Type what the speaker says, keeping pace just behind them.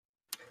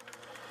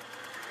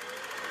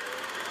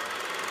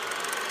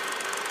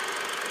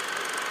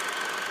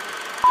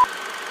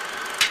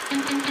You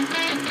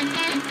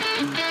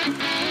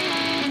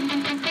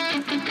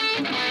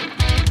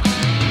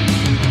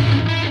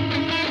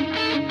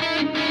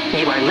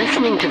are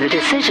listening to The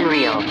Decision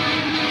Reel.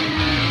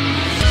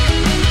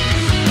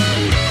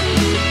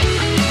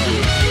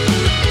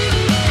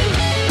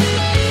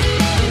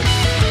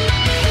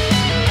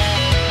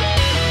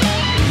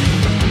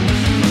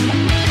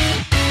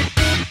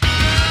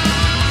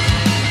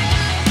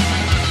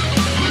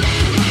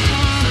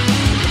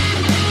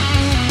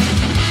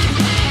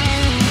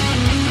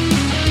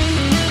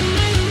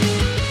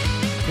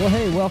 Well,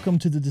 hey, welcome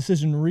to The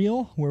Decision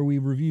Reel, where we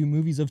review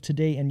movies of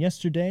today and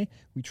yesterday.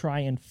 We try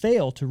and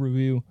fail to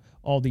review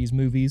all these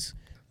movies.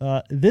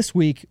 This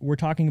week, we're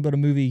talking about a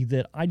movie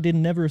that I did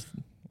not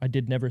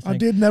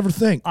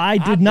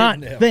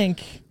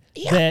think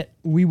that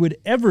we would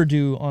ever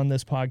do on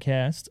this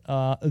podcast,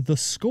 The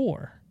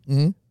Score.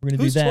 Mm-hmm. We're going to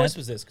do Whose that. choice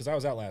was this? Because I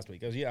was out last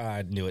week.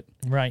 I knew it.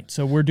 Right,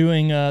 so we're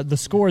doing The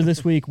Score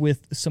this week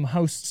with some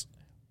hosts,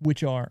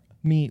 which are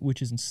me,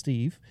 which isn't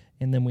Steve,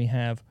 and then we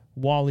have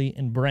Wally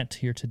and Brent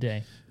here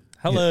today.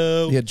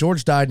 Hello. Yeah,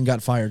 George died and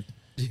got fired.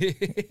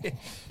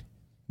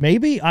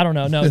 Maybe? I don't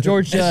know. No,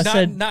 George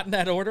said... Not in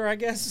that order, I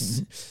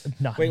guess.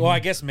 Not Wait, well, I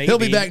guess maybe. He'll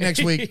be back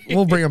next week.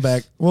 We'll bring him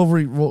back.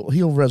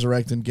 He'll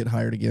resurrect and get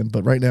hired again,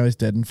 but right now he's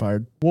dead and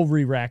fired. We'll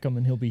re-rack him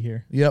and he'll be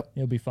here. Yep.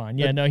 He'll be fine.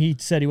 Yeah, no, he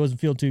said he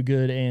wasn't feeling too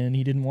good and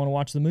he didn't want to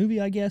watch the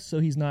movie, I guess, so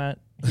he's not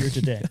here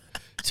today.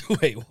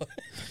 Wait, what?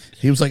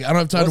 He was like, I don't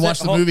have time to watch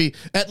the movie.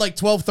 At like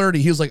 12:30,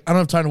 he was like, I don't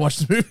have time to watch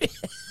the movie.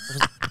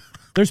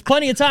 There's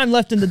plenty of time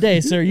left in the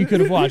day, sir. You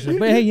could have watched it.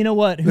 But hey, you know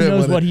what? Who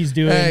knows what he's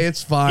doing? Hey,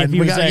 it's fine.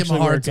 We got to give him a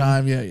hard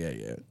time. Yeah.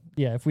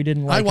 Yeah, if we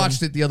didn't like I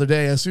watched it the other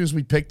day. As soon as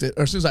I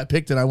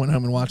picked it, I went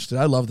home and watched it.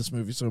 I love this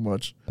movie so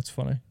much. That's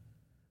funny.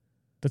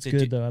 That's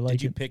good, though. I like it.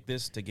 Did you pick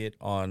this to get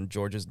on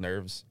George's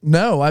nerves?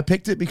 No, I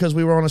picked it because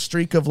we were on a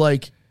streak of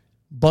like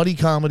buddy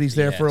comedies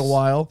there for a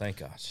while. Thank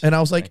gosh. And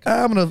I was like,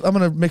 I'm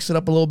gonna mix it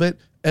up a little bit.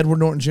 Edward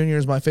Norton Jr.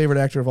 is my favorite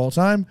actor of all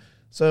time.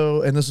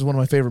 So, and this is one of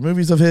my favorite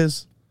movies of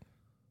his.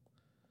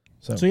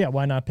 So yeah,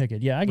 why not pick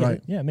it? Yeah, I get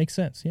it. Yeah, it makes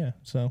sense. Yeah,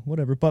 so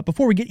whatever. But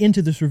before we get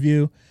into this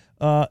review,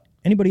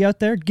 anybody out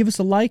there, give us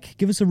a like,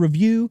 give us a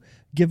review,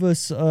 give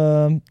us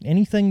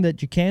anything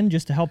that you can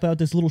just to help out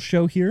this little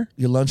show here.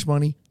 Your lunch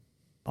money.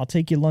 I'll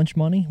take your lunch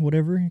money,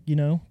 whatever, you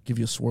know. Give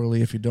you a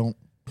swirly if you don't.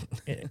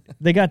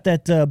 They got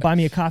that buy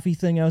me a coffee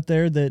thing out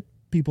there that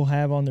people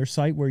have on their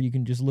site where you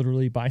can just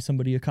literally buy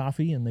somebody a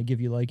coffee and they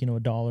give you like,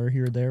 $1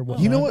 here or there.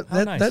 You know what?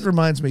 That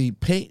reminds me,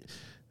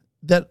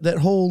 that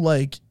whole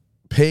like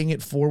paying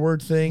it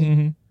forward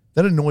thing,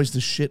 that annoys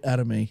the shit out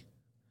of me.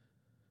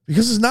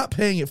 Because it's not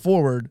paying it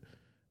forward.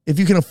 If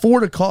you can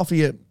afford a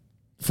coffee at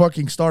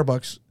fucking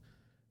Starbucks,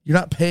 you're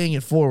not paying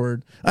it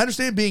forward. I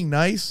understand being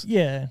nice.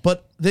 Yeah.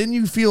 But then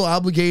you feel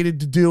obligated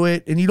to do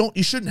it and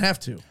you shouldn't have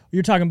to.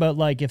 You're talking about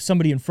like if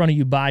somebody in front of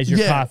you buys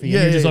your coffee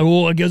and you're just like,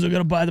 well, I guess I'm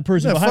going to buy the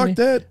person behind me. Fuck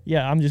that.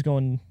 Yeah, I'm just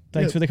going,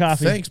 thanks for the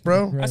coffee. Thanks,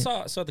 bro. Right. I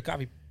saw at the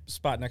coffee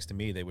spot next to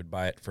me, they would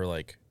buy it for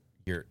like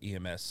your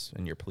EMS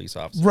and your police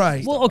officer.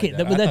 Right. Well, okay,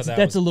 like that's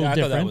a little different.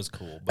 I thought that was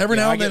cool. But Every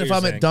now and then if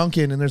I'm at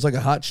Dunkin' and there's like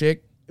a hot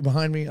chick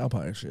behind me, I'll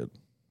buy her shit.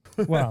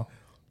 Wow.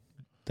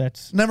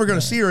 That's never going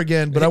to see her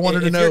again, but I want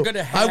her to know.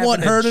 I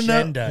want her to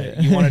know.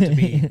 You want it to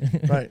be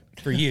right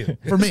for you.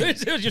 For me.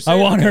 I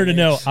want her to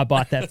know I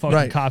bought that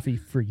fucking coffee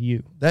for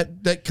you.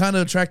 That kind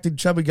of attractive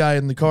chubby guy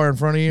in the car in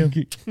front of you.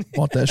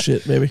 Want that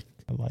shit, baby.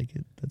 I like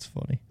it. That's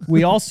funny.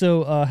 We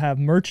also have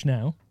merch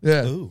now.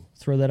 Yeah. Ooh.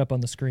 Throw that up on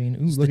the screen.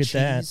 Ooh, look at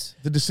that.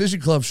 The Decision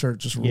Club shirt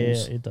just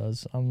rules. Yeah, it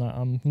does. I'm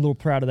a little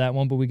proud of that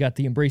one, but we got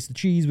the Embrace the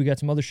Cheese. We got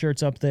some other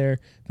shirts up there.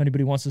 If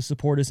anybody wants to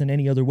support us in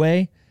any other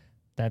way,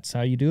 that's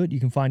how you do it.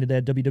 You can find it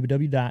at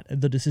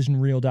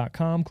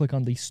www.thedecisionreel.com. Click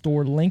on the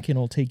store link, and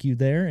it'll take you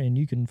there, and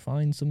you can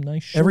find some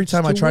nice shirts. Every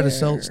time I try wear.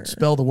 to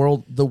spell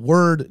the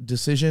word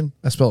decision,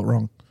 I spell it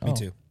wrong. Me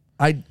too.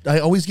 I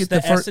always get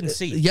the first. S and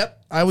C.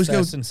 Yep, I always go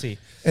S and C,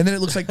 and then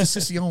it looks like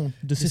decision.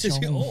 The Decision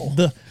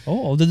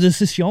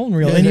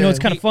Reel. And it's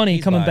kind of funny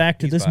coming back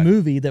to this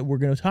movie that we're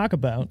going to talk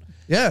about.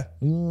 Yeah,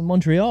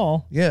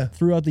 Montreal. Yeah,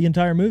 throughout the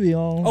entire movie.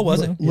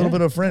 Was it? A little bit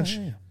of French.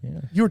 Yeah.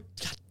 You were.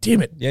 God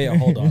damn it. Yeah.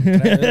 Hold on.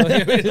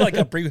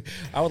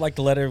 I would like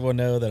to let everyone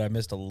know that I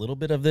missed a little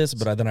bit of this,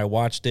 but then I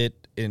watched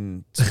it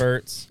in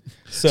spurts.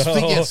 So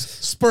yes,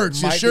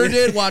 spurts. You sure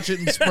did watch it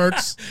in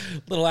spurts.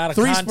 Little out of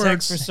 3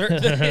 context spurts. for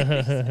certain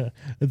things.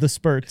 The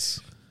spurts.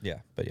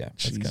 Yeah, but yeah.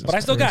 Jesus But I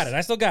still got it. I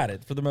still got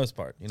it for the most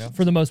part,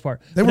 For the most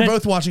part. They were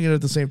both watching it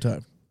at the same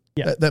time.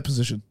 Yeah. That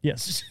position.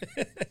 Yes.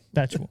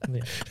 That's one.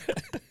 Yeah.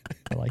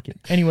 I like it.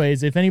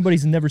 Anyways, if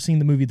anybody's never seen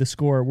the movie The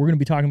Score, we're going to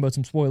be talking about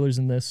some spoilers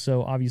in this,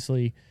 so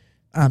obviously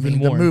I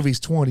mean, the movie's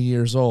 20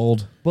 years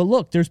old. But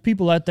look, there's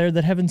people out there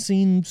that haven't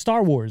seen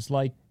Star Wars,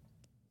 like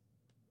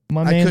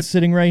my man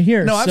sitting right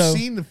here. No, I've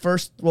seen the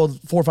first,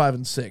 4, 5,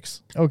 and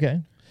 6.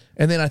 Okay.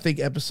 And then I think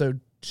episode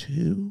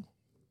 2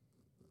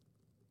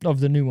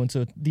 of the new one.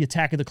 So the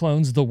Attack of the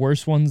Clones, the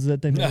worst ones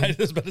that they made.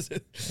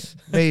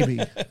 Maybe.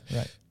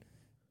 Right.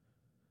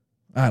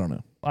 I don't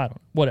know. I don't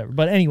know, whatever.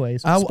 But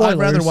anyways, I'd spoilers.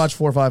 rather watch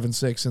 4, 5, and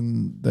 6,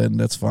 and then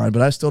that's fine.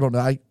 But I still don't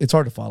know. It's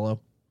hard to follow.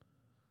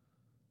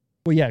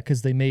 Well, yeah,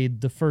 because they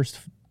made the first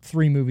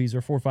 3 movies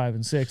are 4, 5,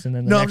 and 6, and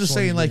then I'm just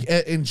saying, like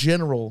in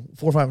general,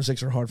 4, 5, and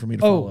 6 are hard for me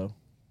to follow.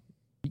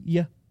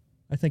 Yeah,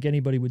 I think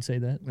anybody would say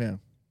that. Yeah.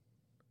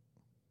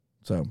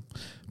 So,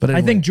 but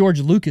anyway. I think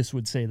George Lucas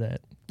would say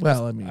that.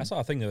 Well, I mean, I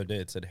saw a thing the other day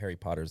that said Harry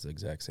Potter's the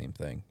exact same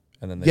thing,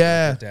 and then they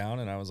broke it down,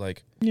 and I was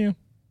like, yeah,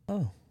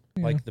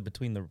 like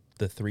between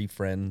the 3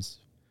 friends.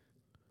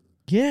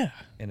 Yeah.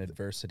 In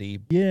adversity.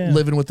 Yeah.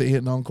 Living with the aunt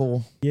and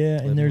uncle.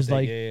 Yeah, and there's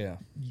like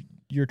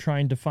you're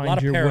trying to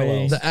find your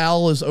way. The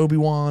owl is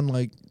Obi-Wan,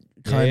 like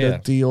kind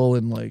of deal,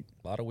 and like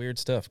a lot of weird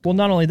stuff. Well,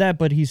 not only that,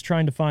 but he's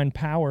trying to find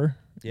power.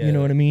 Yeah. You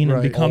know what I mean?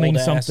 And becoming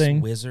Old-ass something.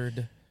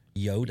 Wizard,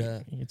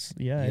 Yoda. It's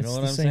you it's know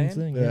what the I'm same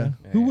saying? thing. Yeah.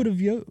 Who would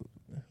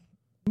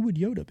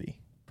Yoda be?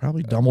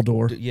 Probably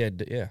Dumbledore.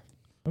 Yeah.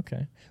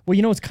 Okay. Well,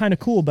 you know what's kind of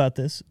cool about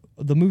this?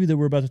 The movie that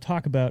we're about to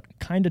talk about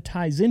kind of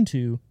ties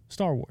into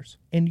Star Wars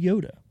and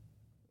Yoda.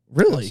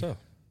 Really? So.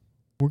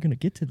 We're going to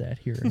get to that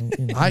here.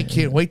 I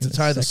can't wait to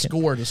tie the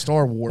score to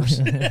Star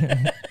Wars.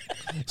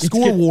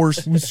 Score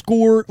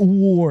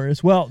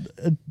Wars. Well,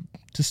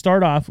 to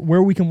start off,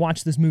 where we can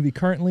watch this movie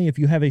currently, if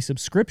you have a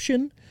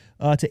subscription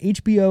to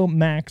HBO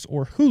Max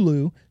or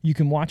Hulu, you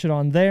can watch it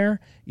on there.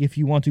 If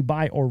you want to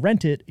buy or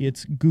rent it,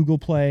 it's Google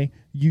Play,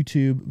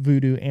 YouTube,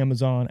 Vudu,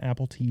 Amazon,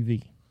 Apple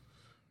TV.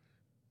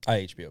 I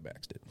HBO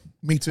Maxed it.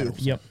 Me too.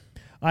 Yep.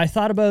 I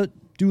thought about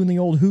doing the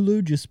old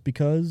Hulu just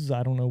because,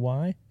 I don't know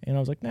why. And I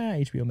was like, nah,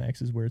 HBO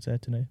Max is where it's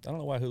at today. I don't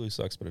know why Hulu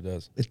sucks, but it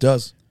does. It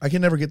does. I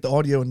can never get the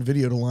audio and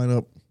video to line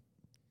up.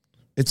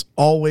 It's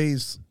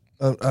always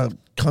a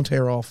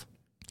hair off.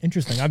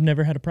 Interesting. I've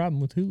never had a problem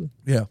with Hulu.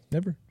 Yeah.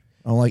 Never.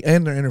 I'm like,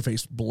 and their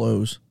interface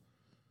blows.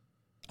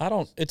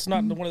 It's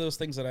not one of those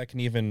things that I can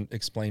even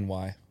explain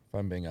why, if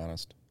I'm being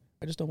honest.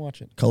 I just don't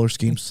watch it. Color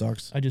scheme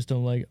sucks. I just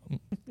don't like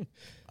it.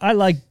 I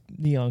like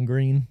neon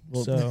green,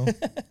 so.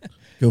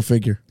 Go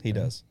figure. He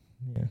does.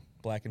 Yeah.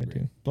 Black and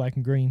green. Black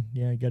and green.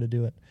 Yeah, you got to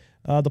do it.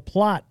 The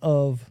plot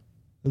of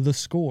The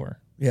Score.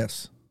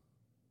 Yes.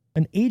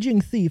 An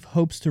aging thief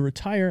hopes to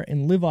retire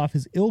and live off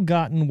his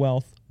ill-gotten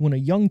wealth when a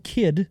young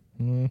kid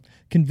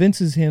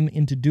convinces him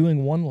into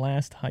doing one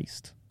last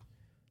heist.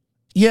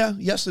 Yeah,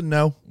 yes and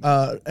no.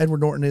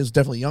 Edward Norton is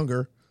definitely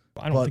younger.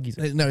 I don't think he's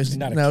he's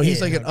not a no, kid,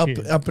 he's like an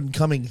up and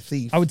coming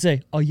thief. I would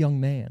say a young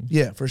man.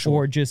 Yeah, for sure.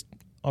 Or just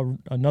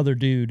another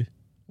dude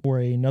or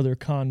another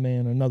con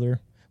man,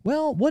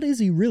 well, what is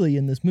he really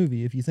in this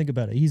movie if you think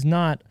about it? He's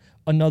not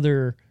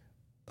another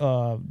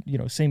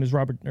same as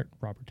Robert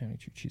Downey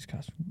Jr.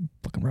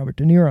 Fucking Robert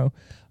De Niro.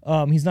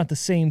 He's not the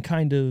same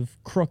kind of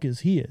crook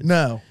as he is.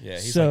 No. Yeah,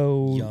 he's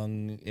like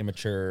young,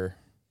 immature.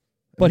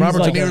 But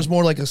Robert De Niro's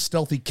more like a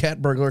stealthy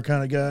cat burglar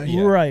kind of guy.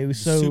 Yeah. Right.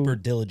 So super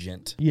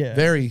diligent. Yeah.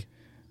 Very.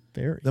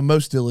 The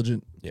most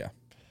diligent. Yeah.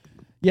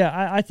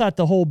 Yeah, I thought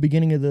the whole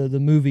beginning of the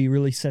movie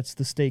really sets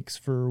the stakes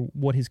for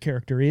what his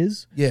character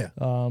is. Yeah.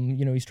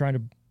 He's trying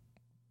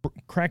to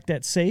crack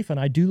that safe, and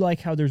I do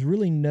like how there's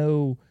really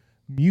no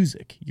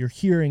music. You're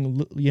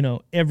hearing,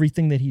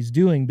 everything that he's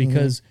doing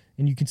because,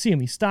 and you can see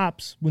him, he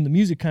stops when the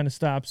music kind of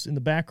stops in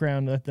the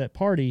background at that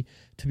party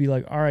to be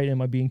like, all right,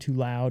 am I being too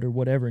loud or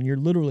whatever? And you're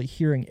literally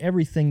hearing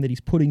everything that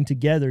he's putting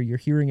together. You're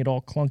hearing it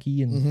all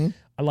clunky, and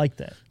I like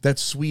that. That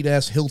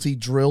sweet-ass Hilti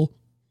drill.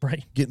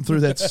 Right. Getting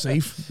through that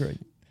safe. Right.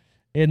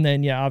 And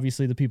then,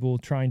 obviously the people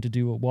trying to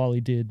do what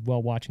Wally did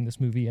while watching this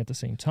movie at the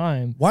same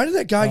time. Why did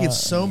that guy get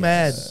so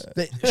mad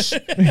that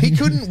he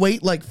couldn't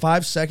wait like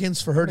 5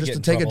 seconds for her just to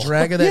take a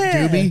drag of that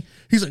doobie?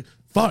 He's like,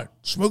 fine,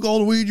 smoke all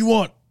the weed you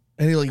want.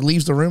 And he like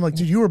leaves the room like,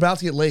 dude, you were about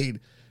to get laid.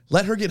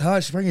 Let her get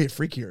high. She's probably going to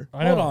get freakier.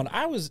 Hold on.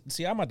 I'm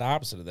at the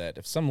opposite of that.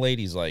 If some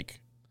lady's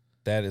like,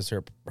 that is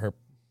her,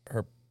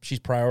 she's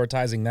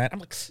prioritizing that. I'm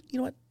like, you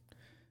know what?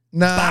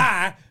 Nah,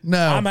 bye.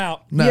 No, I'm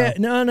out. No. Yeah,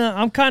 no.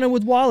 I'm kind of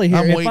with Wally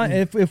here.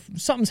 If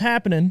something's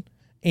happening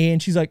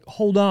and she's like,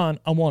 "Hold on,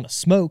 I want to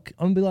smoke,"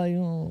 I'm gonna be like,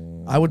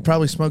 "Oh." I would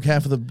probably smoke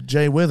half of the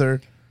J with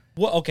her.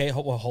 Well, okay,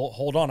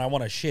 hold on. I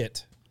want to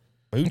shit.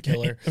 Mood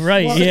killer.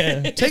 Right? Well,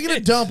 yeah. Taking a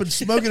dump and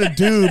smoking a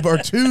doob are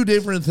two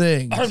different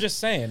things. I'm just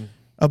saying.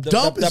 A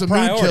dump is a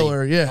mood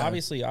killer. Yeah.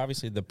 Obviously,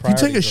 the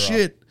priorities. If you take a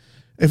shit.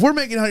 If we're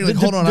making out, you're like,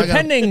 hold on, I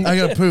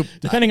got to poop.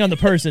 Depending on the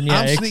person, yeah.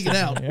 I'm sneaking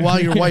out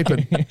while you're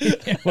wiping.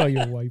 While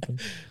you're wiping.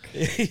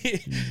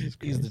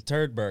 He's the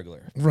turd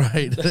burglar.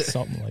 Right.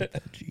 Something like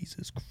that.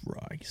 Jesus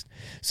Christ.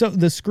 So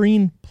the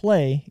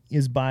screenplay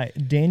is by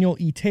Daniel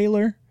E.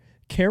 Taylor,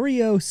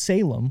 Cario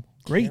Salem.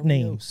 Great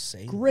name.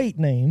 Great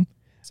name.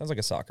 Sounds like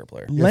a soccer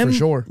player. For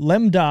sure.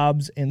 Lem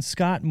Dobbs and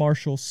Scott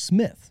Marshall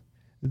Smith.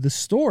 The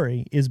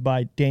story is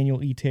by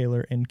Daniel E.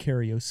 Taylor and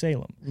Cario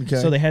Salem. Okay.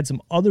 So they had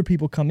some other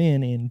people come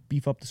in and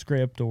beef up the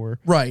script or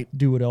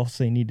do what else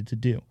they needed to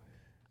do.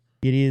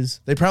 It is.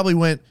 They probably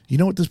went, you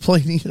know what this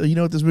play needs? You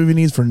know what this movie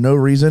needs for no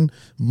reason?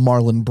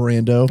 Marlon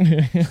Brando.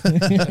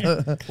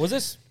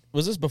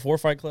 Was this before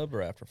Fight Club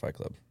or after Fight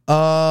Club?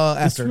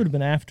 After. This would have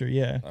been after,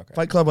 yeah. Okay.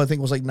 Fight Club, I think,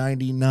 was like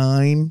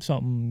 99.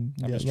 Something.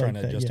 I'm just trying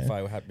to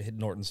justify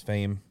Norton's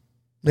fame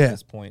at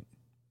this point.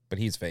 but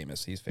he's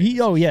famous. He's famous.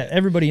 Oh yeah,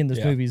 everybody in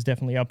this movie is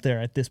definitely up there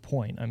at this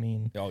point. I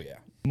mean, oh yeah,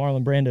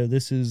 Marlon Brando.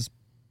 This is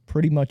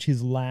pretty much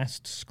his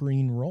last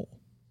screen role.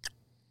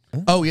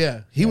 Oh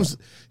yeah, he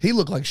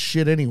looked like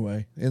shit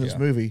anyway in this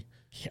movie.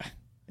 Yeah.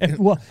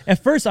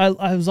 At first I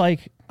was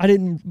like,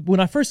 when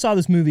I first saw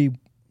this movie,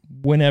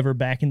 whenever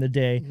back in the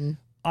day,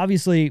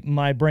 obviously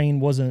my brain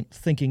wasn't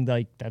thinking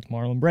like that's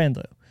Marlon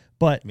Brando.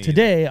 But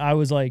today I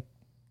was like,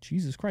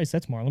 Jesus Christ,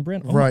 that's Marlon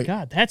Brando. Oh my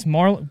God, that's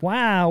Marlon.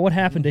 Wow, what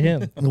happened to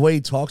him? And the way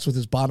he talks with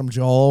his bottom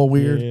jaw, all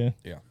weird.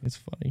 Yeah, it's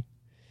funny.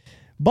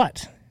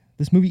 But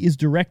this movie is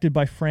directed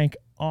by Frank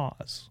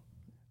Oz.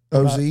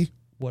 OZ?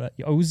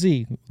 OZ.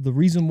 The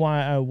reason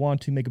why I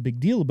want to make a big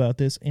deal about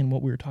this and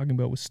what we were talking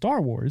about with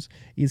Star Wars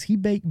is he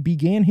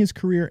began his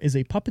career as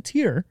a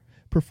puppeteer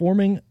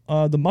performing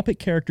the Muppet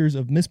characters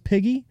of Miss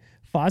Piggy,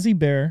 Fozzie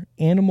Bear,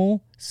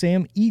 Animal,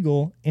 Sam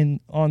Eagle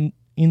in The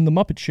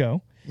Muppet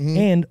Show,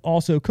 and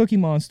also Cookie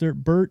Monster,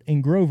 Bert,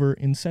 and Grover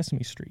in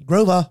Sesame Street.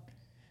 Grover.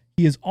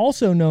 He is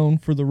also known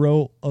for the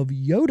role of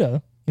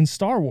Yoda in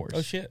Star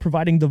Wars,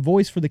 providing the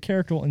voice for the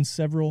character in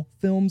several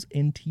films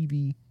and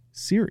TV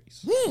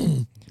series.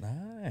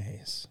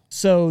 Nice.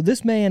 So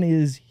this man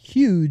is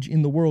huge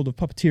in the world of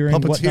puppeteering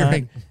and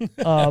whatnot,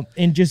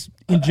 and just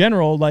in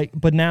general,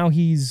 but now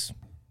he's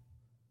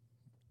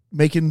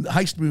making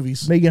heist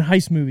movies,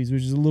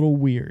 which is a little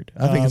weird.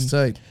 I think it's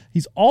tight.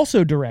 He's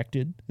also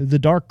directed The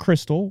Dark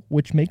Crystal,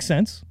 which makes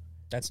sense.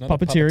 That's not a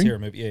puppeteer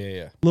movie.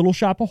 Yeah. Little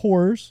Shop of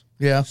Horrors.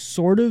 Yeah.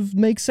 Sort of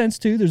makes sense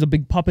too. There's a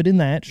big puppet in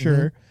that,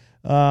 sure.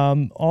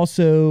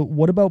 Also,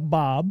 What About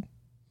Bob?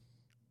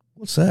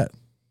 What's that?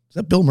 Is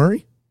that Bill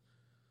Murray?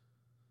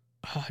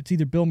 It's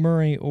either Bill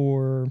Murray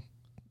or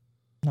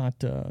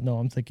not. No,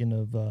 I'm thinking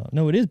of.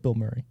 No, it is Bill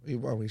Murray.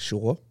 Are we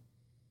sure?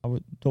 I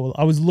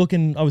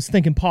was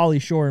thinking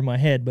Pauly Shore in my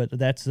head, but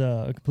that's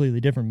a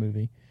completely different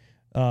movie.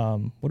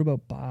 What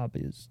About Bob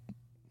is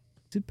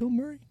it Bill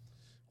Murray?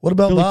 What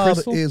About Billy Bob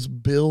Crystal? is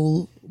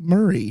Bill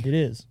Murray. It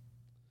is.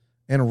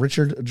 And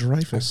Richard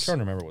Dreyfuss. I'm trying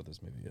to remember what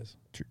this movie is.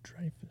 Richard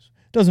Dreyfuss.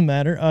 Doesn't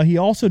matter. He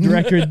also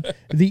directed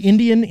The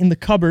Indian in the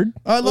Cupboard.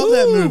 I love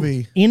that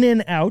movie. In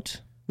and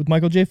Out with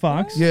Michael J.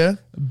 Fox. Yeah.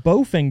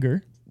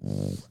 Bowfinger.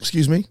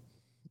 Excuse me.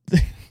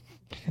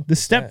 The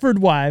Stepford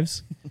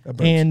Wives.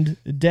 And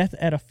Death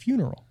at a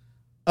Funeral.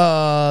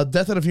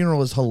 Death at a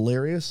Funeral is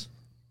hilarious.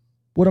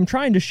 What I'm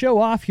trying to show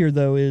off here,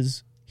 though,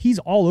 is he's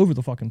all over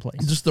the fucking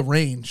place. Just the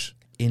range.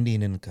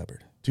 Indian in the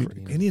Cupboard. Dude,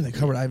 Indian in the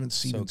Cupboard I haven't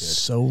seen in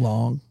so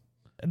long.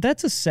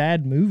 That's a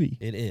sad movie.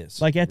 It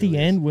is. Like at the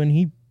end when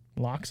he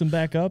locks him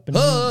back up. And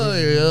that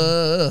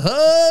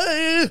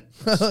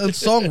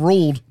song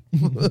ruled.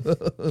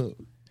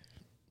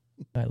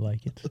 I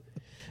like it.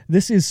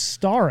 This is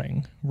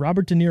starring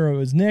Robert De Niro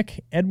as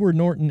Nick, Edward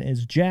Norton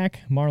as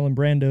Jack, Marlon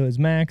Brando as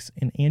Max,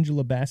 and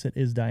Angela Bassett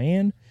as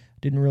Diane.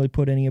 Didn't really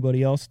put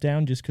anybody else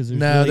down just because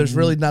there's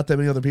really not that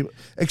many other people.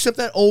 Except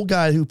that old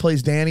guy who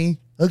plays Danny.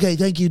 Okay,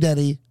 thank you,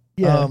 Danny.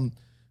 Yeah.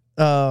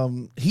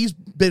 He's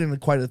been in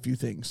quite a few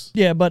things.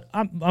 Yeah, but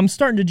I'm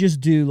starting to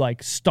just do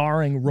like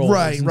starring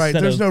roles. Right.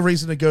 There's no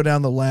reason to go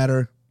down the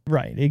ladder.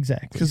 Right,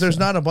 exactly. Because there's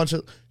not a bunch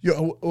of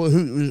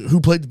who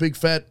played the big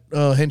fat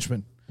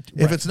henchman.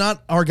 Right. If it's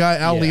not our guy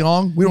Al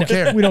Leong, we don't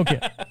care. We don't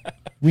care.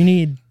 We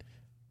need.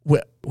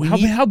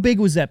 How big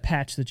was that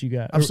patch that you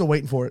got? I'm still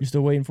waiting for it. You're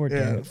still waiting for it?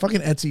 Yeah.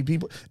 Fucking Etsy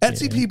people.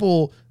 Etsy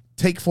people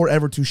take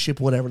forever to ship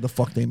whatever the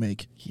fuck they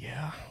make.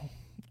 Yeah.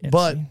 Etsy.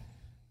 But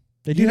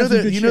they do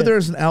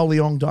there's an Al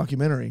Leong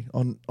documentary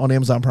on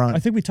Amazon Prime. I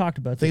think we talked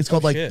about that. I think it's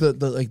called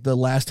the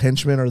Last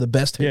Henchman or the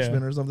Best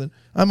Henchman or something.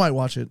 I might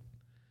watch it.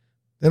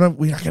 Then I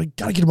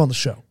gotta get him on the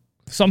show.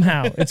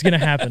 Somehow it's gonna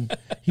happen.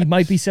 He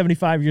might be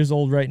 75 years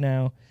old right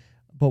now,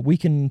 but we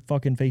can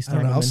fucking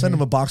FaceTime him. I'll send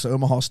him a box of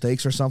Omaha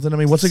steaks or something. I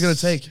mean, what's it gonna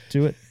take?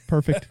 Do it.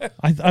 Perfect.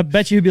 I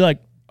bet you he'd be like,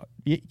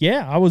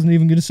 yeah, I wasn't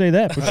even gonna say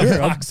that, but sure.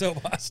 Box of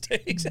Omaha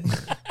steaks.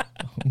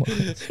 What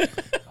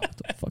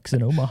the fuck's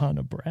in Omaha,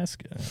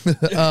 Nebraska?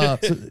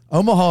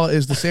 Omaha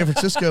is the San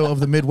Francisco of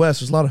the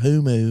Midwest. There's a lot of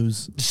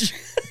homos.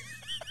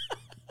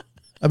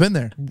 I've been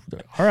there.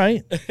 All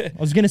right. I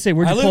was gonna say,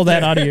 where'd you pull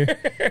that out of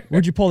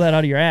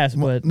your ass?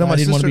 But no, I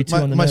didn't want to be too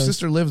on the my nose.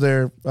 sister lived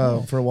there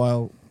for a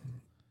while.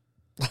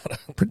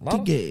 Pretty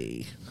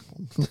gay.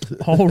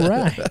 All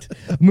right.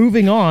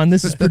 Moving on.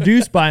 This is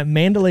produced by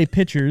Mandalay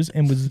Pictures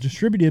and was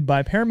distributed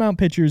by Paramount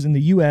Pictures in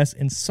the U.S.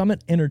 and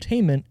Summit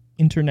Entertainment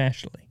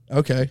internationally.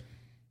 Okay.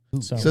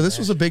 So this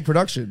was a big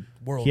production.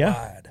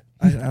 Worldwide.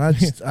 Yeah.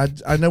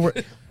 I know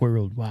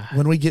worldwide.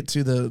 When we get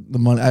to the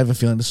money, I have a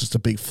feeling this is just a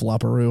big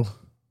flopperoo.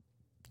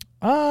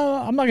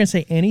 I'm not going to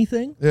say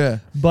anything. Yeah.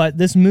 But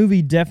this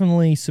movie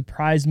definitely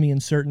surprised me in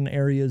certain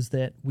areas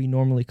that we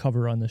normally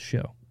cover on this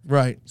show.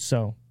 Right.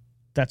 So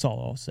that's all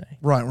I'll say.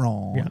 Right,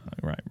 wrong. Yeah,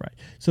 right.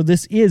 So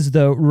this is,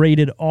 though,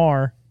 rated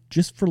R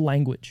just for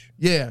language.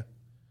 Yeah.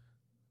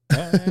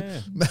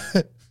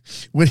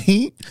 When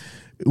he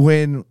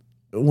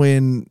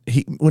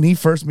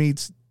first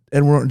meets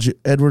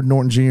Edward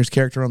Norton Jr.'s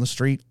character on the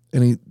street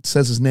and he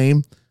says his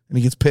name and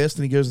he gets pissed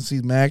and he goes and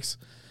sees Max.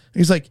 And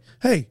he's like,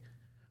 hey,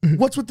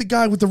 What's with the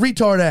guy with the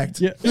retard act?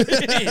 Yeah.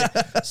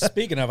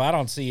 Speaking of, I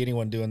don't see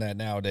anyone doing that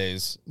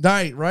nowadays.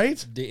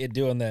 Right?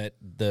 Doing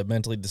the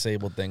mentally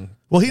disabled thing.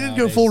 Well, he didn't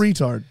go full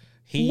retard.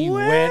 He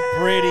went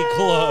pretty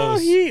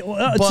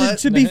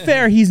close. To be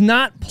fair, he's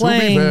not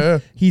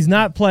playing. He's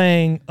not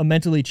playing a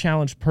mentally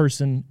challenged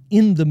person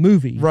in the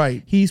movie.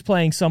 Right. He's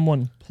playing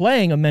someone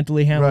playing a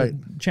mentally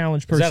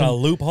challenged person. Is that a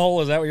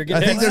loophole? Is that what you're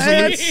getting? I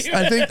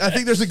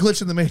think there's a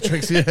glitch in the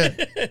Matrix.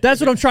 Yeah. That's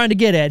what I'm trying to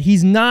get at.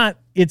 He's not.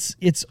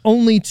 It's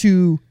only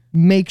to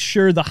make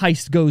sure the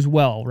heist goes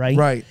well, right?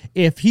 Right.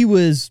 If he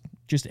was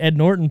just Ed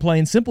Norton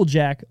playing Simple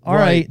Jack, all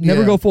right,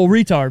 never go full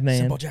retard, man.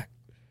 Simple Jack.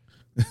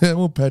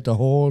 We'll pet the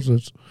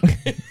horses.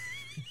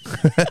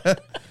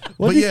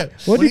 What did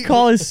he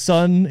call his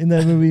son in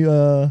that movie?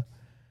 What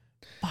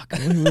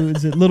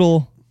was it?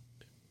 Little.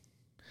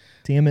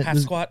 Damn it. Half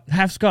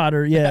squat,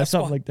 or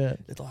something like that.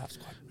 Little half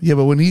squat. Yeah,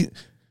 but when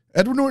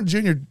Edward Norton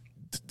Jr.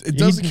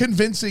 does a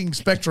convincing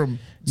spectrum.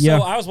 Yeah.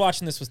 So I was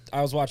watching this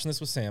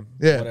with Sam.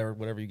 Yeah.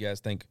 Whatever you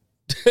guys think.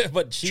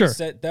 But she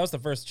said that was the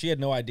first. She had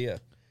no idea.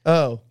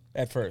 Oh.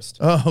 At first.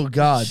 Oh,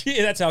 God.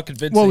 That's how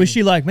convincing. What was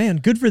she like? Man,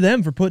 good for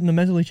them for putting a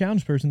mentally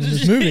challenged person in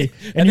this movie.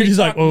 And you're just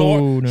like,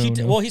 oh,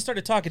 no. Well, he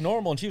started talking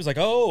normal, and she was like,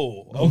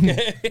 oh,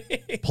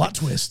 okay. Plot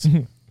twist.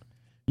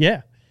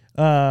 Yeah.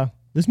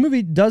 This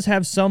movie does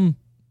have some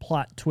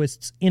plot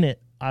twists in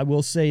it. I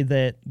will say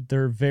that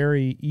they're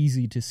very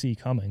easy to see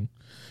coming.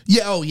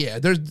 Yeah, oh, yeah.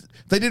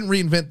 They didn't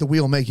reinvent the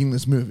wheel making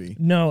this movie.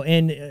 No,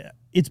 and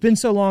it's been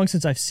so long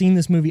since I've seen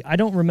this movie. I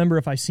don't remember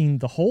if I've seen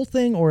the whole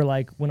thing or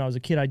like when I was a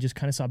kid, I just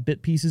kind of saw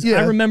bit pieces.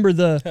 Yeah. I remember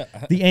the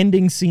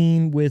ending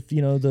scene with,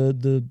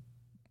 the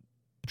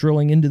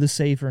drilling into the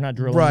safe, or not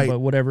drilling, but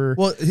whatever.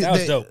 Well, that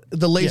was dope.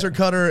 The laser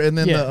cutter and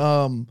then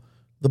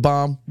the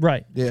bomb.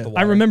 Right. Yeah.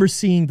 I remember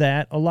seeing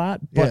that a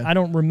lot, but Yeah. I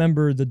don't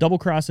remember the double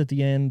cross at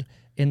the end.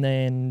 And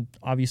then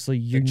obviously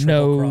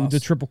the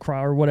triple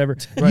cross or whatever.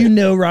 Right.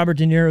 Robert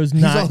De Niro's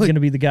not going to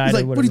be the guy. He's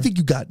like, what do you think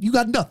you got? You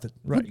got nothing.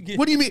 Right.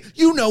 What do you mean?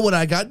 You know what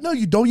I got? No,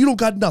 you don't. You don't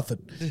got nothing.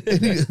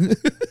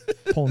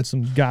 Pulling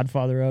some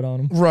Godfather out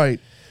on him.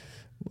 Right.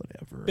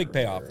 Whatever. Big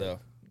payoff, though.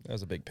 That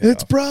was a big payoff.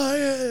 It's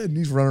Brian.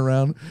 He's running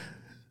around.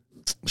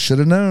 Should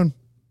have known.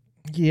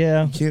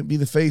 Yeah. You can't be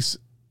the face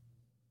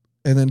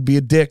and then be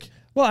a dick.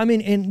 Well, I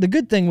mean, and the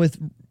good thing with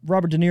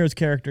Robert De Niro's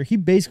character, he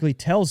basically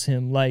tells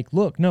him, like,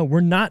 look, no, we're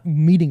not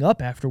meeting up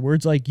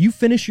afterwards. Like, you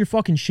finish your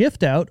fucking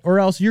shift out or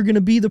else you're going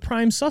to be the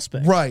prime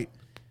suspect. Right.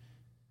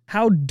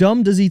 How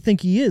dumb does he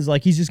think he is?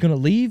 Like, he's just going to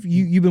leave?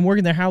 You've been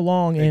working there how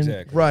long? And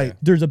exactly. Right.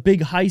 There's a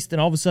big heist,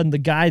 and all of a sudden the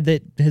guy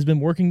that has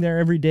been working there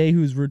every day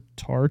who's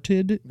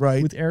retarded,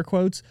 right, with air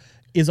quotes,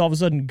 is all of a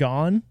sudden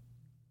gone?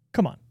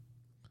 Come on.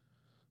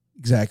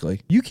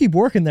 Exactly. You keep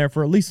working there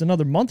for at least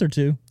another month or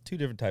two. Two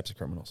different types of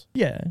criminals.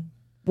 Yeah.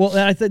 Well,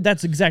 I think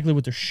that's exactly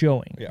what they're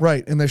showing. Yeah.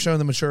 Right, and they're showing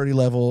the maturity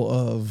level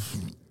of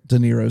De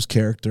Niro's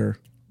character.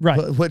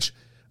 Right. Which,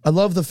 I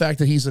love the fact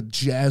that he's a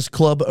jazz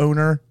club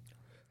owner.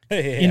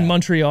 In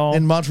Montreal.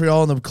 And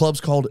the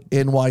club's called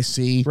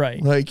NYC. Right.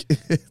 Like,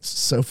 it's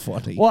so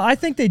funny. Well, I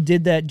think they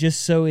did that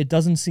just so it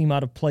doesn't seem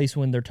out of place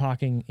when they're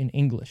talking in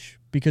English.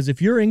 Because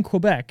if you're in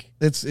Quebec...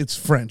 It's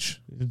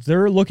French.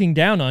 They're looking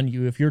down on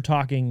you if you're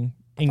talking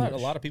English. I thought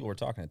a lot of people were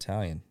talking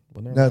Italian.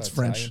 That's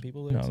French.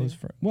 People no, it was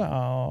French.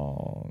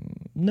 Well,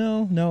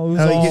 no, it was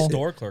all...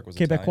 Store clerk was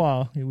Quebecois.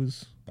 Italian. It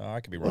was... I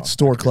could be wrong. What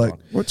store clerk?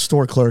 What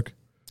store clerk?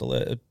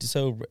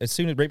 So as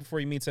soon as right before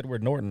he meets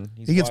Edward Norton,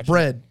 he gets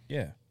bread.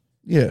 Yeah.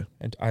 Yeah.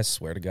 And I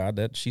swear to God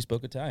that she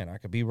spoke Italian. I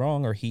could be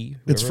wrong, or he.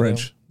 It's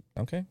French.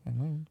 Okay.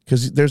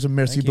 Because there's a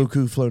merci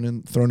beaucoup thrown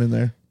in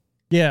there.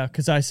 Yeah,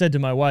 because I said to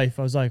my wife,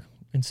 I was like,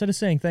 instead of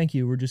saying thank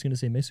you, we're just going to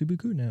say merci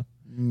beaucoup now.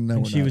 No,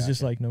 and she was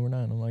just like, no, we're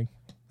not. And I'm like,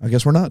 I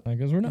guess we're not.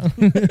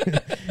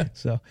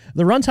 So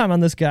the runtime on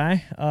this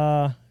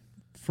guy,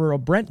 for a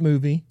Brent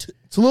movie,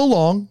 it's a little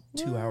long.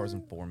 2 hours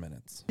and 4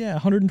 minutes. Yeah,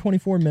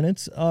 124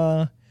 minutes.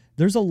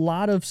 There's a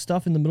lot of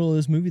stuff in the middle of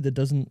this movie that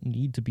doesn't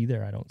need to be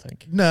there, I don't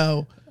think.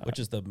 No. Which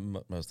is the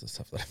most of the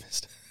stuff that I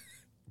missed.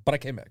 But I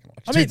came back and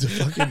watched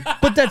it.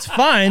 But that's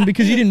fine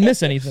because you didn't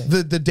miss anything.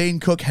 The Dane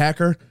Cook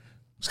hacker.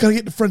 Just got to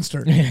get to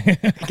Friendster.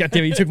 God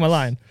damn it, you took my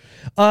line.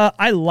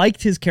 I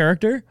liked his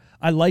character.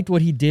 I liked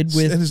what he did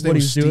with what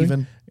he was doing.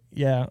 Steven.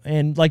 Yeah,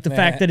 and like the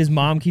fact that his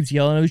mom keeps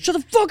yelling at him, shut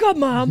the fuck up,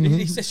 Mom.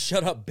 He says,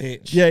 shut up,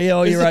 bitch. Yeah,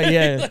 you're right,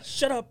 yeah. Like,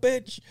 shut up,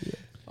 bitch. Yeah.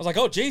 I was like,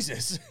 oh,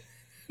 Jesus.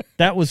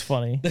 That was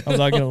funny. I'm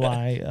not going to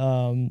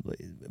lie.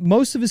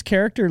 Most of his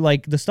character,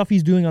 like the stuff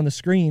he's doing on the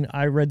screen,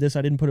 I read this,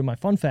 I didn't put it in my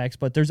fun facts,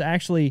 but there's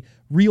actually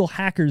real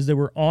hackers that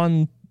were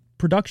on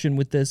production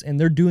with this, and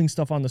they're doing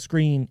stuff on the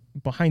screen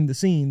behind the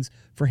scenes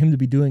for him to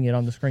be doing it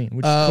on the screen,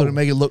 which is cool. To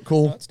make it look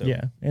cool.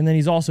 Yeah, and then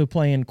he's also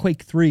playing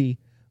Quake 3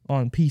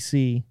 on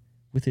PC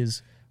with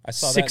his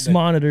 6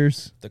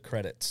 monitors. The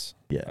credits.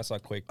 Yeah, I saw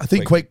Quake. I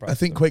think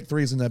Quake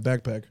 3 is in that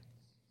backpack.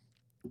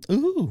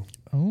 Ooh.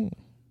 Oh.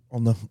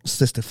 On the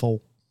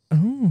 64.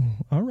 Oh,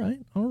 all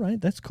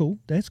right. That's cool.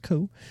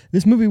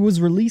 This movie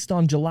was released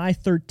on July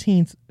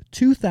 13th,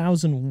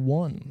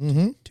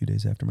 2001. 2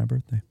 days after my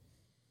birthday.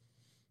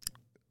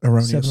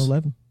 Erroneous.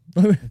 7-11.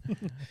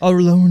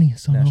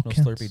 Erroneous on all National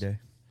counts. Slurpee Day.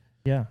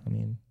 Yeah, I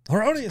mean,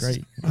 Erroneous.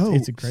 great. Oh.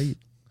 It's a great,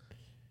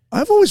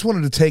 I've always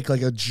wanted to take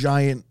like a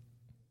giant,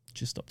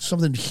 just a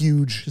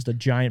huge,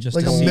 giant. Just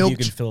Like to a see milk- if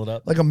you can fill it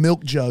up. like a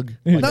milk jug,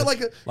 Like not a- like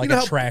a Like you know a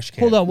how- trash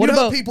can. Hold on. You What know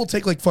how about people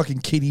take like fucking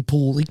kiddie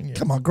pool? Like,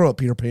 come on, grow up,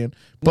 Peter Pan.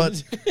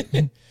 But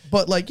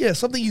but like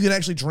something you can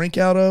actually drink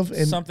out of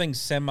and Something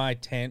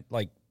semi-tent,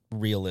 like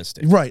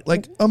realistic. right,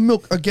 like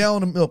a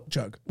gallon of milk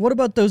jug. what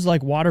about those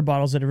like water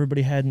bottles that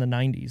everybody had in the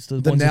 90s? The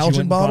ones that you Nalgene went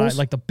and buy, bottles?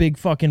 like the big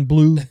fucking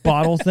blue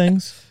bottle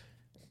things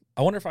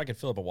I wonder if I could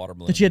fill up a water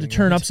balloon. that you had to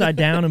turn upside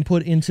down and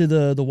put into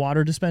the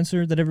water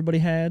dispenser that everybody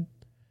had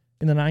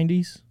in the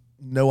 90s.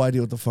 No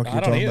idea what the fuck I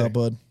you're don't talking either. about,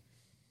 bud.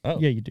 Oh.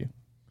 Yeah, you do.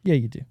 Yeah,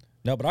 you do.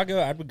 No, but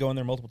I would go in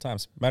there multiple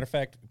times. Matter of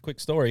fact,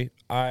 quick story.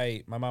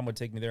 My mom would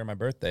take me there on my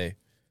birthday,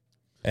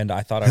 and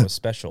I thought I was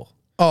special.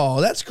 Oh,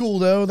 that's cool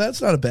though.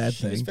 That's not a bad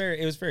It was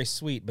thing. very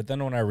sweet. But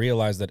then when I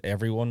realized that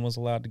everyone was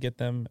allowed to get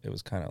them, it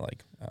was kind of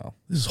like, oh,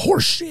 This is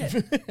horse shit.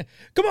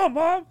 come on,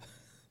 mom.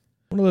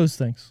 One of those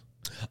things.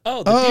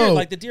 Oh, the deer,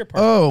 like the deer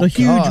park. Oh, The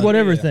huge God.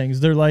 whatever yeah. things.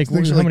 They're like,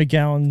 Things are how like many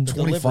gallons?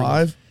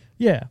 25.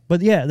 Yeah,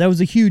 but yeah, that was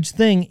a huge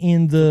thing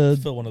in the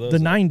Fill one of those the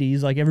up.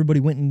 90s. Like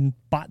everybody went and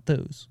bought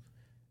those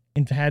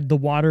and had the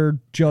water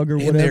jug or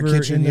In their whatever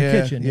kitchen, in their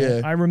yeah, kitchen.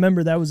 yeah. I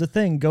remember that was a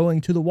thing,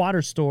 going to the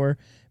water store,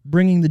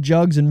 bringing the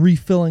jugs and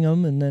refilling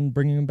them and then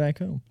bringing them back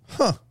home.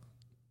 Huh.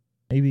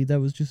 Maybe that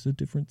was just a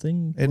different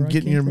thing. And where I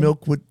getting came your from.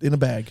 milk in a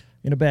bag.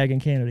 in a bag in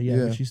Canada. Yeah,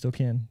 Yeah. which you still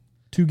can.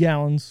 2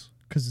 gallons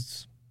because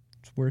it's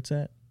where it's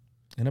at,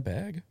 In a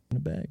bag. in a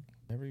bag.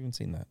 Never even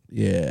seen that.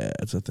 Yeah,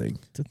 that's a thing.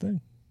 It's a thing.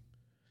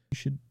 You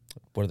should.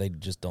 What, they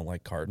just don't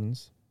like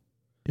cartons?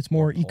 It's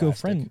more Or plastic.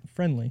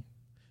 eco-friendly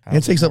How And it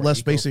is takes up more less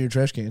space in your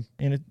trash can.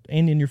 and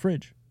in your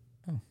fridge.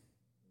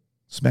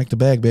 Smack the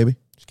bag, baby.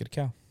 Just get a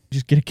cow.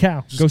 Just get a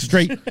cow. Go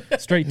straight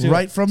to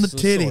Right it. from the It's the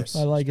titty. source.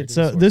 I like Straight it. to the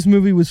So source. this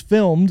movie was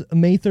filmed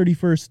May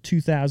 31st,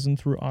 2000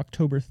 through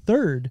October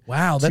 3rd.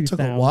 Wow, that took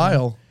a 2000.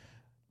 while.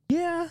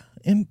 Yeah,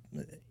 and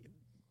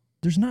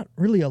there's not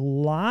really a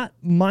lot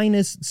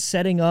minus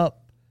setting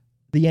up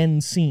the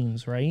end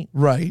scenes, right?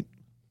 Right.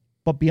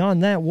 But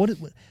beyond that,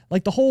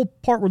 like the whole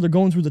part where they're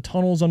going through the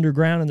tunnels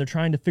underground and they're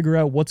trying to figure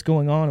out what's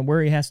going on and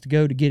where he has to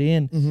go to get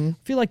in.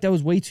 I feel like that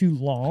was way too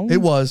long.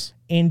 It was.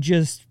 And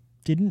just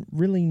didn't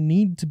really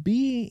need to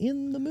be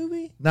in the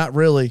movie. Not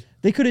really.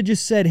 They could have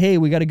just said, hey,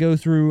 we got to go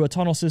through a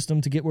tunnel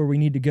system to get where we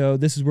need to go.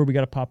 This is where we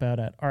got to pop out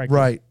at. All right.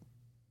 Right.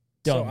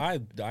 So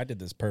Done. I did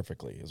this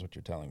perfectly, is what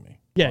you're telling me.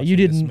 Yeah, Watching you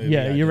this didn't- movie,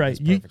 yeah, I you're did right.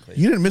 this You- perfectly.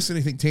 You didn't miss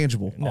anything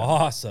tangible.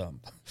 Awesome.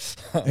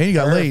 And you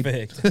got laid.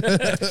 Perfect.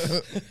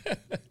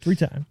 3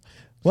 times.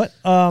 What?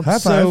 High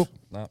So, five.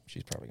 No,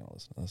 she's probably going to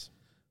listen to this.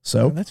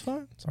 So, that's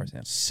fine. Sorry,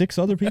 Sam. 6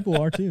 other people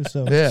are too.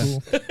 So Yeah.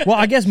 it's cool. Well,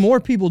 I guess more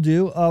people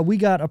do. We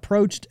got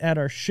approached at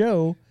our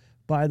show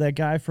by that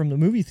guy from the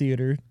movie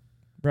theater,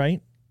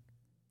 right?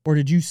 Or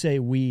did you say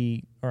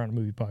we are on a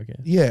movie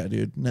podcast? yeah,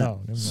 dude. No.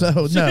 Oh, never mind.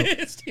 So, no.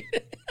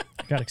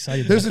 Got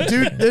excited. There's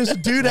a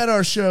dude at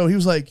our show. He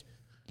was like,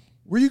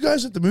 "Were you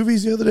guys at the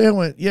movies the other day?" I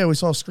went, "Yeah, we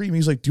saw Scream."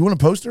 He's like, "Do you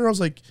want a poster?" I was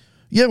like,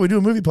 "Yeah, we do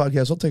a movie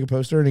podcast. I'll take a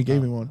poster." And he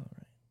gave me one.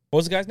 What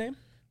was the guy's name?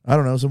 I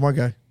don't know, some white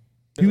guy.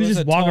 He was There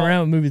just a walking tall-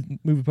 around with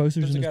movie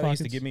posters There's in a his guy that used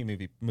pockets. to give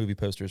me movie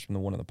posters from the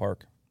one in the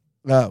park.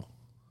 Oh,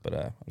 But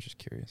I was just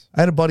curious.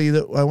 I had a buddy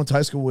that I went to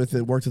high school with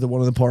that worked at the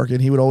one in the park,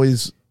 and he would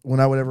always, when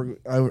I would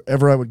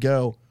I would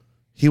go,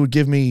 he would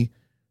give me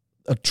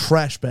a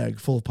trash bag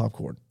full of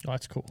popcorn. Oh,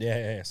 that's cool.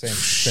 Yeah. Same here.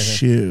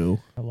 Shoo.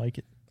 I like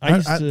it. I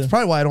used It's to.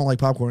 probably why I don't like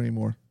popcorn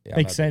anymore. Yeah, I'm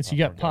Makes not a sense. big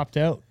You got popcorn guy. popped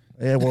out.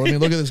 Yeah, well, I mean,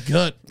 look at this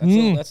gut.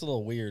 That's a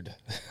little weird.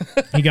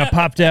 He got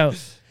popped out.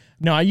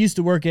 No, I used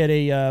to work at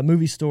a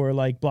movie store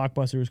like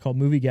Blockbuster. It was called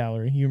Movie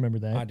Gallery. You remember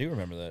that? I do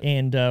remember that.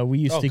 And we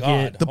used Oh, to God.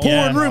 get The Oh, porn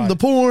yeah. room, the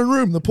porn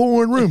room, the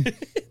porn room.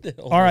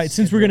 All right,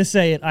 since we're going to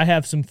say it, I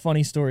have some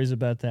funny stories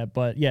about that.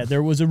 But yeah,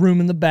 there was a room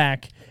in the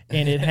back,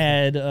 and it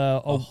had a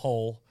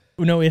hole.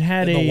 no, it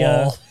had in the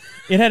a wall.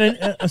 it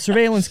had a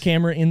surveillance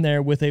camera in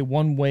there with a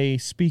one-way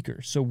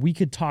speaker, so we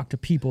could talk to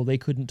people. They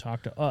couldn't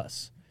talk to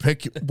us.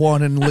 Pick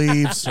one and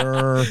leave,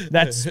 sir.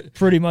 That's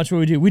pretty much what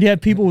we do. We'd have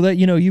people that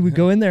you would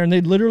go in there and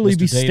they'd literally Mr.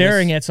 be Davis.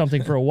 staring at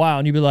something for a while,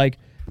 and you'd be like,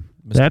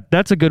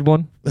 "That's a good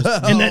one,"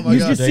 and then my you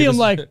God. just see them Davis.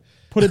 like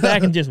put it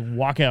back and just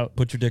walk out.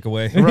 Put your dick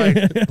away.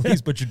 Right.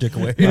 Please put your dick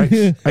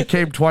away. I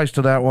came twice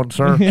to that one,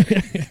 sir.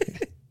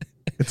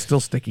 It's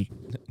still sticky.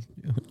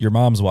 Your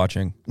mom's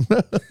watching.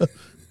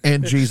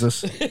 And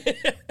Jesus.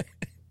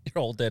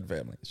 Your whole dead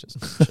family is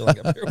just chilling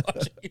up here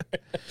watching.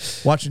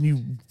 Watching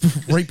you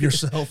rape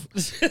yourself.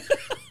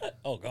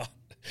 Oh, God.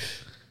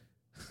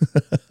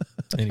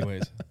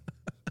 Anyways.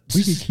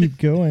 We could keep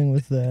going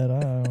with that.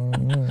 I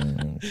don't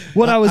know.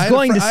 What I was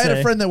going to I had a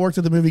say. friend that worked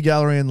at the movie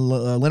gallery in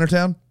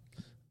Leonardtown.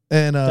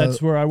 And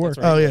That's where I work.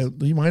 oh, yeah.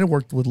 He might have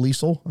worked with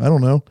Liesel. I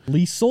don't know.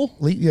 Liesel?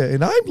 Yeah,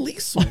 and I'm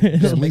Liesel.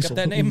 Yeah, Make up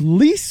that name.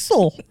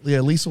 Liesel. Yeah,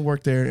 Liesel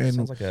worked there. And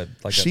Sounds like a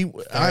she,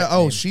 ferret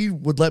name. she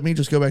would let me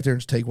just go back there and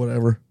just take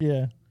whatever.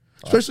 Yeah.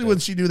 Especially when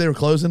she knew they were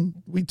closing.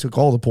 We took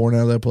all the porn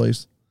out of that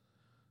place.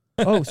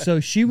 Oh, so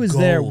she was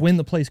there Gold. when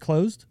the place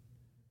closed?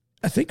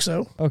 I think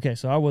so. Okay,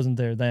 so I wasn't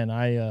there then.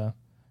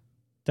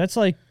 That's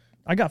like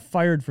I got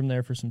fired from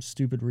there for some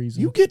stupid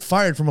reason. You get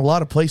fired from a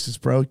lot of places,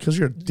 bro, because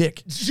you're a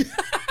dick.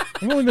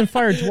 I've only been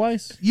fired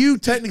twice. You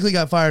technically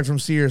got fired from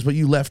Sears, but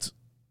you left.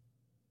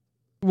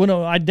 Well,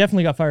 no, I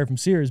definitely got fired from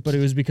Sears, but it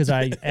was because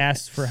I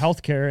asked for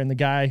health care, and the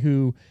guy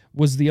who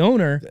was the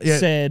owner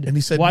said, and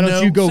he said, "Why don't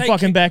no. you go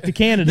fucking back to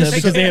Canada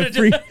because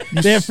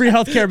they have free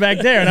health care back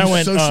there?" And I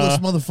went,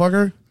 socialist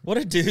motherfucker. What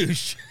a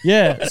douche.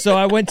 Yeah, so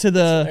I went to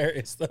the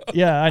Hilarious, though.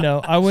 Yeah, I know.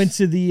 I went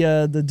to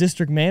the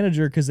district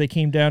manager because they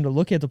came down to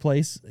look at the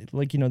place.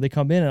 Like, they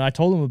come in, and I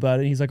told him about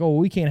it. He's like, "Oh, well,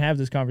 we can't have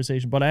this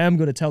conversation, but I am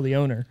going to tell the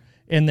owner."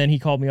 And then he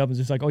called me up and was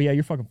just like, "Oh yeah,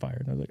 you're fucking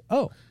fired." And I was like,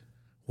 "Oh,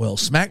 well,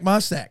 smack my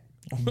sack."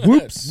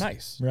 Whoops.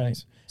 Nice. Right.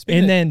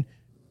 Nice.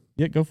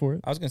 Yeah, go for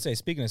it. I was going to say,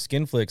 speaking of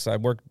skin flicks, I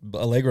worked,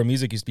 Allegro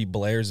Music used to be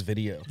Blair's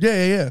Video.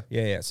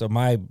 Yeah. So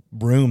my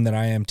room that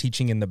I am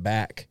teaching in the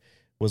back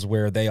was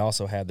where they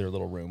also had their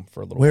little room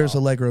for a little Where's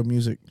while. Allegro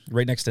Music?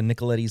 Right next to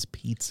Nicoletti's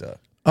Pizza.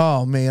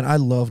 Oh, man, I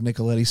love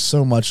Nicoletti's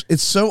so much.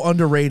 It's so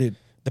underrated.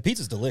 The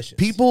pizza's delicious.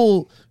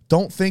 People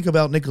don't think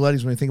about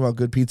Nicoletti's when they think about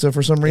good pizza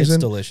for some reason.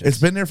 It's delicious. It's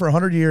been there for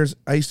 100 years.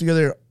 I used to go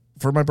there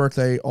for my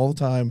birthday all the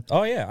time.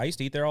 Oh, yeah. I used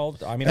to eat there all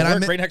the time. I mean, I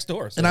worked right next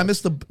door. So. And I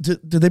missed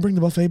did they bring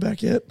the buffet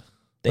back yet?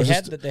 They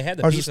had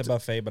the pizza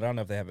buffet, but I don't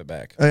know if they have it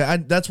back.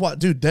 That's why,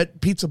 dude,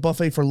 that pizza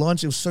buffet for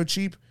lunch, it was so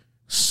cheap,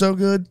 so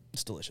good.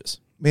 It's delicious.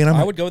 Man,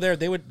 I would go there.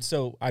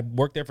 I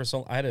worked there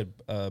I had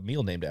a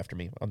meal named after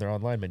me on their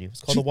online menu.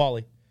 It's called the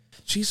Wally.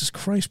 Jesus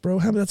Christ, bro.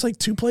 That's like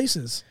 2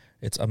 places.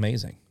 It's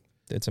amazing.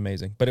 It's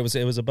amazing. But it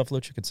was a buffalo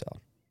chicken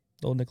salad.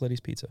 Old Nicoletti's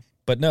Pizza.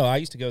 But no, I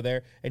used to go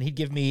there, and he'd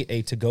give me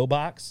a to-go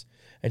box,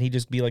 and he'd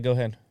just be like, "Go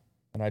ahead."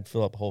 And I'd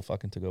fill up a whole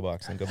fucking to-go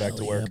box and go back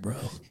to work. Yeah, bro.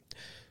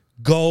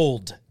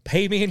 Gold.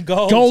 Pay me in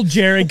gold. Gold,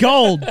 Jerry,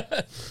 gold.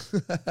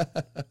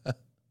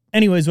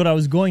 Anyways, what I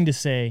was going to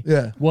say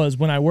was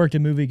when I worked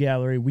at Movie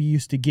Gallery, we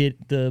used to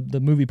get the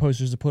movie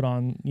posters to put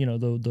on,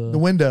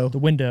 the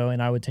window,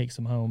 and I would take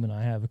some home, and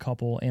I have a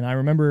couple. And I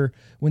remember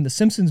when the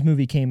Simpsons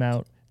movie came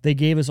out, they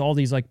gave us all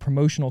these like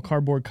promotional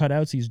cardboard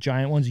cutouts, these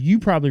giant ones. You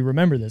probably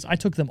remember this. I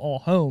took them all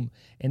home,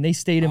 and they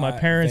stayed in my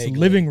parents'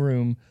 living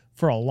room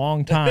for a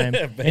long time.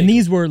 And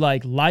these were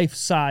like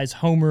life-size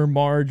Homer,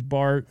 Marge,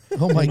 Bart.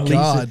 Oh my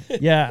God.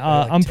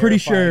 Yeah, I'm pretty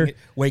sure.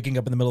 Waking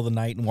up in the middle of the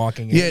night and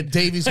walking in. Yeah,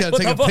 Davey's got to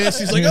take a piss.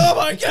 He's like, "Oh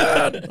my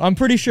God." I'm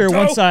pretty sure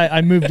once I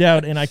moved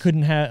out and I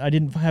didn't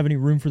have any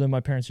room for them,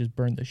 my parents just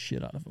burned the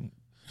shit out of them.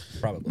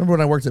 Probably. Remember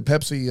when I worked at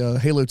Pepsi,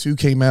 Halo 2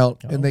 came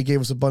out, and they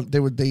gave us a bunch.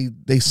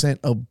 They sent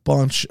a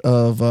bunch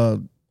of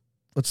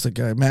what's the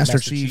guy, Master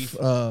Chief.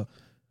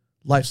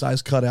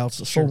 Life-size cutouts.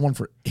 I sold one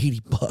for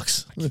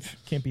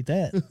 $80. Can't beat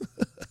that.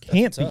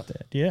 Can't beat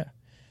that. Yeah.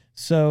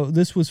 So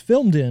this was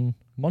filmed in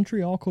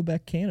Montreal,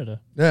 Quebec, Canada.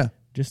 Yeah.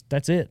 Just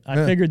that's it.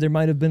 I figured there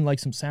might have been like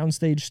some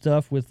soundstage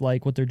stuff with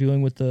like what they're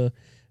doing with the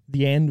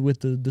end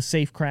with the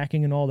safe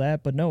cracking and all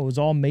that, but no, it was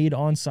all made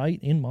on site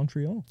in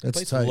Montreal. The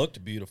place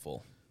looked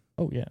beautiful.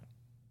 Oh yeah.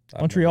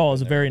 Montreal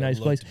is a very nice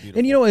place. Beautiful.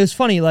 And it was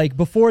funny, like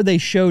before they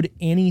showed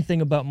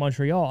anything about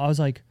Montreal, I was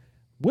like,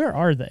 where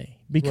are they?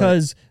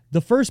 Because the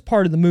first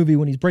part of the movie,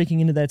 when he's breaking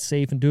into that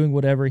safe and doing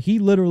whatever, he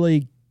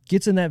literally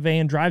gets in that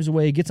van, drives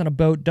away, gets on a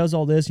boat, does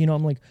all this.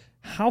 I'm like,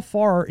 how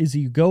far is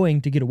he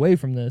going to get away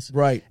from this?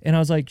 Right. And I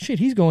was like, shit,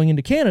 he's going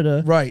into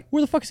Canada. Right. Where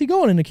the fuck is he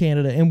going into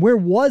Canada? And where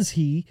was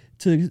he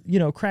to,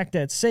 crack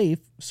that safe?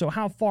 So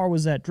how far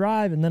was that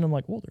drive? And then I'm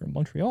like, well, they're in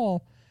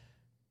Montreal.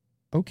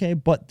 Okay,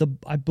 but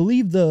I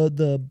believe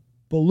the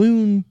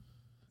balloon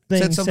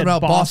thing said something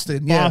about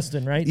Boston.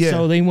 Boston, right? Yeah.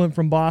 So they went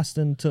from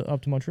Boston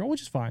up to Montreal,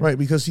 which is fine. Right,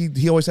 because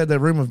he always had that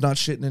room of not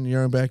shitting in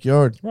your own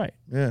backyard. Right.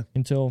 Yeah.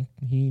 Until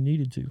he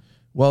needed to.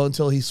 Well,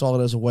 until he saw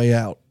it as a way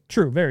out.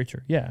 True, very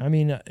true. Yeah, I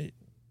mean,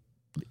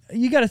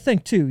 you got to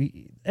think, too.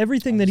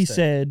 Everything that he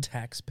said...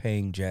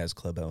 Tax-paying jazz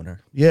club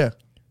owner. Yeah.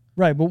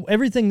 Right, but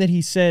everything that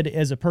he said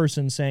as a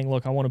person saying,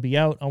 look, I want to be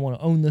out, I want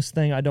to own this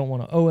thing, I don't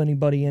want to owe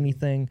anybody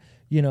anything,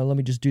 let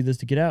me just do this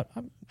to get out.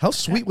 How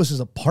sweet was his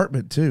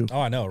apartment, too? Oh,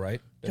 I know,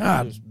 right?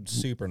 God. It was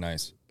super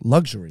nice.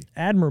 Luxury.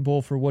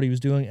 Admirable for what he was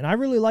doing. And I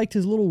really liked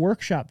his little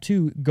workshop,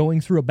 too, going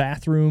through a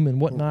bathroom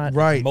and whatnot.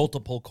 Right.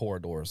 Multiple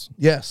corridors.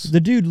 Yes. The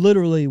dude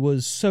literally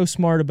was so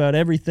smart about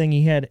everything.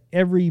 He had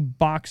every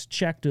box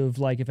checked of,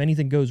 like, if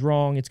anything goes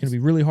wrong, it's going to be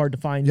really hard to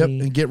find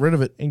me. And get rid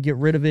of it.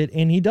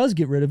 And he does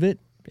get rid of it,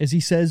 as he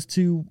says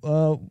to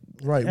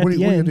right. What are you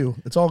going to do?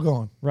 It's all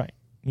gone. Right.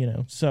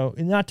 So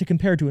not to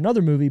compare to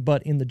another movie,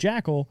 but in The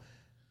Jackal,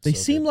 they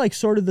seem like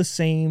sort of the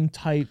same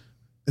type.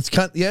 It's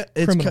kind,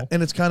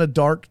 and it's kind of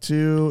dark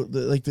too.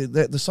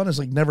 The sun is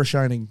like never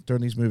shining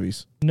during these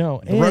movies.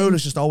 No, the road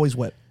is just always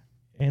wet.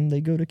 And they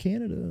go to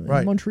Canada, right?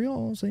 And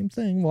Montreal, same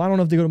thing. Well, I don't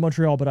know if they go to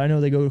Montreal, but I know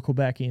they go to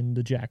Quebec in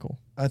The Jackal.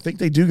 I think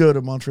they do go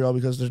to Montreal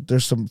because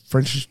there's some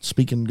French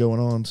speaking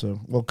going on. So,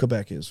 well,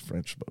 Quebec is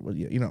French, but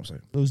yeah, you know what I'm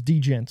saying. Those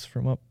D-gents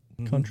from up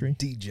country.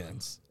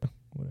 D-gents,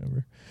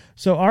 whatever.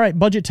 So, all right,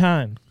 budget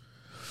time.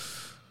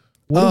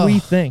 What do we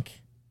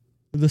think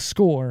the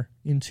score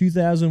in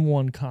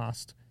 2001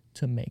 cost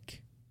to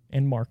make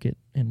and market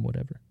and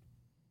whatever?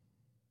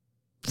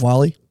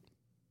 Wally?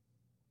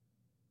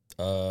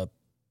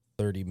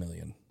 $30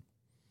 million.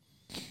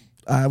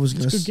 I was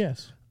gonna. Good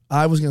guess.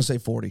 I was gonna say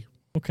 40.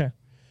 Okay,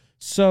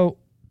 so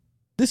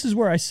this is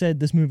where I said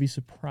this movie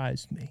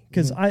surprised me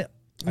because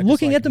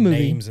looking at the movie,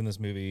 names in this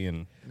movie,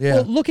 and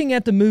well, looking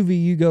at the movie,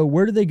 you go,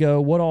 where do they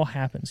go? What all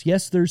happens?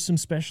 Yes, there's some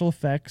special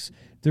effects.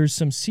 There's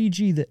some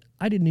CG that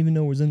I didn't even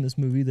know was in this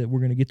movie that we're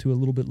going to get to a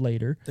little bit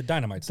later. The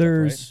dynamite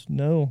there's stuff, right?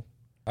 No.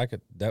 I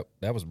could that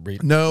was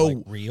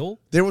real.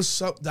 There was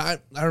some. I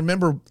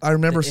remember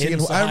seeing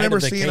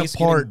a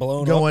part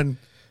going.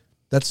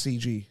 That's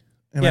CG,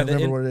 and I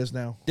remember what it is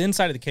now. The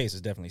inside of the case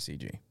is definitely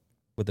CG,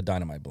 with the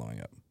dynamite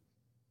blowing up.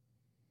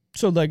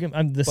 So like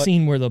the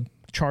scene where the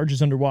charge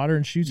is underwater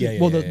and shoots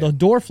it. Well, the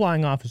door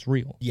flying off is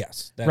real.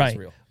 Yes, that is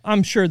real.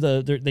 I'm sure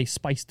they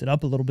spiced it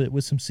up a little bit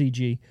with some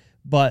CG,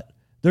 but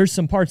there's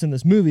some parts in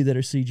this movie that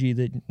are CG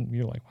that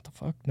you're like, what the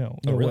fuck? No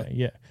really? way.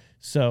 Yeah.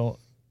 So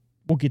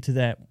we'll get to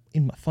that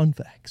in my fun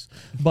facts.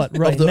 But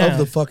right now of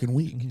the fucking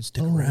week,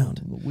 stick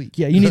around. The week.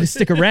 Yeah, you need to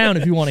stick around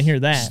if you want to hear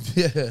that.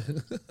 Yeah.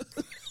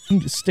 You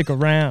need to stick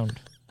around.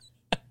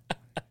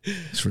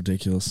 It's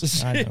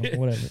ridiculous. I know.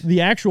 Whatever.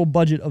 The actual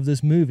budget of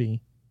this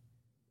movie.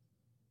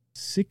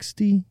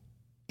 $68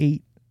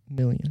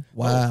 million.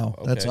 Wow,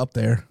 okay. That's up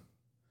there.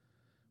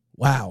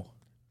 Wow.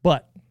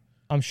 But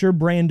I'm sure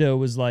Brando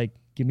was like,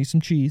 give me some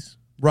cheese.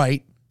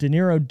 Right. De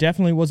Niro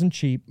definitely wasn't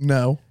cheap.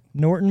 No.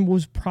 Norton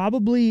was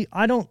probably,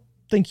 I don't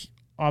think,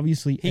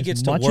 obviously, he as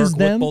gets much to work as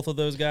them. with both of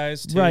those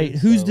guys, too. Right.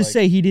 Who's to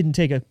say he didn't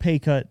take a pay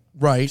cut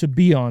to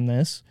be on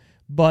this?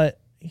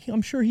 But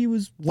I'm sure he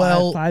was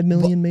 $5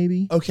 million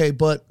maybe. Okay,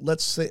 but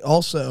let's say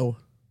also,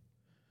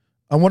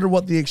 I wonder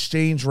what the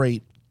exchange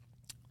rate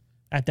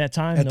at that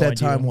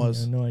time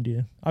was. No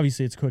idea.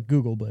 Obviously, it's quick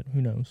Google, but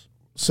who knows?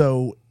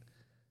 So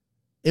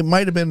it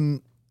might have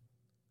been,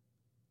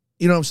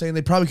 you know what I'm saying?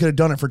 They probably could have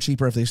done it for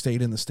cheaper if they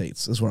stayed in the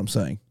States, is what I'm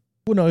saying.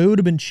 Well, no, it would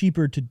have been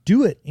cheaper to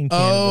do it in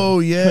Canada. Oh,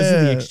 yeah. Because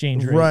of the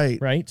exchange rate. Right.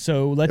 Right?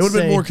 So let's say... It would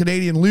have been more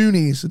Canadian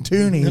loonies and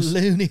toonies.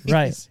 Loonies.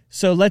 Right.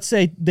 So let's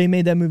say they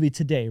made that movie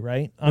today,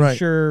 right? I'm right.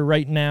 sure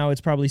right now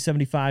it's probably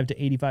 75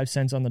 to 85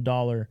 cents on the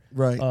dollar.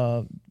 Right.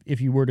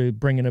 If you were to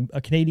bring in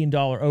a Canadian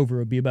dollar over, it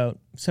would be about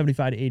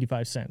 75 to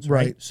 85 cents.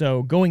 Right.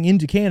 So going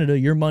into Canada,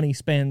 your money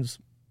spends,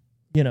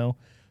 a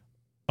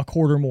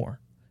quarter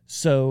more.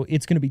 So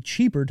it's going to be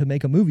cheaper to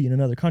make a movie in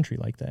another country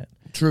like that.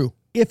 True.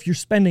 If you're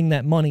spending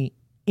that money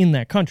in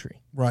that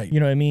country. Right. You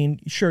know what I mean?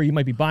 Sure, you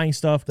might be buying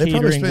stuff, they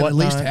catering, probably spent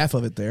whatnot. at least half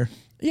of it there.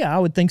 Yeah, I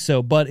would think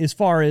so. But as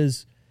far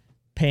as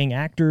paying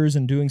actors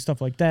and doing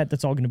stuff like that,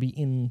 that's all going to be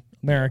in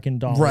American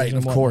dollars. Right, and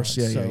of whatnot. course.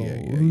 Yeah, so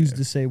yeah. who's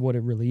to say what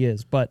it really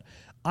is? But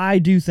I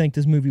do think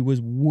this movie was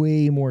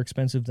way more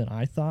expensive than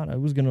I thought. I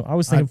was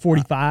thinking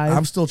 45.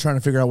 I'm still trying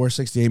to figure out where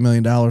 $68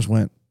 million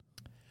went.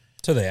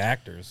 To the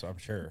actors, I'm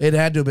sure. It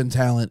had to have been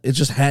talent. It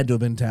just had to have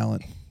been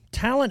talent.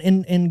 Talent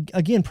and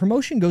again,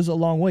 promotion goes a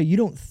long way. You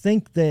don't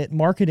think that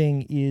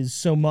marketing is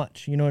so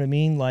much. You know what I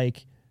mean?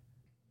 Like,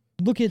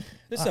 look at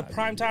this is a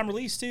primetime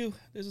release too.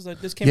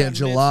 This came out in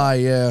July.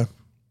 Yeah,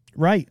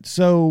 right.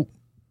 So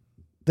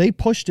they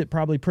pushed it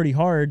probably pretty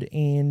hard,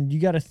 and you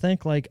got to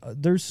think like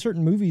there's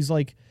certain movies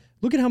like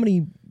look at how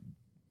many,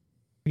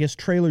 I guess,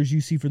 trailers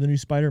you see for the new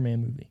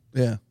Spider-Man movie.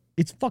 Yeah.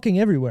 It's fucking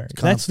everywhere.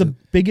 That's the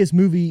biggest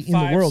movie in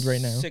the world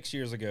right now. 6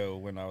 years ago,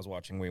 when I was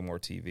watching way more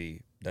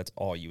TV, that's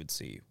all you would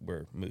see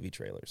were movie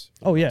trailers.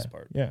 Oh yeah,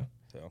 yeah.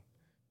 So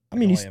I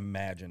mean, can only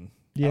imagine.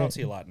 Yeah. I don't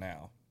see a lot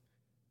now,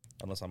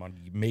 unless I'm on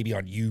the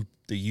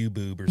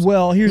YouBoob or something.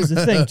 Well, here's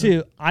the thing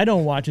too. I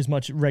don't watch as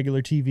much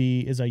regular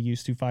TV as I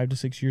used to 5 to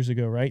 6 years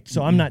ago, right?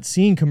 So I'm not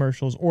seeing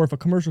commercials, or if a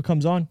commercial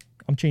comes on,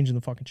 I'm changing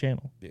the fucking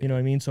channel. Yeah. You know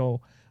what I mean?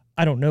 So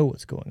I don't know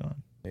what's going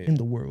on in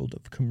the world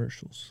of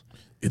commercials.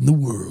 In the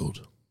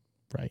world.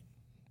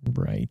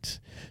 Right.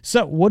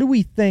 So what do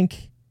we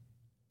think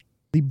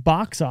the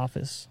box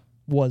office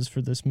was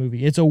for this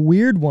movie? It's a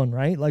weird one,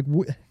 right? Like,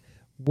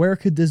 where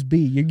could this be?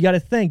 You got to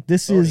think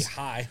this is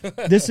high.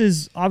 This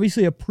is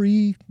obviously a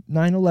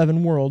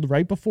pre-9/11 world,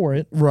 right before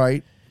it.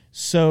 Right.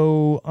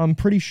 So I'm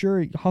pretty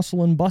sure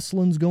hustle and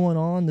bustling's going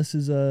on. This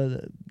is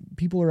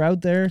people are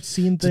out there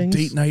seeing things.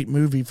 It's a date night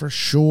movie for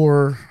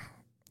sure.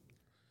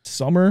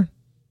 Summer.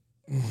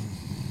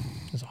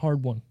 It's a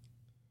hard one.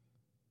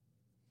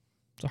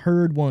 It's a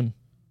hard one.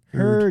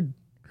 Heard.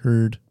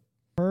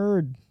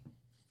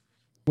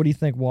 What do you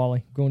think,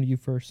 Wally? Going to you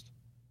first.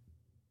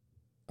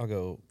 I'll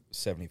go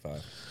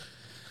 75.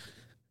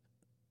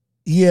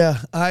 Yeah,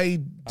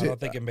 I don't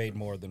think it made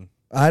more than.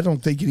 I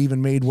don't think it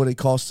even made what it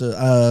cost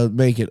to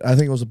make it. I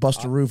think it was a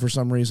bust-a-roo for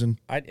some reason.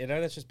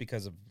 That's just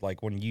because of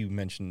like when you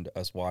mentioned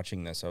us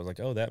watching this, I was like,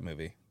 oh, that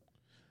movie.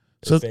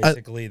 So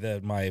basically, So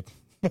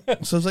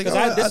it's like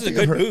this is a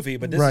good movie,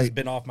 but this has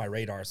been off my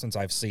radar since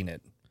I've seen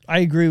it. I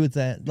agree with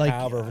that. Like,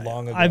 however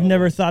long ago. I've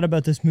never thought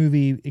about this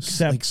movie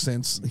except like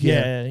since.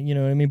 Yeah, you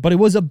know what I mean? But it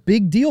was a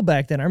big deal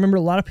back then. I remember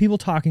a lot of people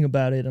talking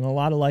about it and a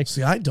lot of like,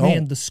 I don't.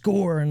 Man, the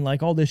score and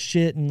like all this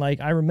shit. And like,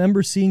 I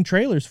remember seeing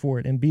trailers for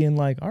it and being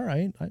like, all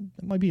right,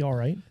 it might be all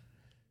right.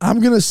 I'm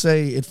going to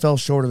say it fell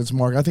short of its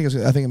mark. I think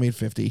it made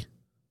 50.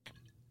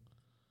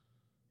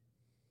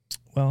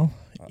 Well,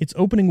 Its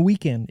opening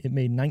weekend, it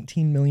made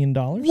 $19 million.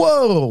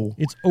 Whoa.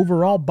 Its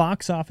overall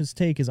box office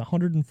take is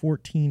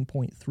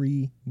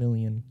 $114.3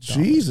 million.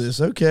 Jesus,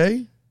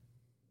 okay.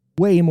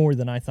 Way more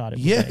than I thought it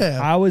would be. Yeah,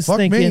 I was fuck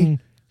thinking me.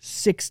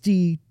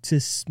 60 to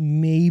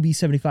maybe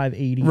 75,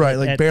 80. Right,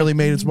 like barely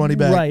made its money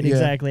back. Right, Yeah.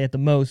 exactly, at the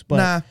most.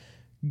 But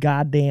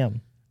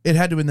goddamn. It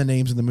had to win the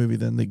names in the movie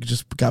then. They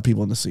just got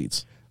people in the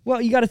seats.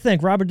 Well, you got to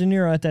think, Robert De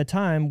Niro at that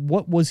time,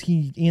 what was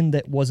he in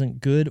that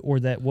wasn't good or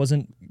that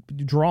wasn't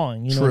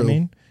drawing? You know what I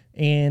mean?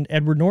 And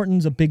Edward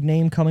Norton's a big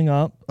name coming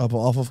up.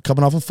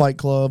 Coming off of Fight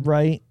Club.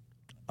 Right.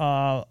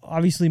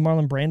 Obviously,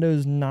 Marlon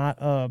Brando's not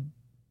a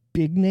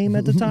big name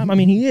at the time. I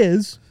mean, he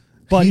is,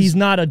 but he's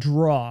not a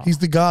draw. He's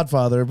the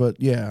Godfather, but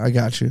yeah, I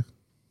got you.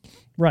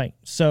 Right.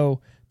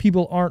 So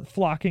people aren't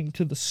flocking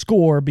to The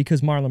Score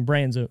because Marlon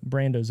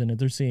Brando's in it.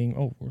 They're seeing,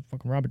 oh, we're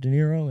fucking Robert De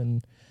Niro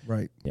and...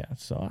 Right. Yeah,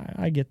 so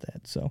I get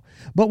that. So,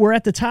 but we're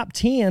at the top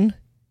 10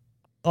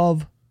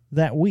 of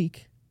that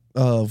week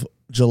of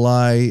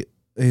July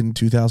in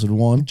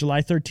 2001.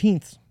 July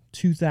 13th,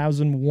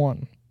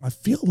 2001. I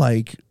feel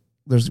like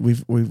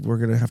we're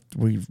gonna have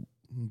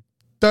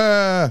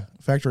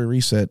factory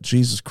reset.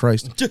 Jesus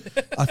Christ!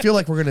 I feel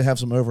like we're gonna have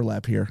some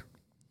overlap here.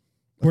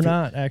 We're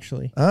not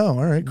actually. Oh,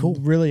 all right, cool.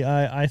 Really,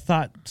 I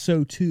thought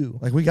so too.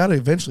 Like we got to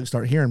eventually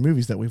start hearing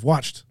movies that we've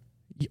watched.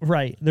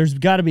 Right. There's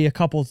got to be a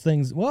couple of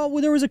things. Well,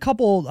 there was a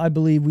couple, I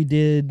believe we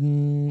did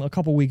a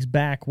couple weeks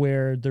back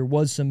where there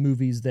was some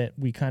movies that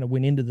we kind of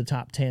went into the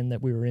top 10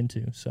 that we were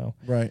into. So,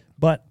 right.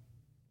 But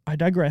I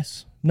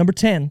digress. Number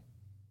 10,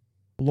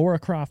 Lara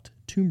Croft,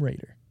 Tomb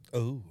Raider.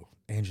 Oh,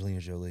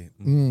 Angelina Jolie.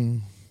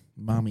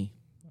 Mommy.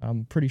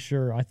 I'm pretty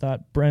sure I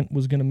thought Brent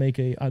was going to make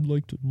I'd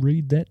like to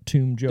read that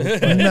tomb joke.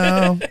 But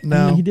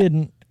no. He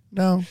didn't.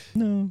 No.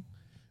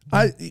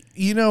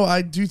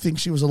 I do think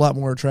she was a lot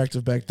more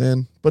attractive back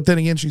then, but then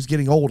again, she's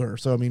getting older.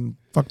 So I mean,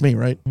 fuck me,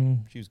 right?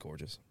 She was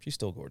gorgeous. She's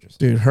still gorgeous,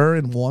 dude. Her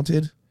in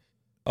Wanted.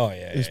 Oh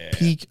yeah, is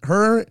peak.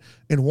 Her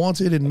in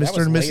Wanted and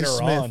Mr. and Mrs.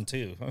 Smith on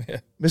too.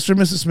 Mr. and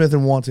Mrs. Smith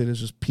and Wanted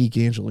is just peak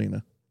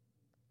Angelina.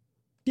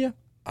 Yeah,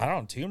 I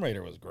don't know. Tomb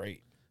Raider was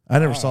great. I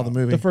never saw the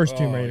movie. The first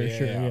Tomb Raider,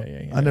 sure.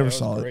 Yeah. I never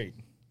saw it. Great.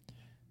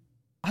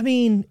 I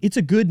mean, it's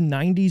a good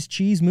 90s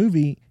cheese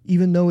movie,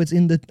 even though it's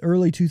in the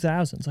early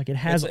 2000s. Like, it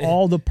has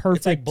all the perfect...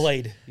 It's like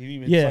Blade.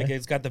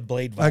 It's got the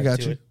Blade vibe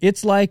to it.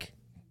 It's like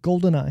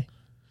GoldenEye.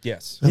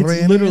 Yes.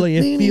 It's literally,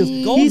 it feels...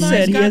 He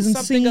said he hasn't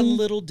something seen... a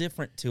little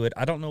different to it.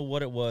 I don't know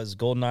what it was.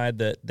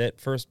 GoldenEye,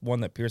 that first one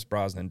that Pierce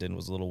Brosnan did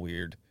was a little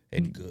weird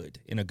and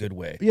good, in a good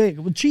way. Yeah,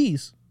 with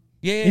cheese.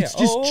 Yeah. It's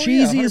just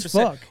cheesy as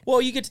fuck.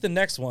 Well, you get to the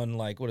next one,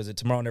 like, what is it,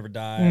 Tomorrow Never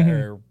Die,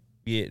 or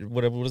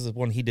what is the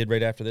one he did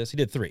right after this? He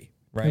did 3.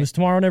 Right. It was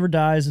Tomorrow Never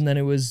Dies, and then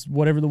it was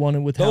whatever the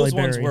one with Halle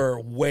Berry. Those ones were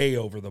way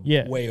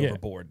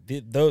overboard.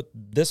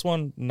 This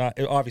one, not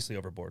obviously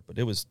overboard, but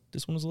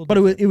this one was a little. But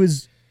it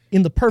was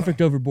in the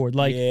perfect overboard.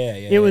 Like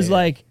it was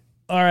like,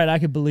 all right, I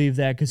could believe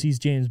that because he's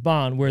James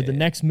Bond. Where the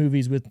next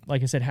movies with,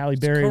 like I said, Halle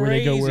Berry, where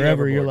they go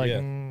wherever, you're like,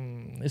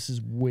 this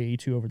is way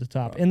too over the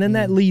top. And then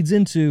that leads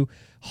into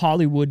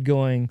Hollywood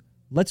going,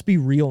 let's be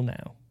real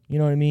now. You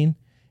know what I mean?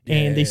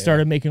 And they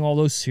started making all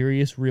those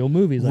serious, real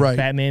movies, like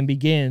Batman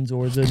Begins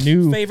or the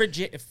new...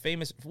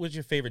 What's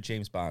your favorite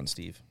James Bond,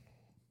 Steve?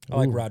 I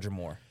like Roger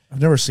Moore.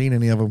 I've never seen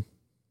any of them.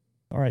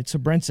 All right, so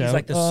Brent's out. He's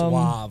like the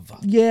suave.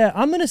 Yeah,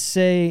 I'm going to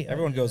say...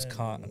 Everyone goes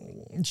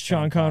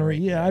Sean Connery.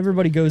 Yeah,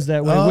 everybody goes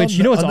that way, which,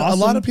 you know what's awesome?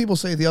 A lot of people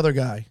say the other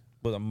guy.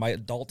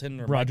 Mike Dalton?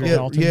 Or Roger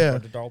Dalton? Yeah.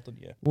 Roger Dalton,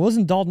 yeah.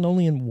 Wasn't Dalton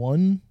only in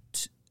one?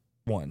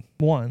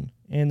 One.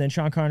 And then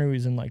Sean Connery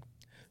was in like...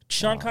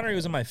 Sean Connery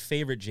was in my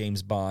favorite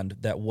James Bond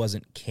that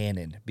wasn't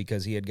canon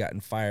because he had gotten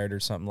fired or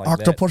something like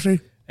Octopussy?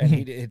 that.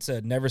 And it's a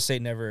Never Say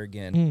Never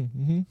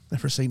Again.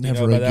 Never say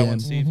never again. That one,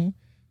 Steve?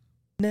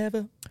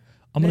 Never.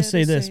 I'm going to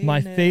say this.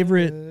 My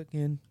favorite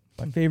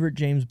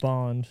James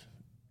Bond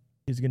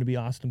is going to be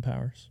Austin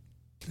Powers.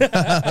 So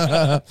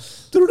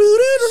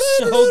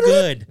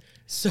good.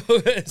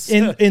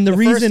 And the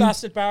reason first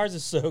Austin Powers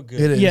is so good.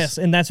 It is. Yes,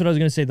 and that's what I was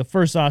going to say. The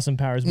first Austin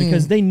Powers,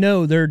 because they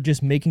know they're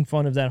just making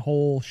fun of that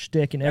whole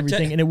shtick and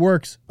everything, and it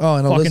works. Oh,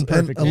 and fucking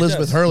perfectly.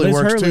 Elizabeth Hurley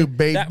works too,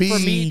 baby. That for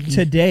me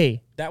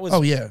today. That was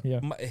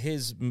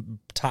his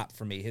top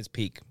for me, his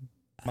peak.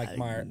 Mike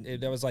Meyer.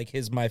 That was like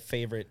my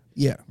favorite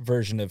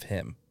version of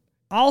him.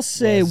 I'll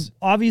say,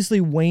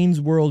 obviously,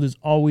 Wayne's World is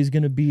always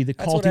going to be the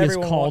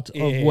cultiest cult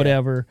of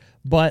whatever,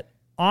 but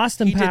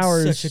Austin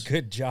Powers did such a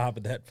good job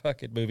in that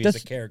fucking movie as a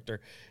character.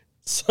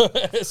 So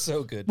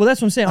good. Well, that's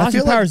what I'm saying.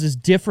 Austin Powers is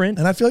different.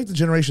 And I feel like the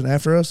generation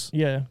after us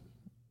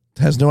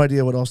has no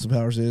idea what Austin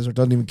Powers is or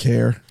doesn't even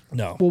care.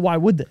 No. Well, why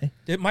would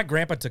they? My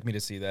grandpa took me to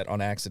see that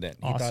on accident.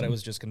 He thought it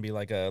was just going to be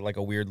like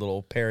a weird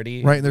little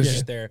parody. Right, and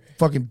there's just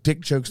fucking dick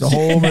jokes the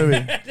whole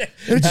movie.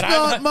 It's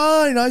not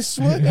mine, I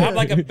swear. I'm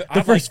like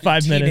the first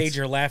 5 minutes.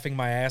 Teenager laughing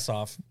my ass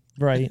off.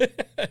 Right.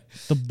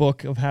 The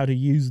book of how to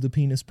use the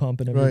penis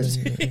pump and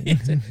everything.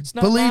 Right.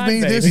 Believe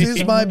me, this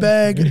is my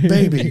bag,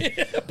 baby.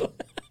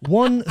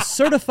 One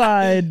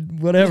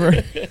certified whatever.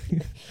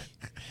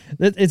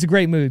 It's a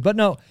great movie. But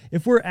no,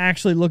 if we're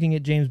actually looking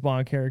at James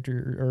Bond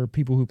character or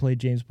people who played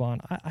James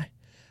Bond, I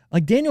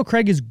like Daniel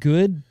Craig is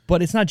good,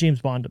 but it's not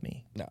James Bond to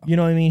me. No. You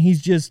know what I mean?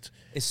 He's just...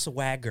 It's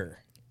swagger.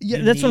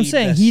 Yeah, that's what I'm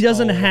saying. He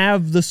doesn't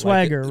have the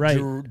swagger, like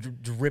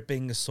right?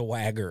 Dripping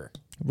swagger.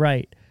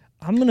 Right.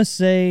 I'm going to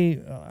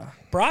say...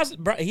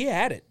 he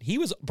had it. He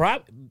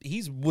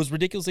was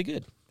ridiculously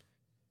good.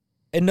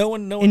 And no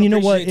one and you know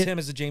what? appreciates him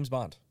as a James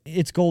Bond.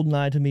 It's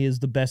GoldenEye to me is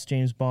the best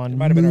James Bond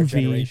might have movie. Been our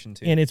generation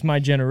too. And it's my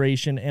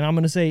generation. And I'm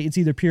going to say it's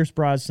either Pierce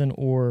Brosnan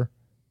or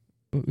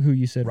who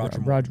you said? Roger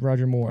Moore.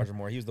 Roger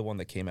Moore. He was the one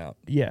that came out.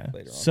 Yeah.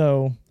 Later on.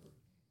 So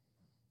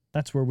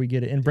that's where we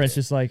get it. And Brent's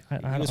just like,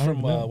 he was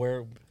from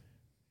where?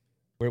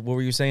 What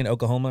were you saying?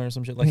 Oklahoma or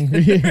some shit like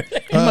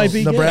that? It might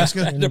be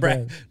Nebraska.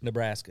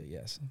 Nebraska,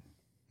 yes.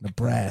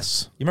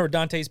 Nebraska. You remember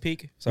Dante's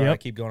Peak? Sorry, I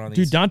keep going on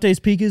these. Dude, Dante's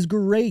Peak is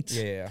great.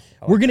 Yeah.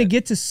 We're going to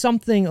get to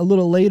something a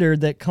little later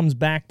that comes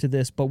back to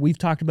this, but we've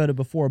talked about it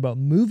before, about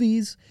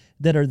movies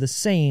that are the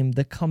same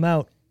that come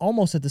out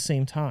almost at the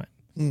same time,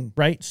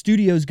 right?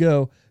 Studios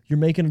go, you're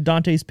making a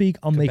Dante's Peak,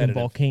 I'll make a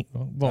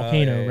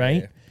Volcano,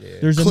 right? Yeah.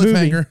 There's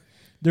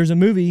a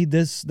movie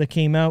that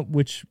came out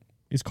which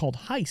is called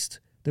Heist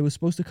that was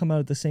supposed to come out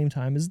at the same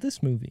time as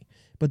this movie.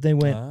 But they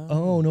went,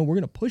 oh no, we're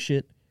going to push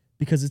it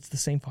because it's the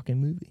same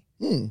fucking movie.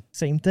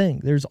 Same thing.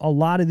 There's a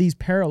lot of these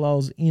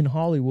parallels in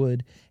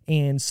Hollywood,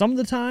 and some of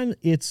the time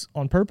it's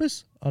on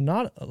purpose,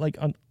 not like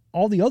on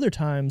all the other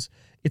times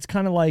it's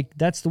kind of like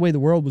that's the way the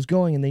world was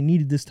going and they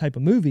needed this type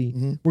of movie.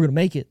 We're going to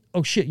make it.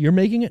 Oh shit, you're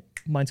making it?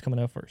 Mine's coming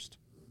out first.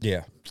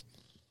 Yeah.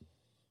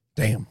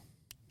 Damn.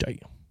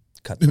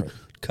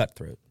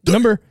 Cutthroat.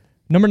 Number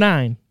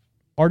 9,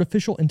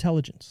 artificial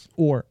intelligence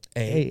or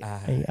AI.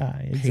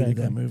 Exactly. Hated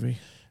that movie.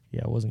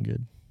 Yeah, it wasn't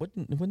good.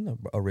 Wasn't the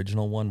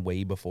original one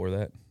way before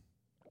that?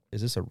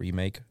 Is this a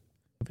remake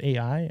of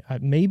AI?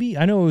 Maybe.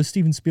 I know it was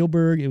Steven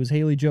Spielberg. It was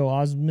Haley Joel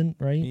Osment,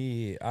 right?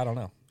 Yeah, I don't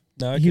know.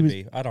 No, it could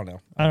be. I don't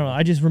know. I don't know.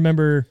 I just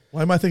remember.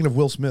 Why am I thinking of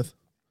Will Smith?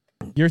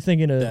 You're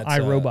thinking of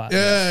iRobot.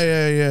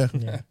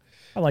 Yeah.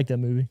 I like that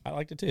movie. I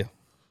liked it too. Is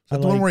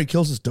that the one where he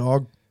kills his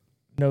dog?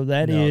 No,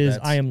 is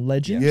I Am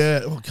Legend.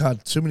 Yeah. Oh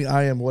God, too many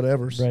I Am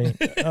whatevers. Right.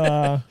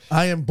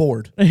 I am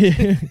bored.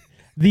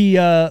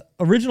 The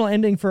original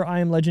ending for I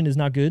Am Legend is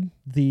not good.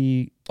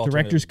 The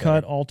director's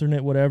cut,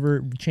 alternate,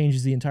 whatever,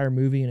 changes the entire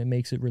movie and it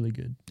makes it really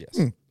good.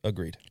 Yes,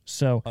 agreed.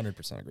 So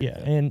 100% agreed. Yeah,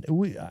 and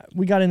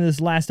we got into this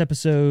last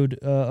episode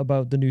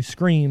about the new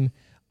Scream.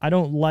 I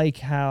don't like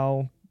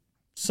how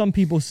some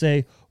people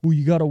say, well,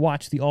 you got to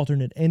watch the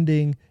alternate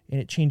ending and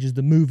it changes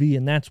the movie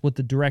and that's what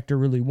the director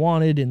really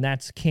wanted and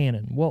that's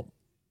canon. Well,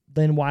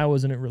 then why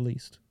wasn't it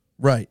released?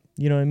 Right.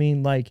 You know what I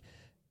mean? Like,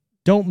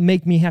 don't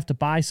make me have to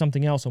buy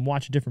something else and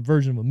watch a different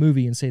version of a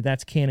movie and say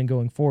that's canon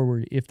going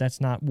forward if that's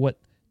not what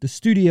the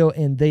studio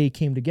and they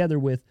came together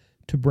with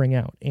to bring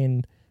out.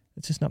 And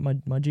it's just not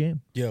my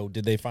jam. Yo,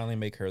 did they finally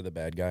make her the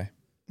bad guy?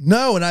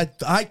 No, and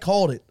I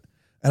called it.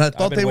 And I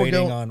thought they were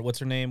going on. What's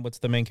her name? What's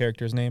the main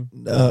character's name?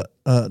 Neve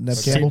Campbell.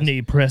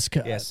 Sydney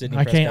Prescott. Yeah, Sydney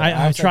I Prescott. can't.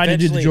 I tried to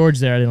do the George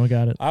there. I didn't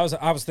got it. I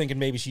was thinking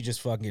maybe she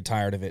just fucking get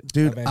tired of it,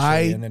 dude.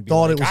 I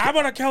thought it was. I'm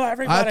gonna kill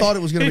everybody. I thought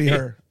it was gonna be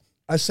her.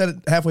 I said it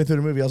halfway through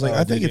the movie. I was like,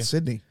 I think it's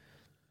Sydney.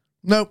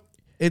 Nope,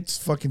 it's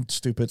fucking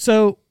stupid.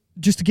 So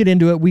just to get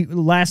into it,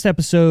 last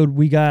episode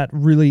we got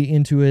really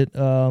into it,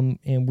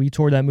 and we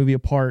tore that movie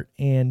apart.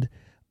 And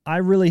I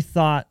really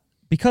thought,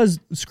 because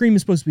Scream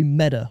is supposed to be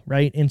meta,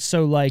 right? And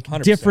so, like,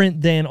 100%.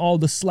 Different than all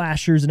the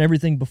slashers and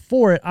everything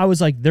before it, I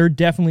was like, they're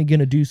definitely going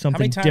to do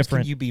something different. How many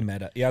times can you be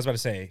meta? Yeah, I was about to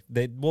say.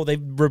 They've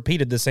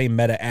repeated the same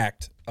meta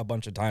act a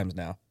bunch of times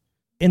now.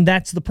 And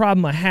that's the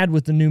problem I had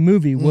with the new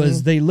movie,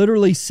 was they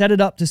literally set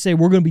it up to say,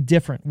 we're going to be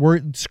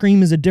different.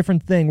 Scream is a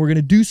different thing. We're going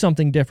to do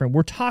something different.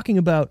 We're talking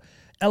about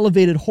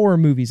elevated horror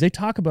movies. They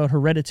talk about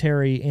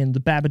Hereditary and the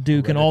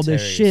Babadook and all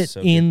this shit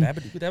so in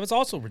Babadook, that was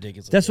also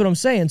ridiculous. That's what I'm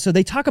saying. So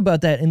they talk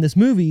about that in this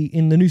movie,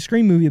 in the new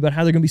Scream movie, about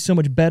how they're going to be so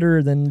much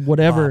better than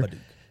whatever. Babadook.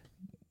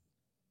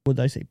 What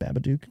did I say?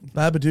 Babadook?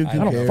 Babadook. I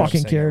don't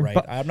fucking care. Right.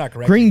 I'm not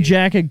correct. Green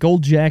jacket,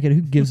 gold jacket.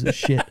 Who gives a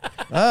shit?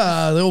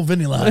 The old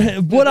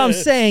vanilla. What I'm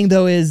saying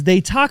though is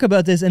they talk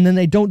about this and then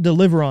they don't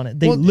deliver on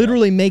it. They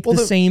literally make the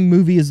same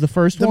movie as the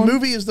first one. The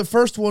movie is the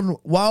first one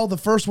while the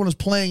first one is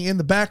playing in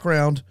the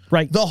background,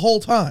 right, the whole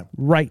time.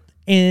 Right.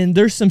 And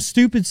there's some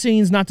stupid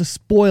scenes, not to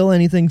spoil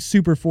anything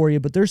super for you,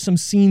 but there's some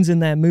scenes in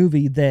that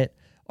movie that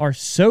are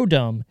so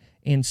dumb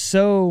and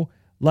so,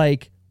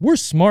 like, we're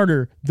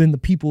smarter than the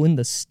people in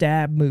the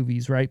Stab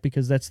movies, right?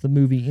 Because that's the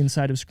movie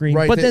inside of Scream.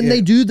 Right, but then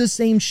they do the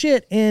same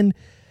shit. And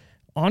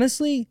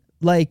honestly,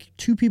 like,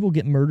 2 people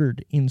get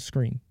murdered in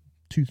Scream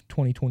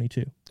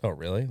 2022. Oh,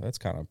 really? That's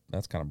kind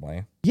of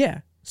bland.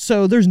 Yeah.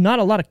 So there's not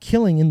a lot of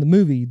killing in the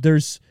movie.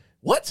 There's...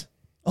 What?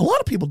 A lot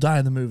of people die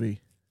in the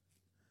movie.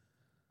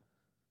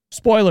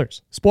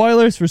 Spoilers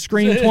for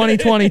Scream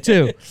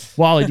 2022.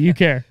 Wally, do you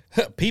care?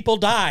 People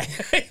die.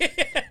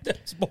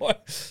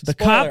 The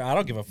cop. I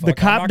don't give a fuck. The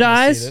cop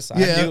dies. I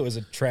knew it was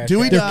a trash.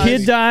 Their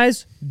kid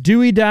dies.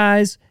 Dewey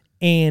dies.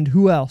 and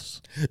who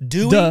else?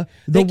 Dewey?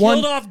 They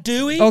killed off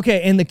Dewey?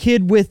 Okay, and the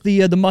kid with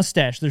the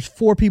mustache. There's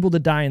 4 people that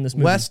die in this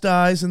movie. Wes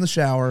dies in the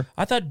shower.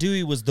 I thought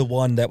Dewey was the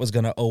one that was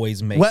going to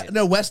always make it.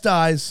 No, Wes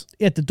dies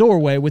at the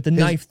doorway with the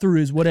knife through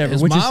his whatever,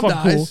 his which is mom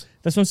fucking dies. cool.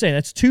 That's what I'm saying.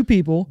 That's 2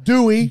 people.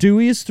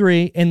 Dewey is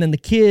 3, and then the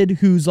kid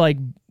who's like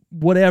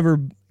whatever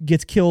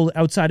gets killed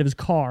outside of his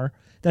car.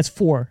 That's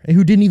 4, and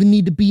who didn't even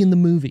need to be in the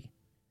movie.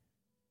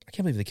 I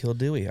can't believe they killed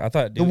Dewey. I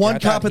thought the one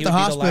cop at the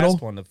hospital.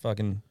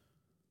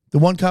 The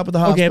one cop at the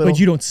hospital. Okay, but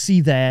you don't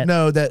see that.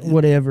 No, that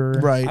whatever.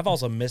 Right. I've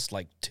also missed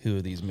like 2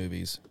 of these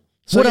movies.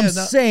 So what I'm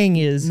saying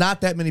is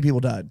not that many people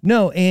died.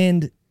 No,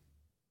 and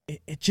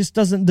it just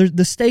doesn't.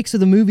 The stakes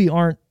of the movie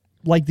aren't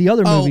like the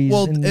other movies.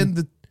 Well,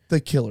 and the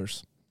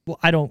killers. Well,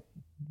 I don't.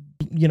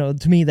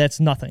 To me,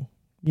 that's nothing.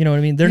 You know what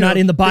I mean? They're not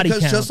in the body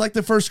because count. Just like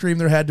the first Scream,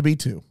 there had to be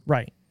 2.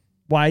 Right.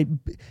 Why?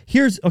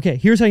 Here's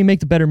how you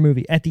make the better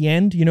movie. At the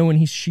end,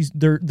 when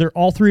they're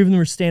all 3 of them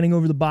are standing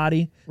over the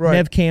body. Right.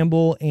 Nev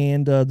Campbell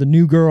and the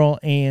new girl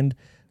and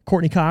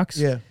Courtney Cox.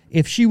 Yeah.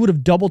 If she would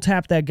have double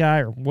tapped that guy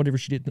or whatever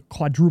she did,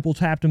 quadruple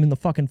tapped him in the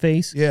fucking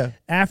face. Yeah.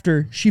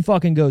 After she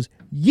fucking goes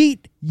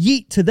yeet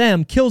yeet to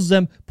them, kills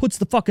them, puts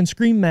the fucking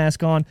Scream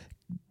mask on,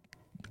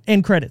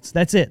 end credits.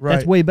 That's it. Right.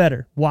 That's way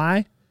better.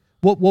 Why?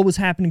 What was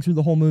happening through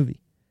the whole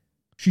movie?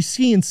 She's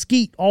seeing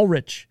Skeet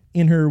Ulrich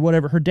in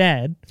her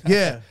dad.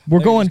 Yeah. We're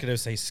going going to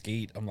say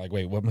Skeet. I'm like,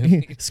 wait, what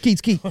movie?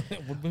 Skeet. What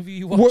movie are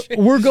you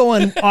watching? We're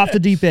going off the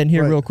deep end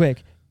here real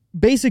quick.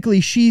 Basically,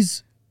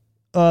 she's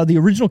the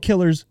original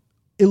killer's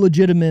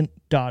illegitimate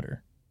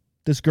daughter,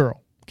 this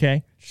girl,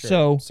 okay?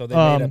 Sure. So they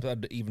made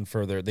up even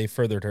further. They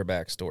furthered her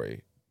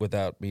backstory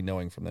without me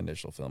knowing from the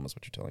initial film is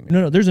what you're telling me.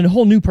 No, there's a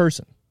whole new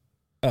person.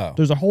 Oh.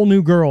 There's a whole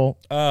new girl.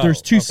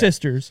 There's 2 okay.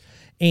 sisters,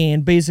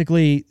 and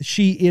basically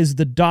she is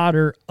the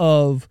daughter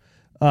of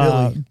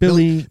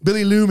Billy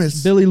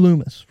Loomis. Billy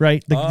Loomis,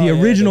 right? The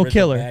original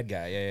killer. Bad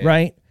guy. Yeah.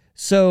 Right?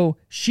 So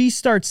she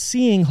starts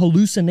seeing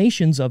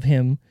hallucinations of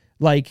him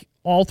like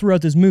all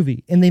throughout this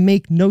movie, and they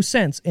make no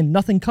sense, and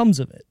nothing comes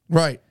of it.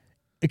 Right.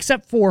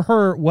 Except for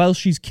her, while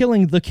she's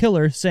killing the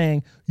killer,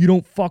 saying, you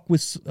don't fuck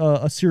with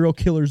a serial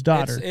killer's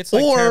daughter. It's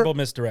like terrible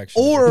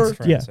misdirection.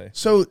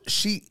 So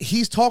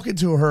he's talking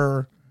to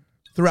her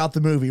throughout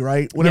the movie,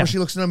 right? Whenever she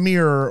looks in a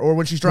mirror or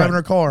when she's driving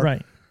her car.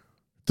 Right.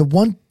 The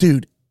one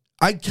dude,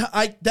 I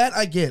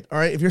get, all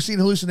right? If you're seeing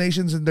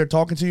hallucinations and they're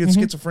talking to you, it's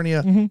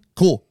schizophrenia,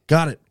 cool,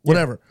 got it,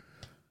 whatever.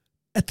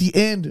 At the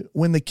end,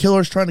 when the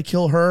killer's trying to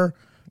kill her.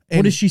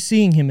 What is she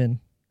seeing him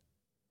in?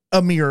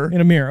 A mirror. In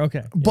a mirror,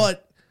 okay.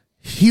 But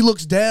he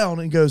looks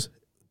down and goes,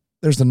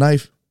 there's the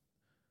knife.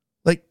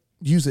 Like,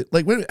 use it.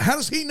 Like, how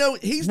does he know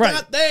he's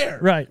not there?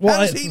 Right. Well,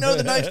 how does he know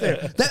the knife's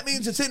there? That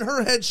means it's in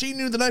her head. She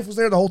knew the knife was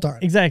there the whole time.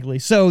 Exactly.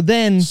 So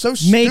then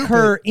make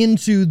her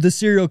into the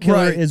serial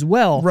killer as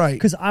well. Right.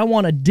 Because I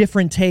want a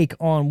different take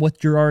on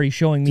what you're already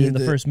showing me in the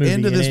first movie. The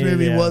end of this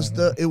movie was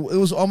it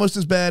was almost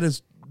as bad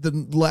as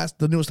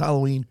the newest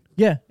Halloween.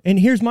 Yeah. And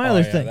here's my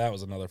other thing. That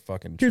was another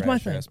fucking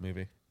trash-ass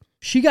movie.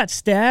 She got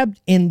stabbed,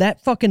 and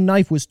that fucking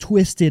knife was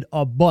twisted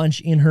a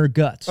bunch in her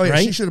guts. Oh, yeah,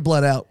 right? she should have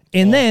bled out.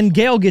 And then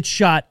Gail gets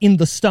shot in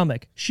the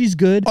stomach. She's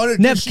good. Oh,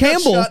 Nev she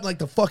Campbell got shot in, like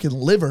the fucking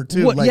liver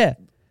too.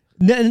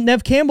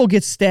 Nev Campbell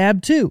gets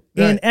stabbed too.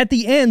 Right. And at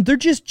the end, they're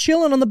just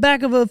chilling on the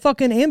back of a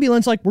fucking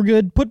ambulance, like, we're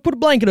good. Put a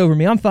blanket over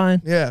me. I'm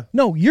fine. Yeah.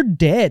 No, you're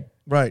dead.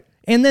 Right.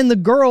 And then the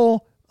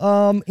girl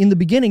in the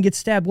beginning gets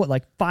stabbed,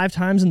 like 5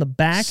 times in the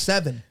back?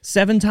 7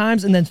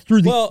 times, and then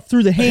through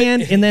the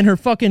hand, and then her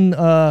fucking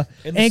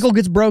ankle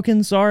gets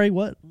broken. Sorry,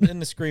 what? In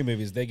the Scream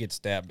movies, they get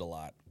stabbed a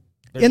lot.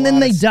 And then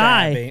they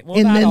die. Well,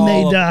 and then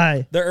they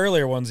die. The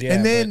earlier ones, yeah.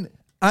 And then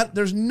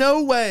there's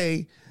no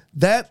way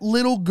that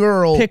little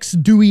girl picks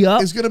Dewey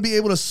up is going to be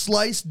able to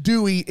slice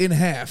Dewey in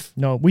half.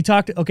 No, we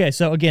talked. Okay,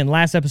 so again,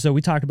 last episode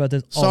we talked about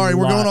this. Sorry,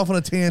 we're going off on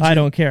a tangent. I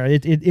don't care.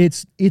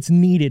 It's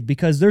needed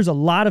because there's a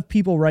lot of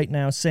people right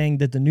now saying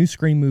that the new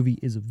Scream movie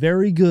is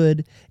very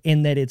good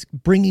and that it's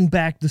bringing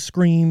back the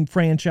Scream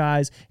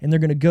franchise and they're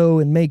going to go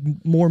and make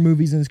more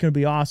movies and it's going to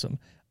be awesome.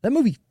 That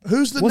movie.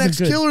 Who's the next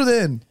killer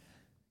then?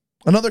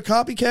 Another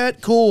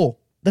copycat? Cool.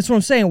 That's what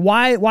I'm saying.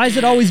 Why does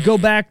it always go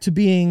back to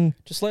being...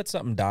 Just let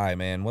something die,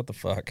 man. What the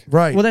fuck?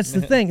 Right. Well, that's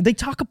the thing. They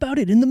talk about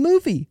it in the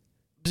movie.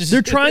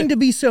 They're trying to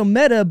be so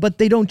meta, but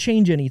they don't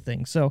change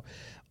anything. So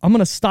I'm going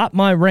to stop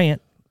my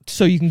rant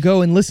so you can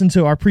go and listen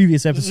to our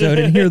previous episode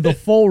and hear the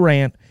full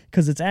rant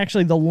because it's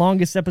actually the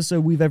longest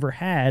episode we've ever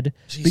had.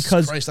 Jesus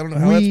because Christ, I don't know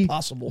how that's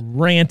possible.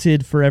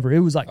 Ranted forever.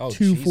 It was like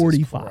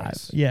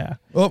 2:45. Yeah.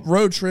 Oh,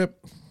 road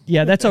trip.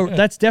 Yeah,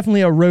 that's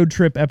definitely a road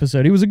trip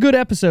episode. It was a good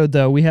episode,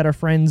 though. We had our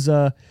friends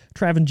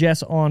Trav and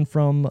Jess on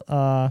from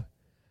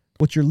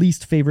What's Your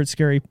Least Favorite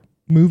Scary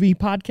Movie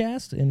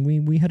podcast, and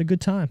we had a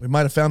good time. We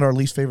might have found our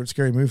least favorite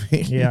scary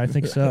movie. Yeah, I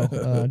think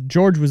so.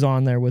 George was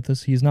on there with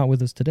us. He's not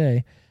with us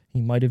today.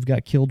 He might have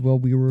got killed while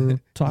we were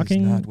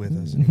talking. He's not with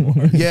us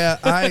anymore. Yeah,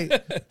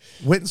 I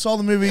went and saw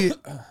the movie,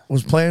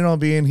 was planning on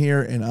being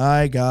here, and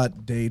I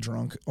got day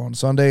drunk on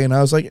Sunday, and I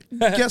was like,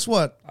 guess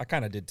what? I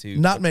kind of did too.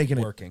 Not making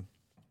working.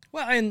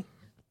 Well, and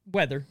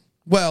weather.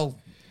 Well,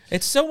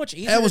 It's so much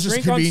easier That was to just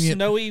drink on convenient.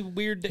 snowy,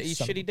 weird,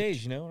 shitty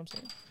days. You know what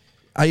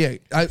I'm saying?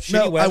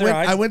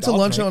 I went to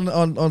lunch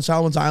on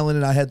Solomon's Island,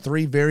 and I had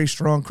 3 very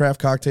strong craft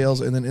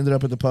cocktails, and then ended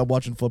up at the pub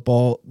watching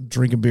football,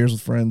 drinking beers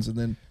with friends, and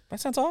then That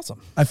sounds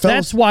awesome.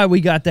 That's why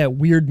we got that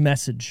weird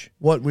message.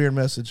 What weird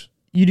message?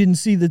 You didn't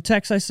see the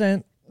text I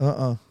sent?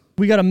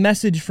 We got a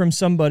message from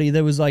somebody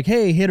that was like,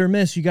 "Hey, hit or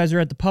miss, you guys are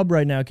at the pub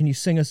right now. Can you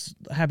sing us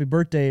happy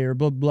birthday or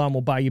blah blah blah, and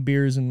we'll buy you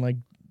beers and like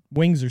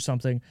wings or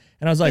something."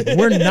 And I was like,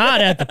 "We're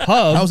not at the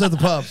pub." I was at the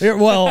pub.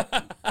 Well,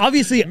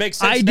 obviously, Makes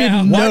sense I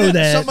now. didn't Why know didn't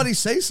that. somebody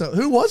say so?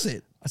 Who was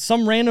it?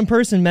 Some random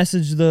person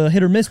messaged the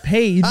hit or miss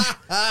page.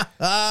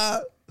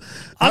 I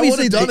would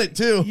have done it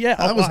too. Yeah,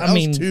 I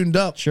was tuned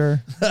up.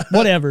 Sure,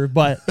 whatever.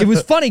 But it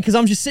was funny because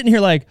I'm just sitting here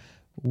like,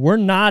 we're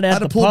not at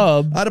the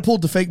pub. I'd have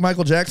pulled the fake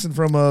Michael Jackson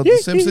from The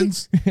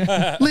Simpsons.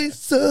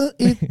 Lisa,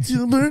 it's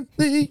your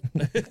birthday.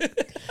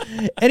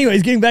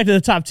 Anyways, getting back to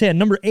the top 10.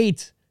 Number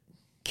 8,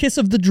 Kiss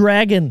of the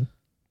Dragon.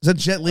 Is that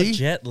Jet Li?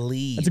 Jet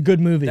Li. That's a good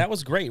movie. That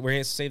was great. Where he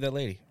has to save that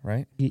lady,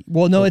 right?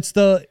 Well, no, it's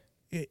the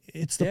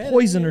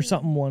poison or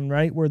something one,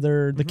 right? Where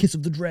the kiss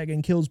of the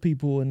dragon kills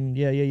people, and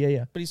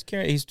yeah. But he's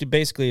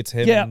basically it's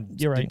him. Yeah,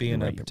 and you're right. Being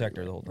You're a right,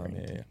 protector the whole time.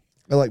 Yeah.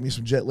 I like me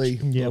some Jet Li.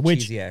 Yeah, Little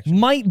which cheesy action.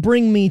 might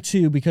bring me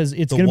to, because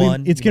it's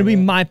gonna be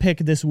my pick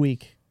this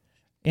week,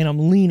 and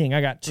I'm leaning. I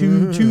got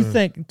two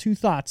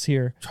thoughts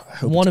here.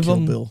 One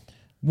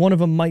of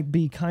them might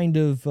be kind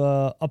of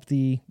up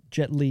the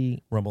Jet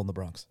Li. Rumble in the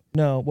Bronx.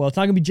 No, well, it's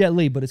not gonna be Jet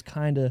Li, but it's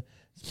kind of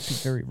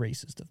very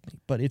racist of me.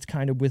 But it's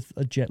kind of with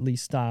a Jet Li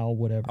style,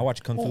 whatever. I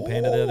watched Kung Fu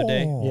Panda the other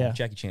day. Yeah.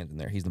 Jackie Chan's in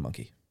there. He's the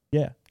monkey.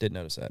 Yeah, Didn't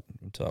notice that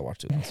until I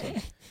watched it. So.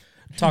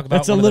 Talk about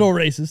that's a little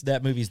racist.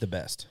 That movie's the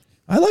best.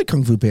 I like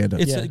Kung Fu Panda.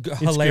 It's It's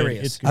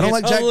hilarious. It's good. I don't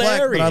like Jack Black,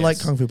 but I hilarious. like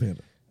Kung Fu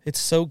Panda. It's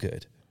so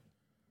good.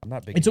 I'm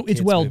not big. It's into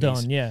kids' well movies.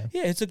 done. Yeah,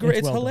 Yeah, it's a great.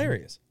 It's well done.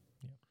 hilarious.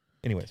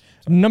 Anyways,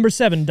 Number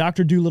 7,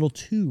 Dr. Dolittle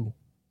 2.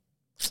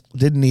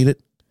 Didn't need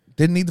it.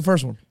 Didn't need the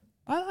first one.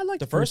 I like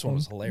the first one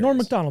was hilarious. Norm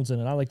Macdonald's in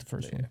it. I like the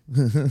first one.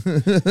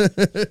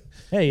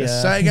 Hey,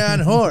 Saigon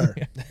Horror.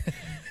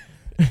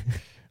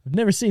 I've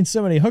never seen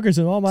so many hookers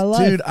in all my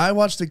life. Dude, I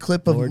watched a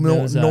clip of Lord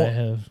knows I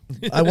have.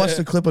 I watched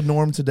a clip of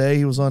Norm today.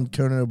 He was on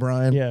Conan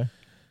O'Brien. Yeah.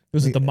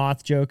 Was it the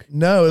moth joke?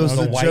 No, it was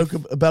The the wife. joke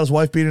about his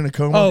wife being in a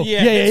coma. Oh,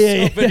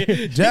 yeah.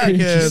 Jack,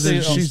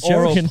 She's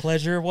oral choking.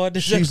 pleasure.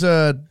 What? she's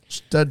choking.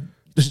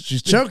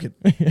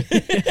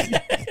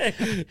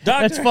 Doctor,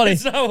 That's funny.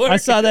 it's not working. I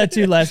saw that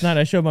too last night.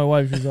 I showed my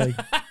wife. She's like,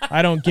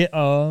 I don't get.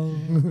 Oh,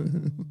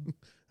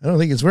 I don't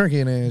think it's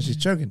working. She's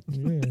choking.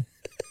 yeah.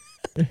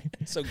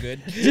 So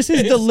good. Just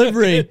his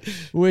delivery,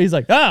 where he's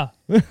like,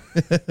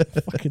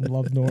 fucking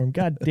love Norm.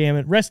 God damn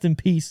it. Rest in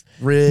peace,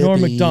 Ribby. Norm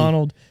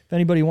Macdonald. If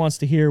anybody wants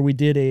to hear, we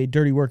did a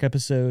Dirty Work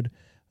episode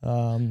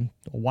a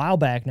while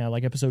back now,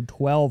 like episode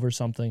 12 or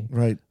something.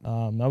 Right.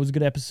 That was a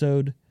good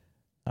episode.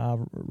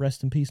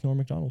 Rest in peace, Norm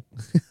Macdonald.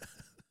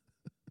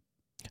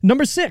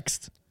 Number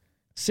 6.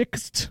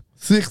 Sixth.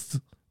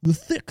 The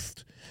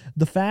 6th.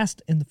 The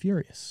Fast and the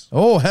Furious.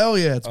 Oh, hell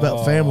yeah. It's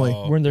about family.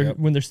 When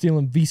they're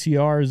stealing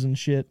VCRs and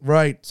shit.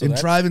 Right. So and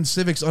that's- driving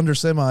Civics under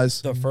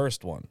semis. The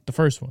first one. The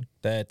first one.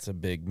 That's a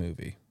big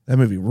movie. That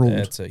movie ruled.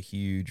 That's a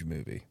huge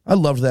movie. I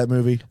loved that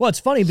movie. Well, it's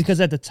funny because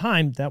at the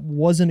time, that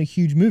wasn't a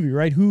huge movie,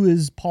 right? Who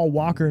is Paul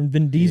Walker and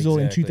Vin Diesel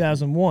Exactly. in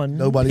 2001?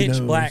 Nobody Pitch knows.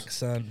 Black,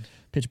 son.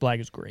 Pitch Black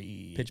is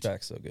great. Pitch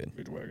Black's so good.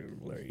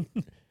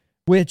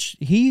 Which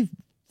he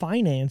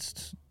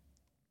financed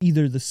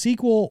either the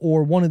sequel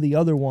or one of the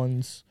other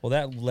ones. Well,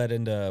 that led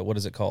into, what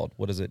is it called?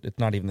 What is it? It's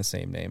not even the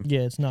same name.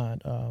 Yeah, it's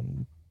not.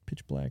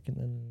 Pitch Black and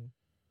then...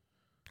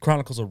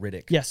 Chronicles of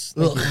Riddick. Yes.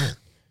 Ugh,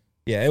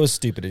 Yeah, it was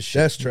stupid as shit.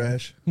 that's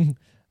trash.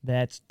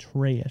 That's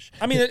trash.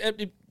 I mean,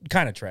 it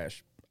kind of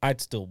trash.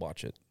 I'd still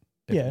watch it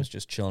if Yeah. it was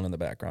just chilling in the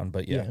background.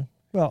 But yeah.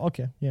 Well,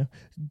 okay. Yeah.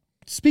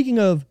 Speaking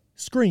of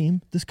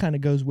Scream, this kind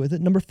of goes with it.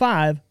 Number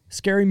 5,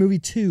 Scary Movie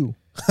 2.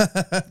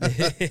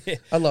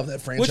 I love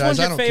that franchise. Which one's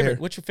I your don't favorite?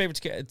 care. What's your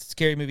favorite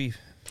scary movie?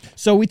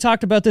 So we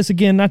talked about this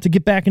again, not to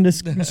get back into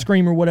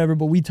Scream or whatever,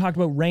 but we talked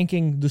about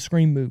ranking the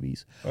Scream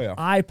movies. Oh, yeah.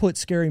 I put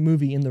Scary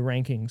Movie in the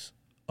rankings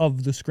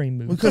of the Scream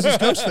movies Because it's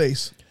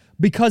Ghostface.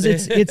 because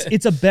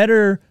it's a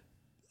better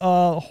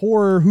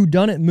horror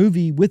whodunit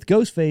movie with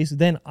Ghostface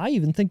than I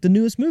even think the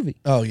newest movie.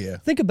 Oh, yeah.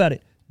 Think about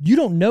it. You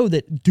don't know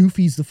that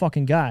Doofy's the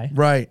fucking guy.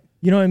 Right.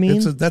 You know what I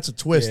mean? That's a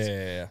twist.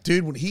 Yeah.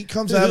 Dude, when he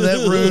comes out of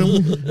that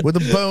room with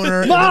a boner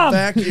and Mom! a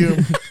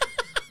vacuum,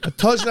 I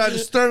touch it, I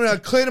disturb it, I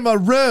clean in my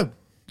room.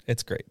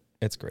 It's great.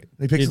 It's great.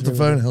 And he picks It's up the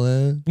phone.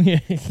 Hello.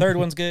 Third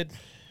one's good.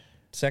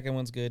 Second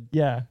one's good.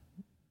 Yeah.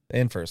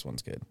 And first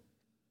one's good.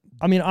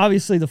 I mean,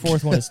 obviously the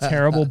fourth one is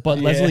terrible, but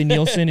Leslie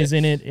Nielsen is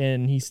in it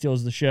and he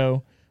steals the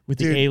show with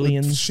Dude, the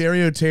aliens. with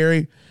Sherry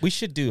O'Terry. We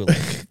should do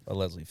a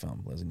Leslie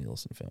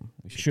Nielsen film.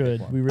 We Should.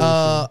 pick one. We really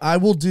should. I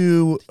will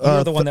do. You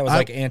were the one that was I,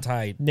 like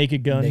anti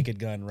Naked Gun. Naked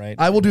Gun, right?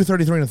 I will do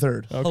 33 and a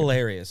third.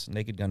 Hilarious.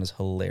 Naked Gun is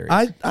hilarious.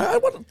 I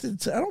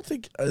don't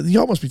think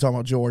y'all must be talking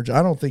about George.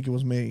 I don't think it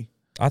was me.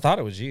 I thought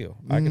it was you.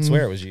 I could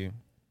swear it was you.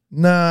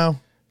 No,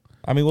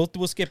 I mean,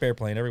 we'll skip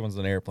Airplane. Everyone's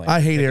an Airplane.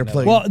 I hate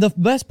Airplane. Well, the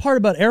best part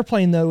about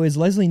Airplane, though, is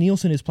Leslie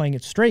Nielsen is playing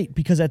it straight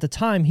because at the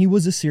time he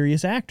was a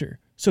serious actor.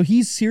 So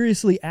he's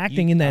seriously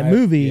acting in that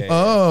movie.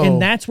 Oh.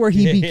 And that's where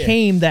he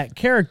became that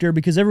character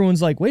because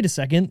everyone's like, wait a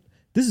second.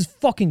 This is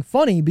fucking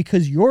funny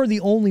because you're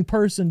the only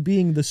person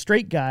being the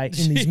straight guy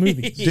in these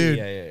movies. Dude,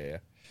 Yeah.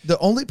 the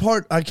only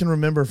part I can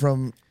remember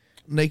from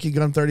Naked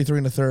Gun 33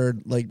 and a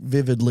Third, like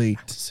vividly,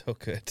 So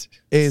good.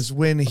 is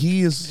when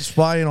he is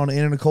spying on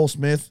Anna Nicole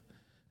Smith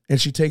and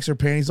she takes her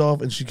panties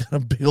off and she got a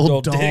big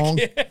old dong.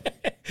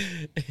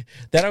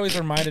 That always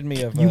reminded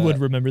me of You would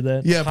remember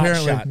that. Yeah, Hot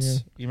apparently. Shots. Yeah.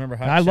 You remember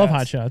Hot I Shots? love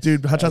Hot Shots.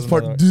 Dude, Hot Shots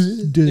part.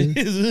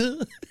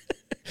 That's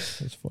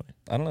funny.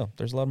 I don't know.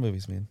 There's a lot of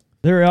movies, man.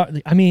 There are,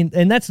 I mean,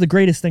 and that's the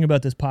greatest thing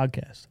about this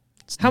podcast.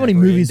 How many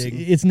never movies?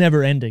 ending. It's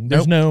never ending.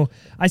 There's no.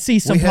 I see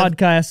some We have-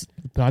 podcasts.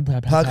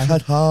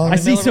 I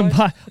see some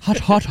hot. I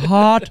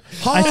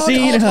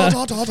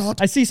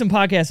see some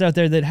podcasts out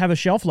there that have a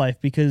shelf life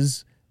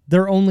because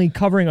they're only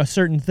covering a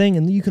certain thing,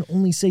 and you can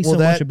only say so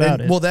much about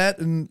it. Well, that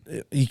and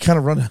you kind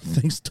of run out of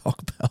things to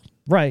talk about.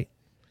 Right.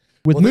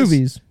 With Well, this-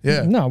 movies.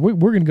 yeah. No, we're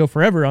going to go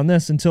forever on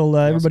this until We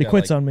also everybody got,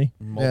 quits like, on me.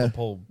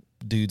 Multiple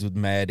dudes with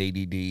mad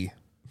ADD.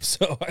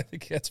 So I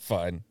think that's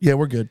fine. Yeah,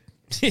 we're good.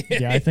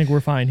 Yeah, I think we're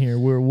fine here.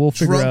 We'll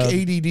figure Drunk out.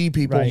 ADD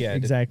people. Right, Yeah,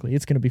 exactly.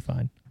 It's going to be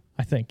fine.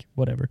 I think.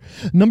 Whatever.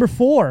 Number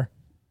 4,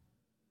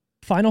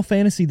 Final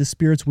Fantasy: The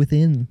Spirits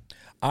Within.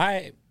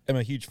 I am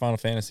a huge Final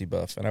Fantasy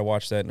buff, and I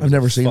watched that. And I've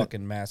never seen it.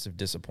 fucking massive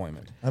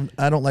disappointment.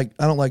 I don't like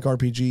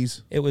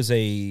RPGs. It was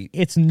a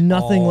It's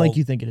nothing All like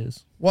you think it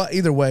is. Well,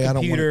 either way,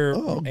 computer I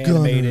don't want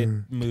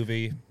animated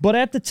movie. But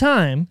at the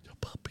time,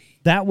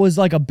 that was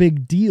like a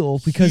big deal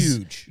because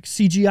Huge.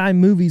 CGI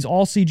movies,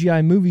 all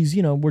CGI movies,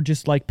 were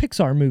just like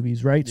Pixar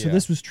movies, right? So Yeah.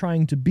 this was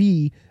trying to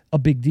be a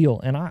big deal,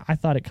 and I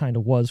thought it kind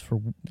of was for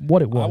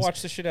what it was. I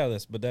watched the shit out of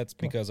this, but that's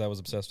because I was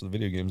obsessed with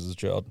video games as a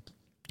child.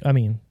 I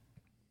mean,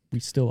 we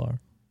still are.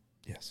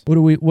 Yes, What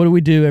do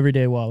we do every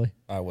day, Wally?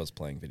 I was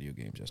playing video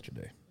games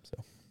yesterday.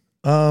 So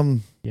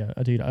Yeah,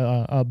 dude.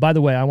 By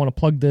the way, I want to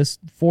plug this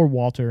for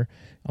Walter.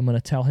 I'm going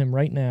to tell him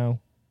right now,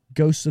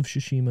 Ghosts of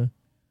Tsushima,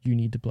 you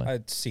need to play.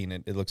 I'd seen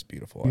it. It looks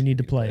beautiful. You need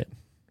to play it.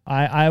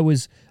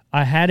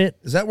 I had it.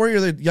 Is that where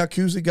you're the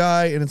Yakuza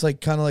guy and it's like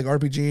kind of like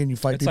RPG and you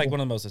fight It's people? like one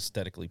of the most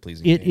aesthetically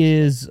pleasing. It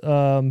games. is.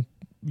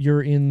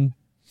 You're in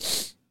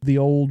the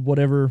old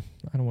whatever.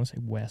 I don't want to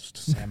say West,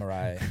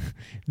 Samurai.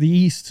 the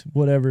East,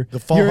 whatever. The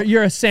far-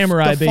 you're a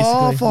samurai, the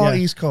basically. far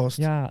yeah. East Coast.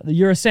 Yeah,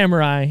 you're a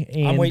samurai,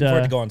 and I'm waiting for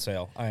it to go on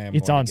sale. I am.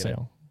 It's going on to get it.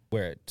 sale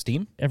Where?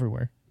 Steam?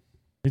 everywhere.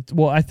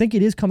 Well, I think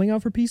it is coming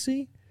out for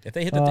PC. If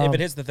they hit the if it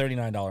hits the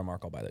 $39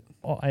 mark, I'll buy it.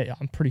 Oh,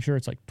 I'm pretty sure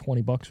it's like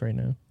 $20 right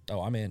now.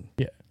 Oh, I'm in.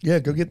 Yeah,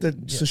 go get the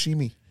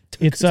sashimi.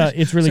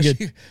 It's really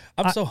good.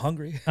 I'm so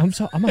hungry. I'm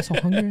so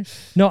hungry.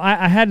 No,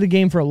 I had the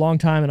game for a long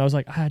time, and I was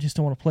like, I just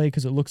don't want to play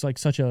because it looks like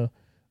such a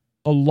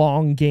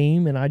long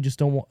game, and I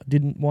just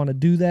didn't want to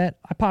do that.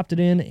 I popped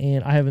it in,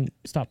 and I haven't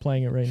stopped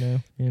playing it right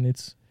now, and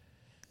it's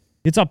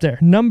up there.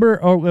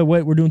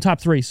 Wait, we're doing top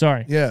 3.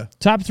 Sorry, Yeah.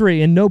 top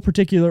 3 in no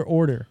particular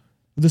order.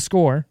 The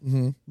Score,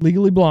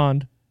 Legally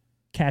Blonde,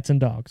 Cats and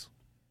Dogs.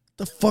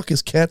 The fuck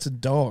is Cats and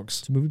Dogs?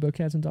 It's a movie about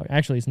cats and dogs.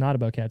 Actually, it's not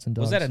about cats and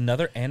dogs. Was that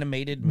another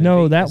animated movie?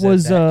 No, that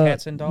was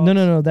Cats and Dogs?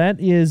 No. That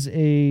is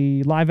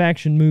a live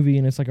action movie,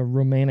 and it's like a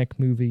romantic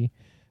movie.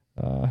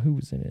 Who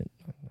was in it?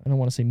 I don't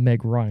want to say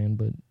Meg Ryan,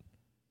 but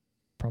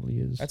probably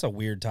is. That's a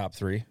weird top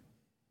 3.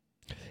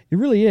 It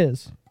really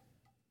is.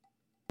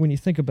 When you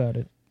think about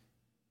it,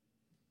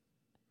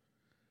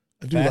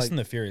 I do Fast like and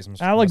the Furious. Alec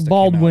must have came out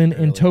Baldwin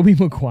and early. Tobey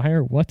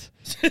Maguire. What?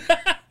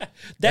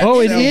 That Oh,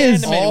 is it the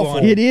is. animated Awful.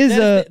 one. It is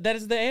That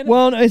is the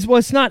animated. Well,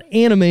 it's not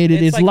animated.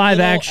 It's It's like live,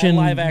 little, action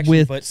live action,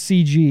 with but-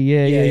 CG.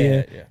 Yeah.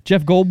 yeah.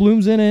 Jeff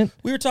Goldblum's in it.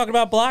 We were talking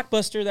about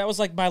Blockbuster. That was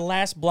like my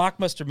last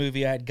Blockbuster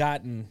movie I had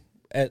gotten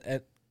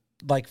at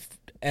like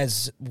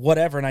as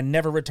whatever, and I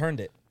never returned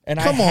it. And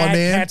Come I on, had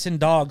man. Cats and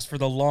Dogs for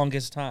the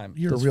longest time.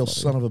 you're a real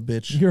son of a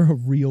bitch. You're a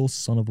real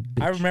son of a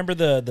bitch. I remember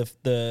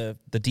the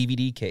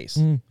DVD case.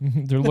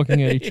 They're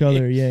looking at each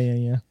other.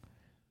 Yeah.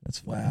 That's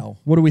funny. Wow.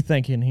 What are we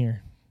thinking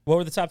here? What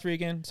were the top 3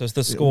 again? So it's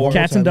the Score. One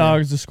Cats more and time,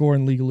 Dogs, The Score,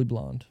 and Legally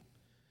Blonde.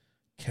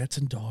 Cats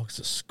and Dogs,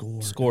 the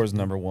Score. Score is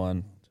number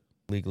 1.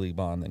 Legally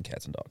Blonde, then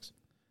Cats and Dogs.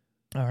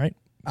 All right.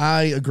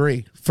 I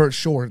agree for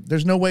sure.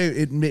 There's no way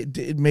it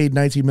made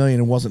 19 million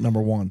and wasn't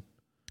number 1.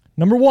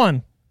 Number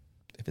 1,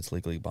 If it's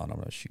Legally Blonde, I'm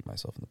gonna shoot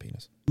myself in the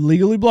penis.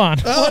 Legally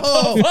Blonde.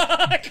 Oh,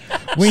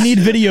 We need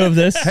video of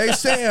this. hey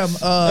Sam,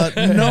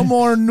 no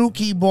more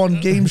Nuki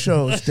Bon game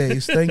shows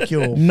days. Thank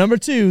you. Number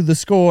 2, The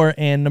Score,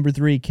 and number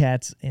 3,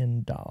 Cats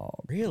and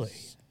Dogs. Really?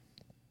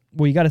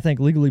 Well, you got to think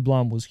Legally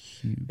Blonde was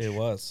huge. It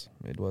was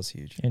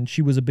huge. And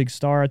she was a big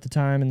star at the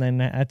time, and then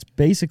that's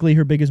basically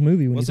her biggest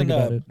movie when you think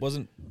about it.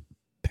 Wasn't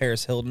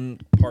Paris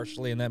Hilton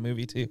partially in that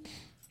movie too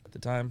at the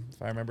time,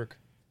 if I remember?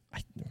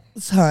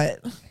 It's hot.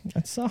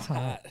 That's so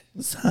hot.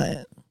 It's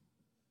hot.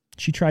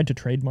 She tried to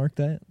trademark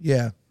that,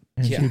 Yeah.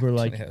 and Yeah. people were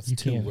like, Yeah, it's you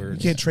 2 can't.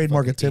 words. You can't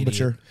trademark a Fucking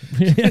temperature.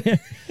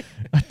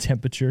 A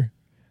temperature.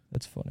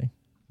 That's funny.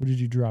 What did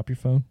you drop? Your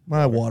phone?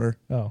 My water.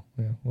 Oh,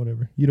 yeah,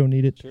 whatever. You don't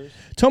need it. Cheers.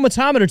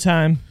 Tomatometer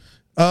time.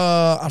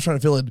 I was trying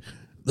to fill in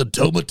the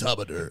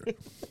tomatometer.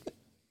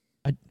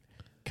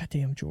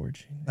 Goddamn,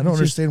 George. I don't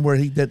understand where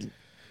that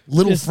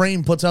little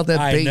frame puts out that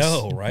bass. I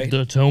know, right?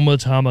 The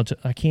tomatometer.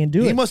 I can't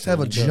do it. He must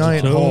have a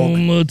giant hog.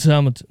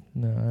 Tomatometer.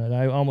 No,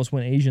 I almost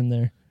went Asian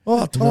there.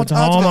 Oh,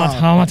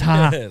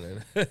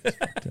 Tomatometer.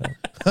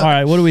 All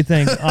right, what do we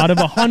think? Out of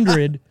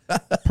 100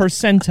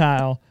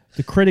 percentile,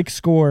 the critic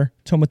score,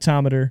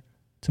 tomatometer,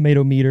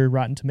 tomato meter,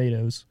 Rotten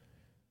Tomatoes.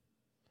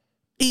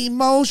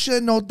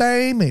 Emotional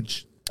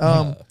damage.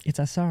 It's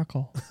a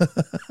circle.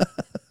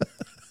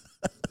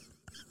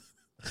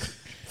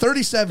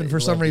 37 for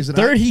some reason.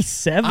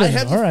 37. I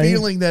have the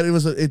feeling that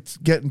it's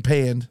getting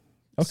panned.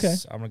 Okay.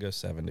 I'm going to go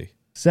 70.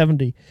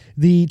 70.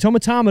 The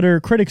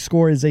tomatometer critic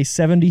score is a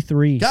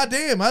 73. God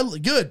damn,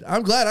 good.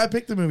 I'm glad I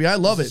picked the movie. I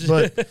love it,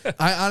 but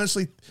I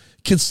honestly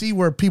can see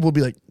where people would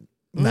be like,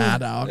 nah,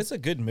 dog. It's a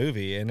good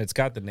movie, and it's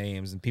got the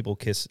names, and people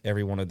kiss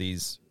every one of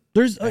these.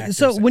 There's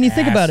so when you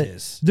think about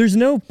it, there's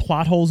no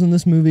plot holes in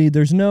this movie.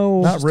 There's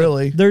not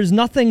really. There's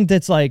nothing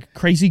that's like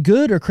crazy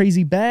good or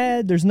crazy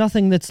bad. There's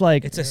nothing that's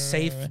like it's a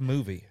safe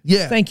movie.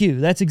 Yeah, thank you.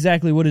 That's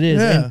exactly what it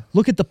is. Yeah. And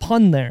look at the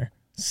pun there.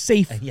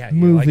 Safe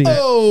movie. Like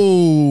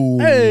oh,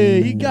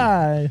 hey,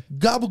 guy,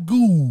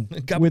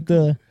 gabagoo with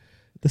the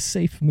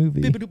safe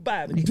movie.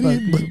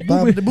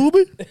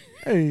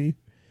 Hey,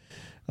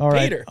 all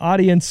right. Peter.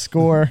 Audience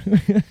score.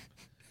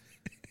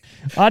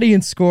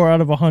 Audience score out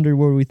of 100,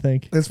 what do we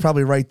think? It's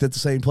probably right at the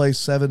same place,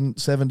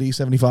 70,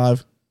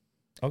 75.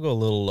 I'll go a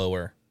little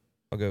lower.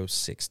 I'll go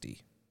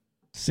 60.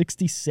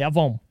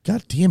 67.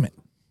 God damn it.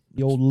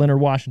 The old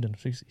Leonard Washington,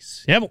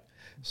 67.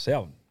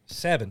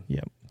 7.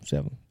 Yep,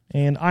 7.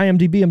 And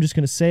IMDb, I'm just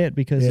going to say it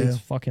because it's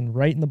fucking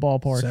right in the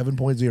ballpark.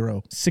 7.0.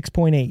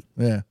 6.8.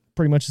 Yeah.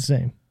 Pretty much the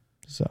same.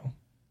 So,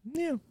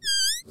 yeah.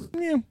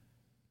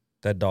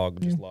 That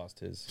dog just lost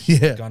his.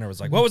 Yeah. Gunner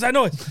was like, what was that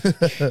noise?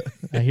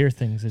 I hear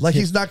things. It's like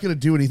he's not going to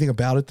do anything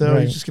about it, though.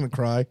 Right. He's just going to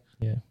cry.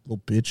 Yeah.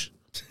 Little bitch.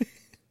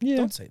 Yeah.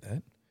 Don't say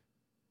that.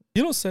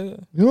 You don't say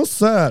that. You know,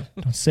 sad.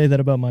 Don't say that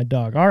about my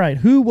dog. All right.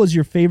 Who was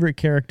your favorite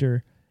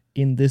character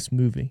in this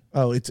movie?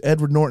 Oh, it's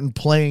Edward Norton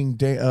playing.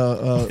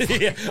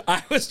 Yeah,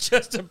 I was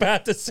just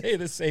about to say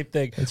the same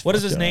thing. What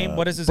is his name?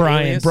 What is his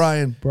Brian. alias?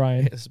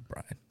 Brian. It's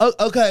Brian. Oh,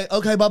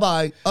 okay,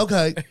 bye-bye.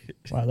 Okay.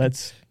 Wow,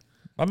 that's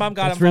My mom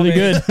got that's him really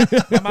for me.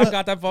 good. My mom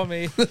got that for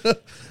me.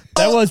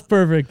 That was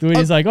perfect. When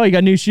he's like, "Oh, you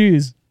got new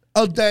shoes."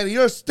 Oh, Daddy,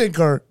 you're a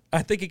stinker.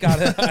 I think he got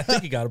it. I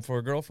think he got him for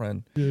a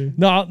girlfriend.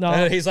 No.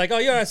 And he's like, "Oh,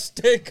 you're a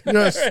stinker."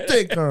 You're a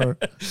stinker.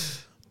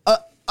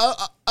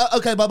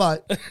 Okay, bye-bye.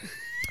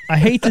 I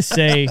hate to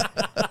say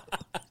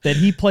that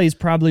he plays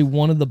probably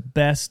one of the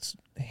best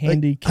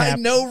handicapped I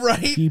know, right?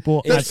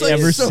 people That's I've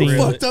ever so seen.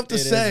 fucked up to It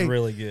say. is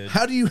really good.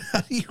 How do you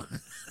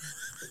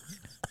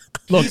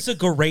Look, He's a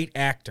great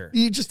actor.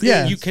 you just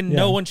Yeah. You can. Yeah.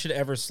 No one should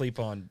ever sleep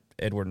on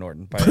Edward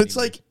Norton. But it's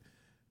like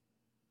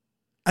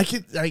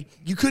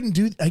you couldn't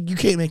do you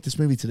can't make this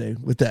movie today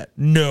with that.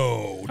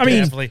 no. I mean,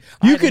 definitely.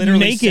 you I could literally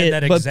make said it,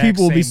 that but exact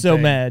people will be same so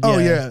thing. mad. Oh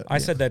yeah. I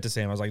said that to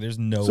Sam. I was like, "There's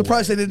no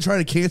Surprised way. they didn't try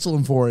to cancel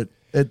him for it.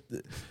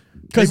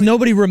 Because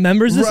nobody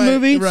remembers this Right,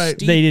 movie. right.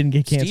 They didn't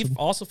get canceled. Steve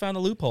also found a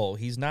loophole.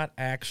 He's not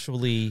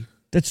actually.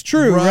 That's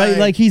true, right? Right.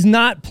 Like he's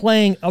not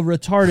playing a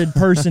retarded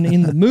person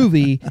in the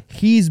movie.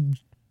 He's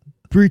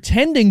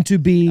pretending to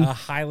be. A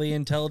highly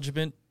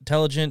intelligent.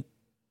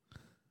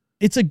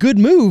 It's a good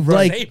move,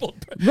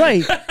 Disabled.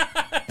 right?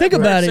 Think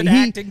about it. Person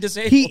acting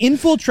disabled. He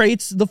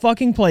infiltrates the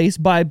fucking place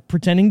by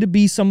pretending to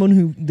be someone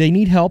who they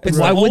need help, and It's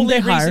why the wouldn't only they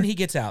hire? reason he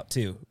gets out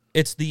too.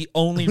 It's the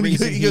only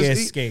reason he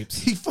escapes.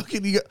 He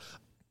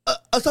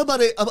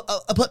somebody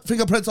put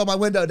fingerprints on my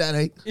window,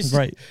 Danny.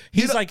 Right.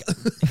 He's like,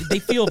 they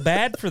feel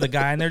bad for the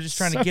guy, and they're just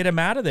trying to get him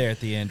out of there at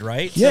the end,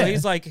 right? Yeah. So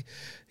he's like,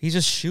 he's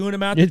just shooing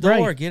him out the door.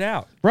 Right. Get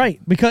out. Right,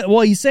 because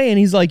he's saying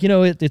he's like,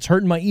 it's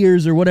hurting my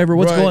ears or whatever.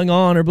 What's Right. going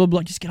on or blah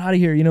blah. Just get out of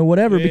here,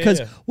 whatever. Yeah.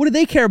 Because what do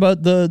they care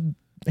about the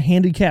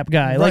handicapped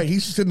guy? Right, Like,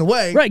 he's just in the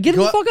way. right, get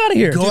him the fuck out of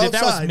here. Go Dude, if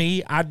that was outside.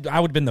 me, I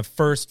would have been the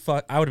first.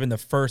 I would have been the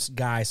first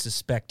guy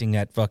suspecting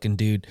that fucking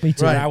dude. Me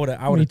too. Right. Right. I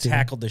would Me have too.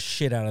 tackled the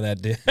shit out of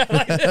that dude.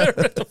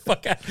 What the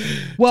fuck?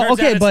 Well, Turns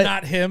okay, out it's but-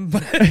 not him.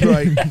 But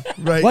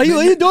Right. What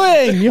are you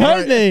doing? You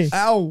heard me.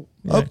 Ow.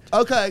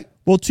 Okay.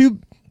 Well, to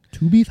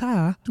be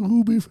fair,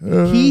 To be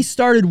fair. he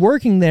started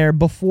working there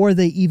before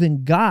they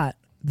even got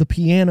the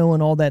piano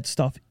and all that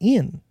stuff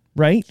in.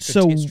 Right.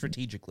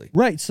 strategically,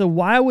 Right. So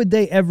why would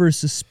they ever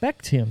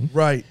suspect him?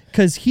 Right.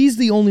 Because he's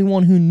the only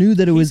one who knew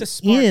that it He's a was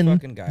smart in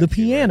fucking guy, the too, right?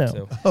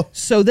 piano.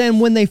 So then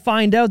when they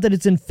find out that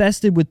it's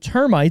infested with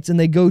termites and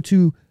they go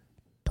to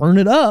burn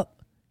it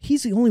up,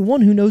 he's the only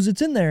one who knows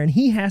it's in there. And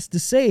he has to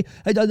say,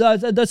 hey,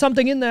 there's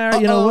something in there,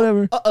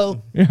 whatever.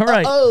 Uh-oh. All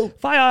right. Uh-oh.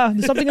 Fire.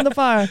 There's something in the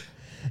fire.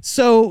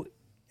 So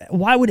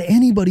why would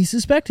anybody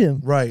suspect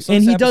him? Right. So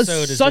And this he does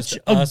episode is such just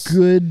a us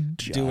good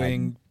job.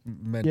 doing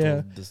mental.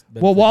 Yeah. mental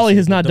Well, Wally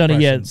has not done it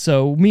depression. yet,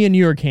 so me and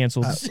you are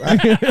canceled.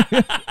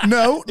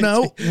 No.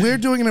 We're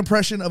doing an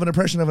impression of an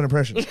impression of an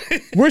impression.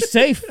 We're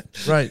safe.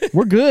 Right.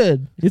 We're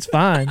good. It's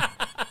fine.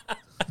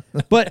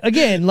 But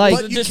again, like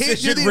But you can't do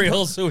decision the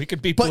reel so we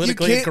could be but you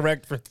politically can't-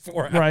 incorrect for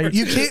 4 hours. Right.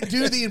 You can't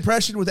do the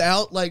impression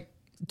without like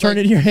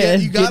turning your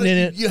head, you got getting in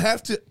it. You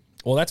have to.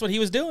 Well, that's what he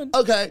was doing.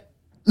 Okay.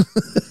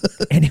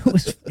 And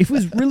it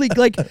was really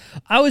like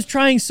I was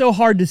trying so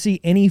hard to see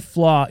any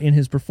flaw in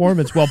his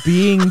performance while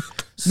being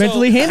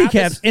mentally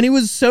handicapped, and it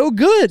was so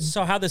good.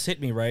 So how this hit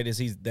me, right,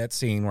 is that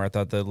scene where I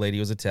thought the lady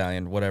was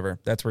Italian, whatever.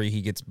 That's where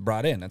he gets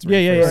brought in. That's where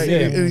Yeah. Right.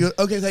 And he goes,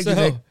 okay, thank you.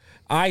 Thank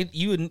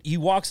you. He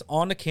walks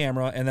on the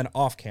camera and then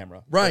off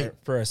camera, Right.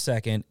 for a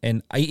second,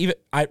 and at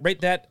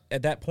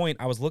that point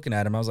I was looking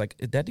at him, I was like,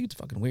 that dude's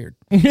fucking weird.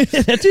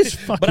 That dude's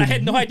fucking. But I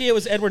had no idea it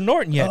was Edward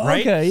Norton yet,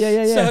 right? Okay,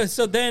 yeah.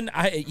 So then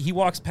he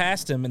walks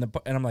past him, and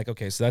I'm like,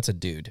 okay, so that's a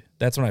dude.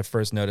 That's when I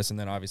first noticed, and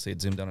then obviously it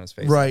zoomed in on his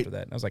face Right. after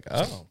that, and I was like,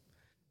 oh,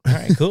 all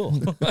right, cool.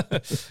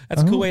 That's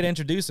a cool way to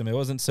introduce him. It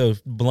wasn't so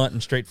blunt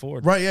and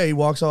straightforward. Right. Yeah. He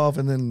walks off,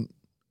 and then,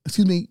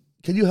 excuse me,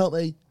 can you help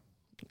me?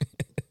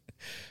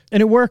 And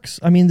it works.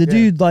 I mean, the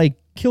dude like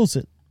kills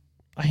it.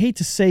 I hate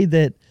to say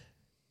that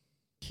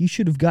he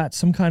should have got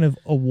some kind of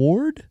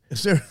award.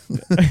 Is there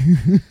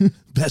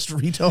best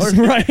retard?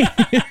 Right.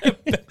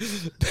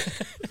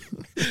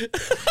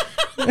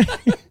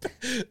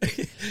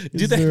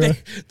 Do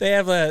they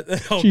have a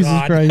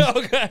Jesus Christ.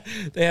 oh god,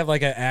 they have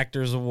like an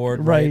actors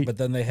award, right? But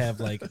then they have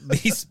like the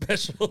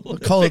special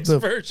Call it the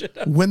version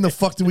of When the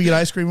fuck did we get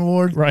ice cream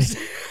award? Right.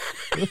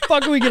 The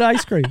fuck do we get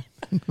ice cream?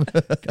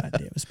 God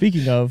damn it.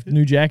 Speaking of,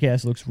 new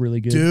Jackass looks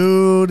really good.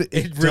 Dude,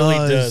 it really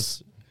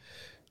does.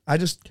 I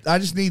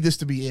just need this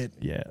to be it.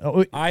 Yeah.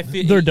 Oh, I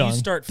feel they're you done.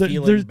 start They're-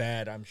 feeling there's-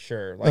 bad, I'm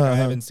sure. Like I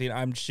haven't seen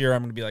I'm sure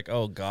I'm gonna be like,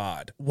 oh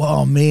God.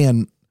 Well,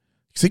 man,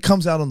 because it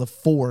comes out on the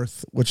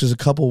 4th, which is a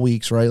couple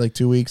weeks, right? Like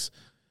 2 weeks.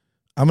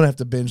 I'm gonna have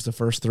to binge the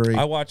first 3.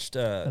 I watched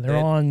they're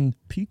on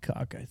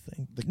Peacock, I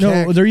think. The No,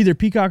 Cac- they're either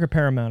Peacock or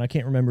Paramount. I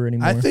can't remember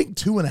anymore. I think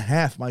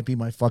 2.5 might be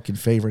my fucking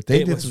favorite.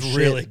 They it did was some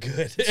really shit.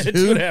 good.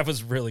 Dude. 2.5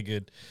 was really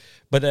good.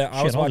 But I Shit, was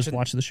I'll just watching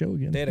watch the show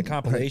again. They had a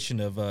compilation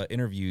of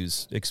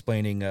interviews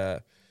explaining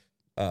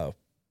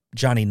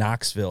Johnny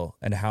Knoxville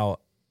and how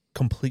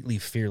completely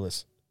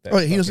fearless. That Oh,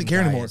 he doesn't fucking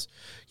care guy anymore. is.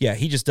 Yeah,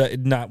 he just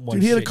not one.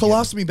 Dude, he had a shit given.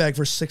 colostomy bag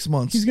for 6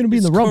 months. He's going to be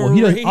in the It's Rumble.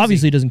 He crazy.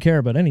 obviously doesn't care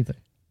about anything.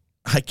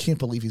 I can't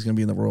believe he's gonna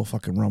be in the Royal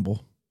fucking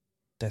Rumble.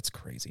 That's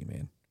crazy,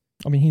 man.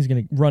 I mean, he's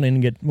going to run in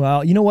and get.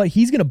 Well, you know what?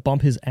 He's going to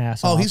bump his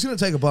ass Oh, off. he's gonna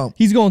take a bump.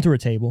 He's going through a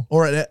table.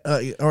 Or at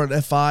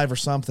F5 or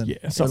something. Yeah,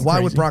 But something why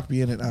would crazy. Brock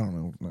be in it? I don't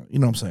know. You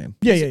know what I'm saying?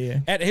 Yeah.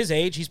 At his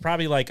age, he's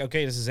probably like,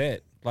 okay, this is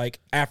it. Like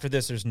after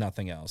this, there's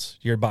nothing else.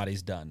 Your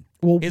body's done.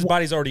 Well, His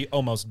body's already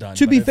almost done.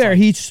 To but be it's fair, like,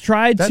 he's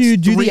tried That's to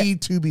do 3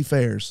 to be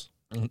fairs.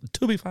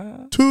 to be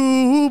fair.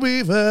 To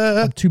be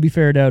fair. to be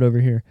faired out over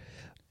here.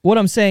 What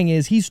I'm saying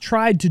is he's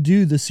tried to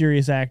do the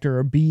serious actor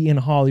or be in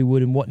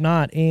Hollywood and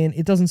whatnot, and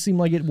it doesn't seem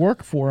like it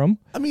worked for him.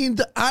 I mean,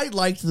 I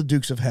liked the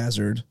Dukes of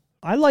Hazzard.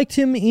 I liked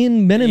him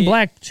in Men in Yeah.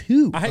 Black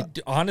 2.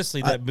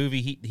 Honestly, that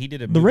movie he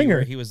did a movie Ringer.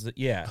 where he was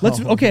yeah.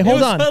 Okay, It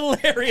hold was on.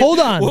 Hilarious. Hold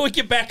on. When we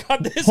get back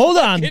on this, Hold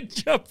on. fucking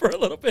jump for a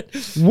little bit.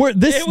 This It was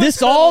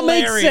this all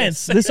makes hilarious.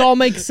 sense. This all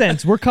makes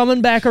sense. We're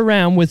coming back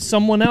around with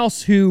someone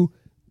else who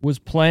was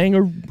playing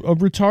a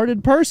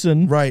retarded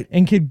person, Right.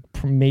 and could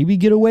maybe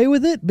get away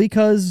with it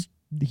because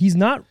he's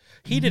not.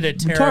 He did a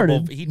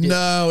terrible. Retarded. He did,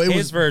 No, it his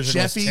was version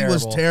Jeffy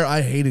was terrible.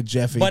 I hated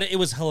Jeffy. But it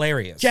was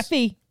hilarious.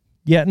 Jeffy.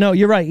 Yeah, no,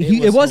 you're right. It It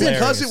was wasn't. hilarious.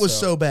 because it was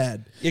so- so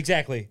bad.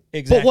 Exactly.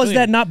 But was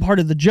that not part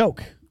of the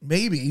joke?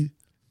 Maybe.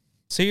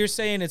 So you're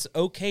saying it's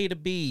okay to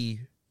be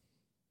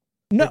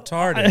No.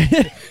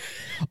 retarded?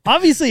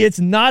 Obviously, it's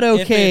not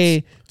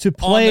okay to on the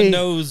play.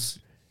 nose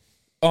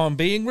on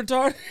being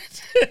retarded?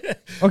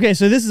 Okay,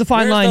 so this is a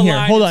fine Where's line the here.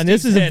 line Hold in on.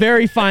 This Steve's is a head?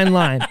 very fine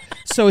line.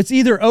 So it's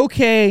either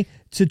okay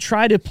to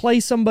try to play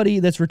somebody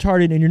that's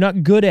retarded and you're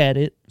not good at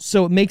it,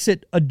 so it makes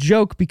it a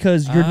joke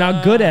because you're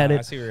not good at I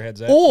it. see where your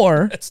head's at.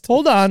 Or, That's still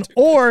hold on,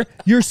 or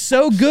you're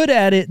so good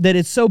at it that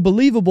it's so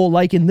believable,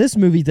 like in this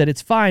movie, that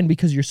it's fine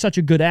because you're such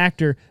a good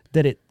actor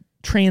that it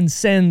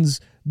transcends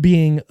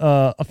being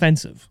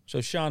offensive. So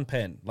Sean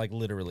Penn, like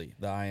literally,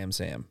 the I Am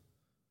Sam.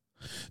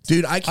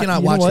 Dude, I cannot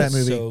you know watch what? that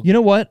movie. So You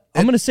know what?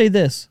 I'm going to say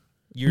this.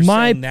 you're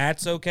saying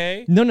that's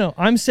okay? No,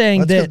 I'm saying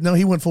Let's that go. No,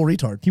 he went full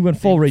retard. he went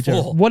full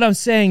retard. full. What I'm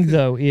saying,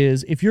 though,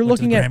 is if you're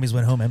looking at... Grammys,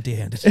 went home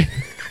empty-handed. Fart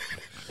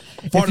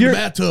in the you're-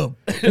 bathtub.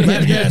 Let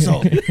the gas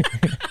off.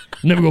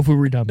 Never go for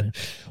a retard, man.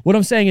 What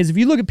I'm saying is if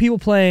you look at people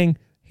playing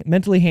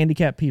mentally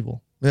handicapped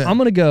people, Yeah. I'm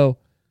going to go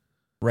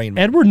Rain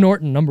Man. Edward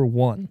Norton, number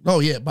 1. Oh,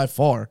 yeah, by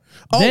far.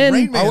 Oh, Then-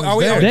 Rain Man Are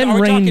we, is there. Then are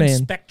we Rain talking Man.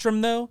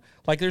 spectrum, though?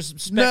 Like there's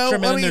spectrum No,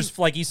 and I then mean- there's,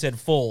 like you said,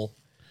 full,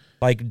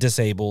 like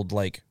disabled,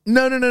 like...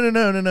 No.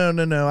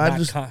 I not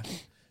just... con-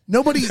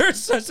 Nobody... There's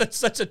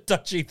such a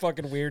touchy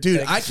fucking weird Dude,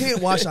 thing. I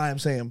can't watch I Am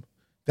Sam.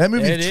 That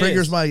movie It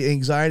triggers is. my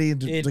anxiety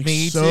and like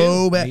Me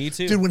so too. bad. Me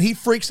too. Dude, when he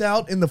freaks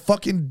out in the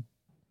fucking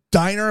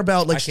diner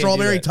about like I can't do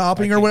strawberry that.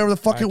 topping I or whatever the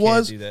can't- fuck I it can't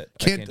was, do that.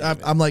 I can't. can't do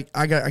that. I'm like,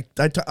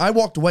 I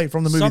walked away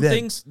from the movie. Some then.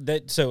 things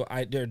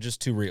that they're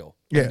just too real.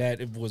 Yeah. And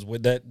that it was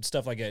with that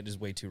stuff like that is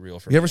way too real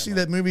for me. You ever I'm see like,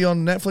 that movie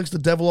on Netflix, The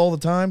Devil All the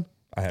Time?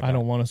 I have I not.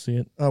 don't want to see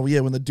it. Oh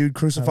yeah, when the dude I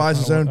crucifies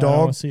his don't own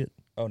wanna dog. see it.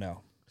 Oh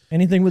no.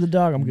 Anything with a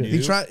dog, I'm good.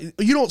 He try.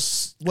 You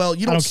don't. Well,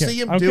 you don't see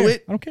him do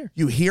it. I don't care.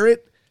 You hear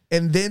it,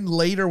 and then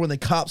later when the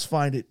cops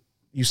find it,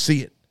 you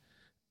see it,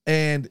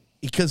 and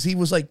because he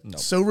was like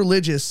so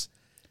religious,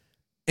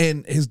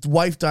 and his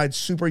wife died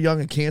super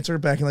young of cancer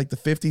back in like the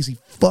 50s. He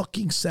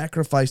fucking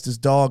sacrificed his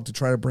dog to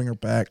try to bring her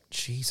back.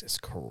 Jesus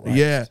Christ.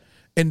 Yeah.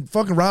 And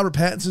fucking Robert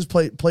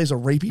Pattinson plays a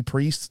rapey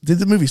priest.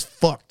 The movie's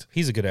fucked.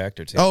 He's a good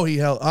actor, too. Oh,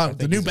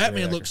 the new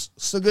Batman looks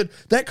so good.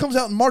 That comes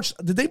out in March.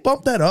 Did they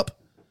bump that up?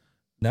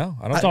 No,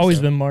 I don't. It's always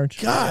been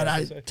March.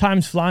 God,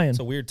 time's flying. It's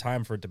a weird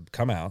time for it to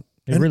come out.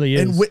 It really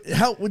is.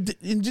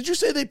 And did you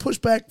say they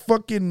pushed back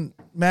fucking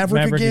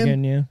Maverick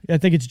again? Yeah, I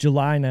think it's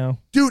July now.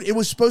 Dude, it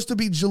was supposed to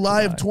be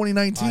July of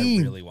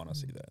 2019. I really want to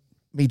see that.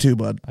 Me too,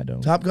 bud. I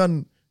don't. Top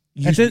Gun.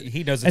 He knows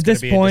it's going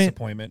to be a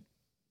disappointment,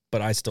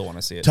 but I still want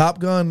to see it. Top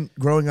Gun.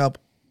 Growing up,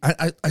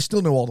 I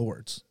still know all the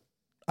words.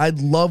 I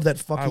love that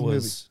fucking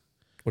movie.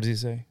 What does he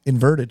say?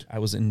 Inverted. I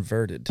was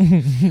inverted.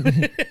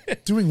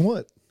 Doing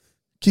what?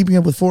 Keeping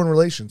up with foreign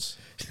relations.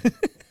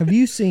 Have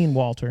you seen,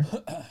 Walter?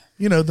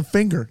 You know, the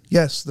finger.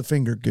 Yes, the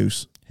finger,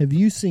 Goose. Have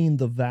you seen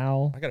the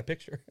Val? I got a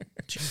picture.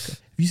 Have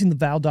you seen the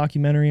Val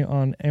documentary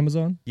on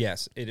Amazon?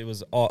 Yes, it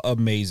was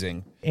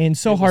amazing. And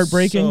so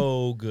heartbreaking.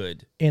 So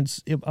good. And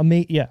it's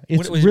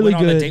really went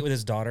good. on a date with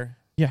his daughter.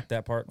 Yeah.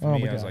 That part for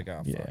me, I was like,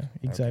 oh, fuck. Yeah,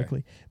 exactly.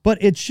 Okay.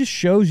 But it just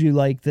shows you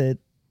like that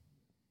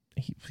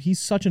he's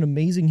such an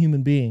amazing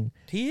human being.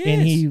 He is.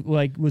 And he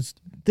was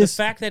this.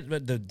 The fact that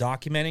the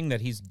documenting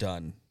that he's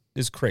done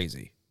is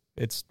crazy.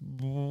 It's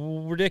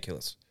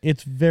ridiculous.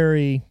 It's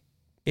very...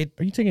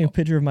 Are you taking a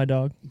picture of my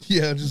dog?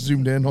 Yeah, I just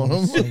zoomed in on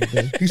him.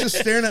 He's just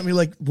staring at me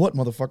like, what,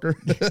 motherfucker?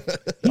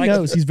 He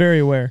knows. He's very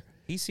aware.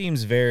 He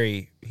seems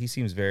very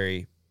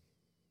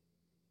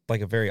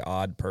like a very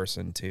odd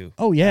person too.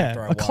 Oh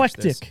yeah,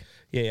 eclectic.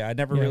 Yeah, I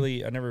never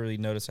really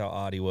noticed how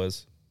odd he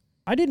was.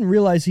 I didn't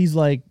realize he's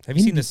like. Have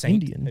you seen The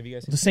Saint? Indian. Have you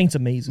guys seen The Saint's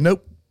amazing.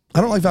 Nope.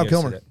 I don't like Val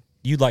Kilmer.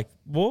 You'd like?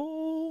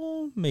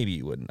 Well, maybe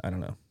you wouldn't. I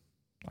don't know.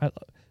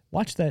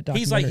 Watch that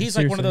documentary. He's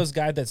like one of those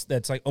guys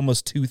that's like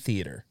almost too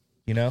theater.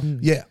 You know?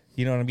 Yeah.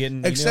 You know what I'm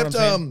getting? Except, you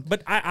know what I'm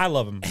but I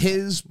love him.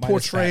 His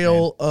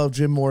portrayal of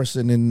Jim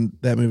Morrison in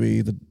that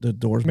movie, the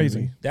Doors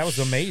movie. That was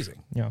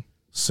amazing. Yeah.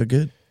 So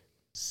good.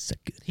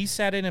 He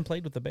sat in and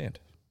played with the band.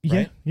 Yeah,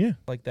 right? yeah.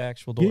 Like the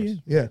actual Doors.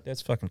 Yeah.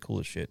 That's fucking cool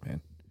as shit,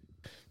 man.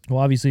 Well,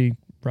 obviously,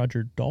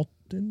 Roger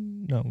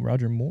Dalton. No,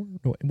 Roger Moore.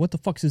 No, what the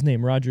fuck's his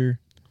name? Roger.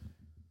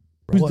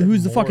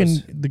 Who's the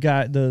fucking the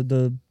guy?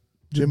 The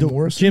Jim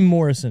Morrison. Jim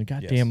Morrison.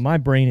 God damn, my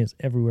brain is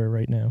everywhere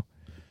right now.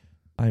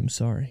 I'm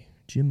sorry.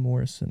 Jim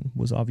Morrison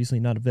was obviously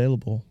not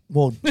available.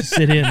 Well, to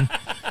sit in.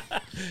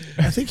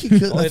 I think he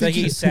could. I think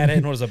he sat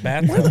in was a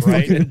bathroom,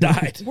 right, and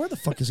died. Where the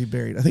fuck is he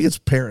buried? I think it's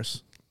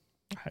Paris.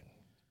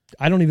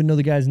 I don't even know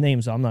the guy's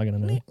name, so I'm not gonna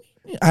know.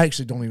 I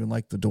actually don't even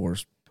like the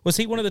Doors. Was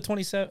he one of the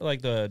 27?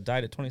 Like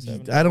died at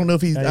 27? I don't know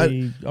if he's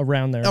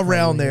around there.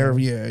 Around there,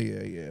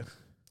 yeah.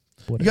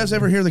 Whatever. You guys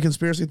ever hear the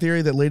conspiracy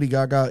theory that Lady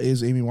Gaga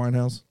is Amy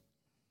Winehouse?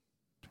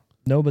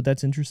 No, but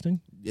that's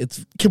interesting.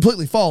 It's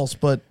completely false,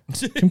 but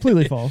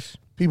completely false.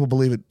 People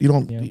believe it. You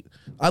don't. Yeah.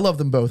 I love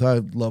them both.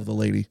 I love the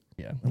lady.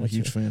 Yeah, I'm a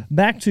huge fan.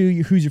 Back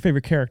to who's your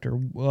favorite character?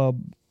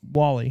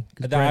 Wally.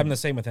 I'm the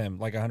same with him.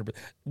 Like 100%.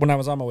 When I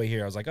was on my way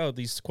here, I was like, "Oh,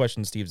 these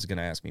questions Steve's going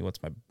to ask me. What's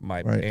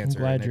my answer?"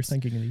 I'm glad you're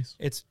thinking of these.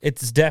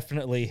 It's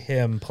definitely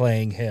him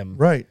playing him.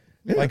 Right.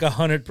 Yeah. Like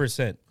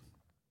 100%.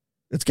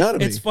 It's got to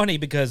be. It's funny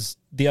because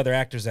the other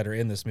actors that are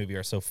in this movie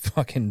are so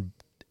fucking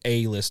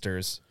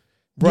A-listers.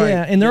 Right.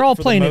 Yeah, and they're all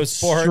playing it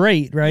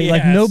straight, right? Yeah,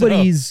 like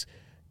nobody's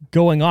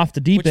going off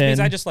the deep which end. Means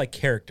I just like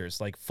characters,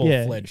 like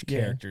full-fledged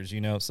characters, you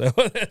know? So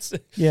that's...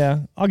 Yeah,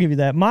 I'll give you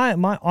that.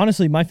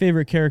 Honestly, my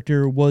favorite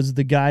character was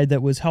the guy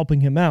that was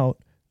helping him out.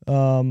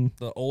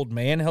 The old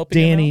man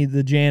helping Danny, him out?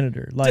 the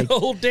janitor. Like the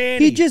old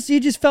Danny. He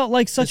just felt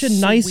like such a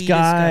nice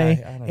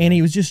guy, and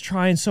he was just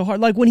trying so hard.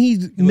 Like when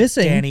he's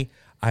missing... Danny,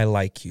 I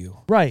like you.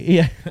 Right,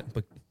 yeah.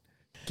 But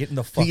get in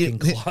the fucking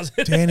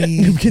closet.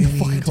 Danny.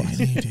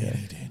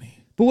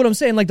 But what I'm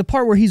saying, like the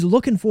part where he's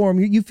looking for him,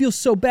 you feel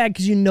so bad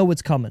because you know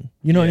it's coming.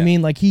 You know what I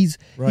mean? Like he's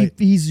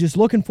just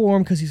looking for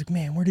him because he's like,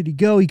 man, where did he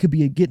go? He could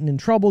be getting in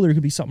trouble. There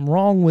could be something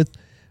wrong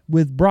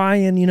with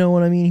Brian. You know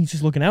what I mean? He's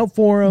just looking out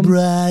for him.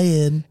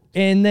 Brian.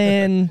 And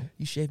then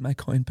you shaved my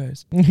coin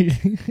purse.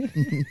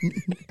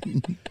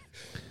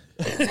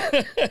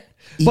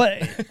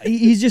 But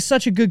he's just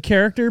such a good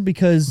character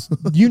because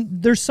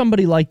there's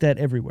somebody like that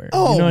everywhere.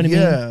 Oh, you know what I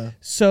mean? mean?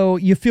 So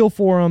you feel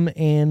for him,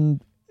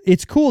 and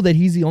it's cool that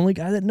he's the only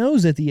guy that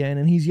knows at the end,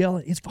 and he's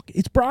yelling, it's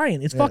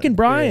Brian. It's fucking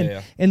Brian.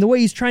 Yeah. And the way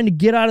he's trying to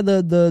get out of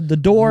the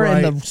door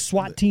and the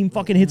SWAT team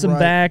fucking hits him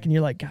back, and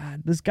you're like,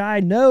 God, this guy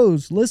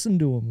knows. Listen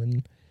to him.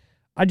 And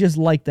I just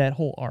like that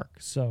whole arc.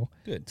 So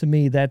to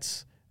me,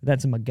 that's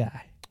my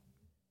guy.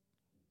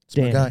 It's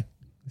my guy.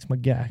 It's my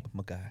guy.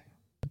 My guy.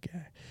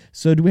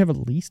 So do we have a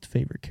least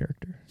favorite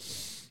character?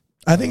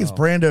 I think it's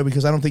Brando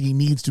because I don't think he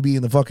needs to be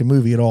in the fucking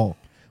movie at all.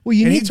 Well,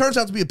 he turns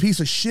out to be a piece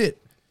of shit.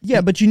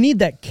 Yeah, but you need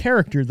that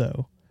character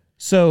though.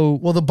 So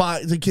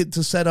the kid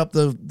to set up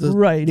the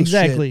right, the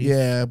exactly. Shit.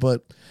 Yeah,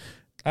 but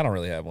I don't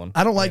really have one.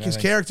 I don't like his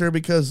character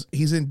because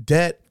he's in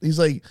debt. He's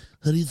like,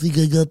 how do you think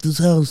I got this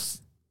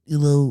house? You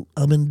know,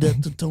 I'm in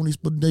debt to Tony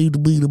Spaghetti to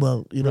beat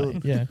about, you know.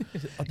 Right, yeah.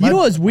 You know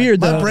what's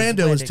weird, though? My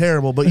Brando is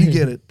terrible, but you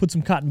get it. Put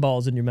some cotton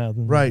balls in your mouth.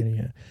 Right.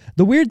 Yeah.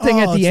 The weird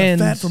thing at the end.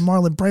 Fat from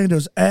Marlon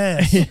Brando's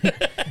ass.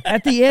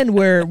 At the end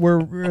where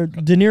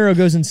De Niro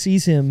goes and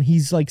sees him,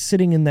 he's like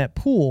sitting in that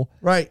pool.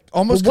 Right.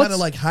 Almost kind of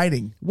like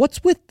hiding.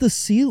 What's with the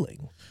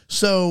ceiling?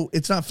 So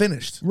it's not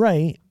finished.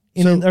 Right.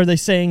 And are they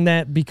saying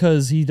that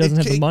because he doesn't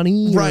have the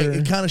money? Right. Or?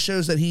 It kind of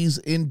shows that he's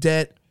in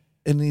debt,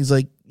 and he's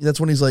like, that's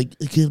when he's like,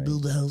 I can't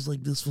build a house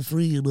like this for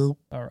free, you know?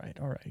 All right.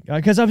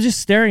 Because I was just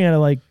staring at it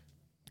like,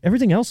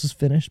 everything else is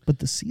finished, but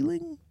the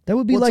ceiling? That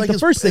would be like the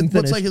first thing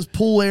finished. It's like his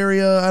pool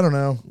area. I don't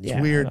know. It's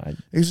Yeah, weird.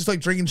 He's just like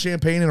drinking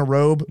champagne in a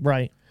robe.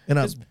 Right. And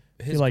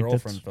his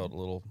girlfriend felt a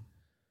little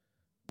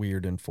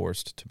weird and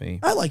forced to me.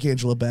 I like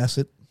Angela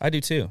Bassett. I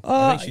do too.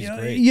 I think she's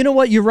great. You know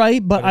what? You're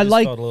right, but I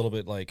like. Felt a little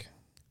bit like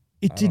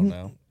it didn't. I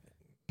don't know.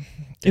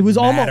 It was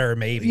almost matter,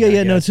 maybe. Yeah, I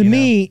yeah. guess, No, to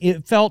me,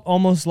 it felt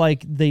almost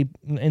like they.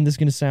 And this is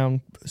gonna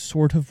sound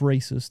sort of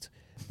racist.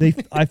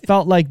 I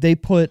felt like they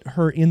put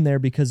her in there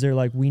because they're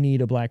like, we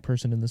need a black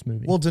person in this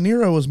movie. Well, De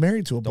Niro was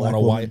married to a black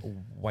woman. Don't want to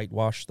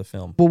whitewash the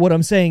film. But what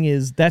I'm saying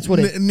is that's what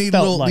it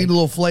felt like. Need a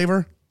little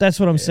flavor. That's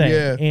what I'm saying.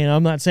 Yeah. And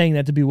I'm not saying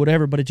that to be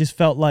whatever, but it just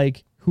felt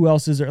like, who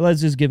else is there?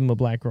 Let's just give him a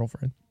black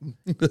girlfriend.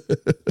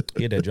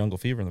 He had that jungle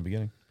fever in the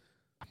beginning.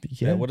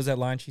 Yeah. What is that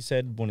line she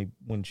said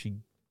when she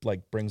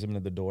like brings him to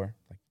the door?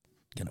 Like,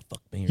 gonna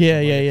fuck me?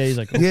 Yeah. He's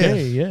like,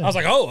 okay, yeah. I was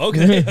like, oh,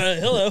 okay,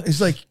 hello.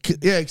 He's like,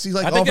 yeah, he's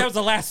like, I think that was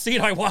the last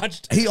scene I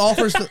watched. He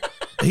offers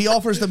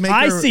to make.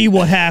 I see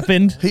what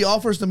happened. He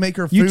offers to make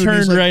her food. You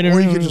turned like, right or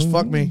around. you could just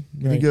fuck me.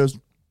 And he goes,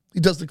 he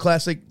does the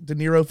classic De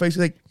Niro face.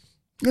 He's like,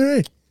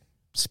 hey.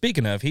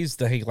 Speaking of, he's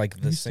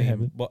the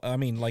same. Well, I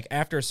mean, like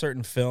after a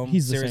certain film,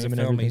 series of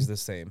film, he's the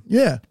same.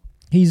 Yeah,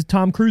 he's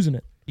Tom Cruise in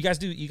it. You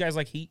guys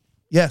like Heat?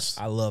 Yes,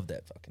 I love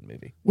that fucking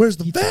movie. Where's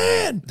the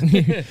van?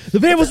 The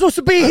van was supposed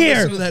to be here.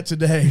 I listened to that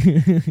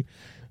today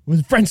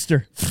with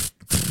Friendster.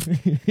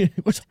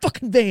 Where's the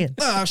fucking van?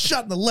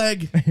 Shot in the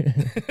leg.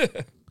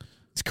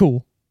 It's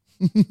cool.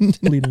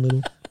 Bleeding a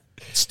little.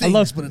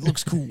 Stings, but it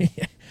looks cool.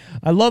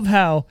 I love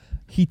how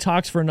he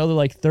talks for another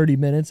like 30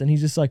 minutes and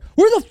he's just like,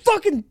 where the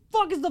fuck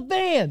is the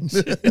van?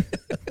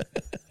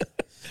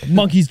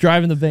 Monkey's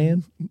driving the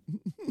van.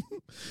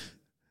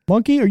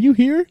 Monkey, are you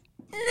here?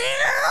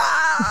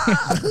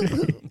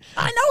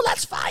 I know,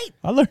 let's fight.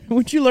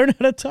 When'd you learn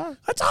how to talk?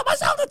 I taught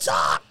myself to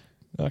talk.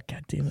 Oh,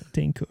 God damn it.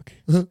 Dane Cook.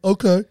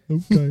 Okay.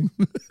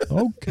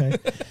 Okay.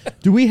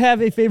 Do we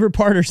have a favorite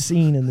part or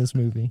scene in this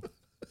movie?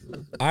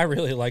 I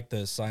really like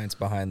the science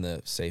behind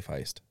the safe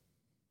heist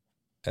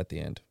at the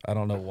end. I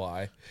don't know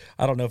why.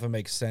 I don't know if it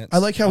makes sense. I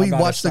like how he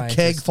watched the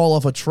keg fall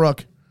off a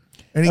truck.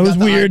 And he that got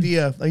was weird.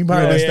 Idea. You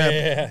probably missed that.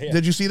 Yeah.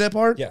 Did you see that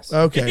part? Yes.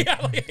 Okay.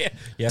 Yes,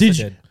 I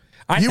did.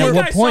 I think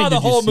I saw the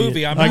whole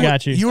movie. I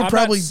got you. You were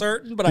probably not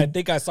certain, but I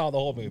think I saw the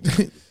whole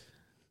movie.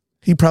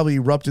 He probably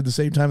erupted the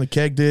same time the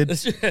keg did.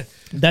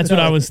 That's what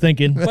I was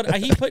thinking. But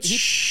he put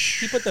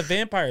the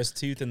vampire's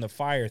tooth in the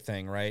fire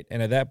thing, right?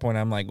 And at that point,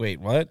 I'm like, wait,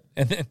 what?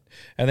 And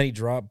then he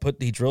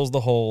drills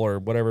the hole or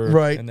whatever,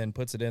 right? And then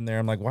puts it in there.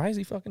 I'm like, why is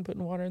he fucking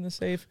putting water in the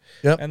safe?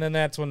 Yep. And then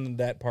that's when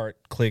that part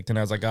clicked, and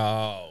I was like,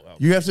 oh. Okay.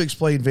 You have to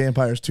explain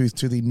vampire's tooth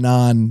to the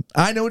non.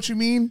 I know what you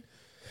mean.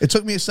 It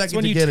took me a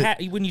second to get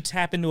it. When you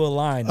tap into a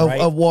line,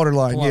 right? A water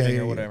line,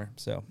 or whatever.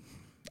 So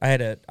I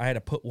had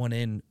to put one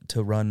in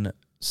to run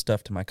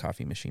stuff to my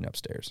coffee machine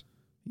upstairs.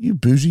 You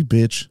bougie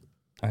bitch.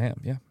 I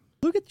am, yeah.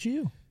 Look at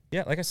you.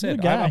 Yeah, like I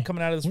said, I'm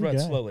coming out of this rut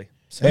slowly.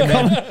 So.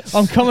 Hey,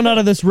 I'm coming out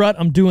of this rut.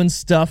 I'm doing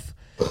stuff.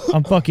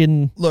 I'm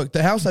fucking look.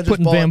 The house I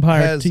just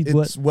bought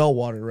it's well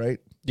water, right?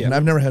 Yeah. And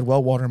I've never had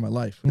well water in my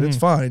life. It's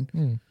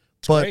fine.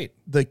 But great.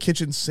 The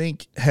kitchen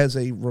sink has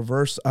a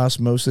reverse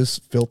osmosis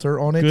filter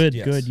on it. Good,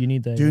 good. You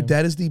need that, dude.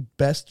 That is the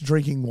best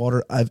drinking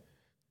water I've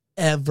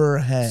ever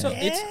had. So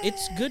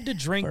it's good to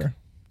drink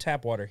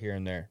tap water here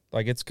and there.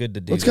 Like it's good to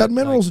do. It's got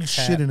minerals and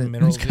shit in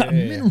it. It's got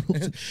minerals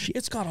and shit.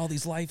 It's got all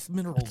these life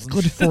minerals. It's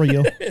good for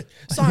you.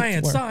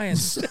 Science.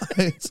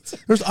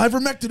 There's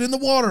ivermectin in the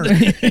water.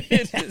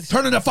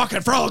 Turn into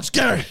fucking frogs,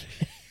 Gary.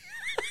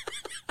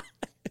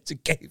 It's a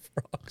gay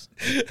frogs.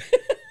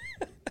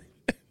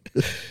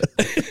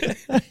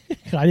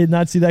 I did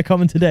not see that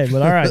coming today,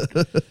 but all right.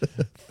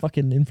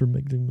 Fucking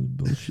information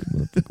bullshit.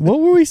 What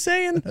were we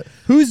saying?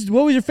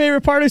 What was your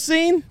favorite part of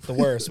scene? The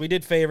worst. We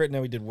did favorite, and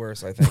then we did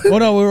worse, I think. Oh,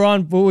 no, we were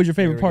on. What was your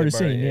favorite part of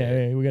scene?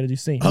 Yeah, we got to do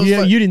scene.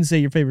 You didn't say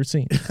your favorite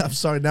scene. I'm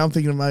sorry. Now I'm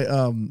thinking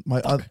of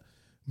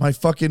my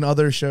fucking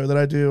other show that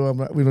I do.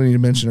 We don't need to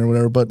mention it or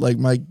whatever, but like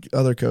my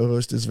other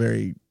co-host is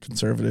very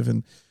conservative,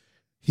 and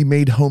he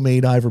made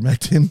homemade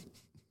ivermectin.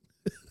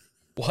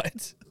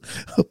 What?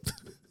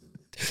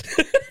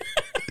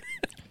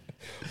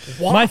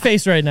 My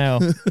face right now.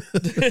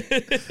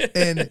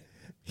 And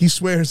he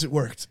swears it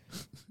worked.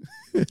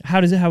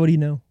 How would he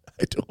know?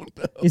 I don't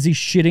know. Is he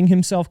shitting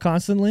himself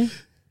constantly?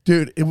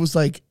 Dude, it was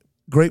like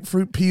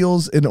grapefruit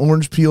peels and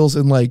orange peels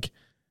and like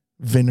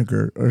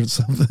vinegar or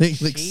something.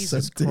 Like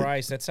Jesus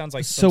Christ, that sounds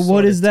like so. Some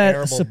What sort is of that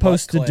terrible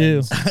supposed to butt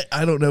do? cleanse.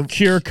 I don't know.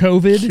 Cure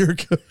COVID? Cure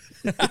COVID.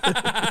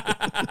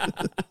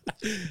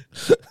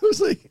 I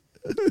was like,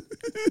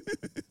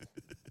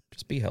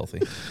 Just be healthy.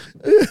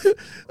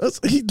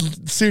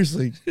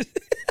 Seriously.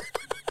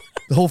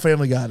 The whole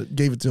family got it,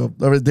 gave it to them.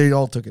 I mean, they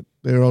all took it.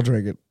 They all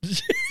drank it.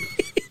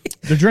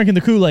 They're drinking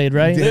the Kool-Aid,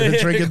 right? Yeah, they're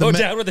drinking Go the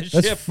down with the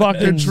That's ship. fucking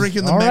They're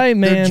drinking the all right,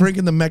 man. They're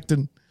drinking the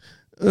Mectin.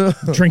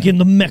 Drinking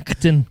the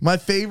Mectin. My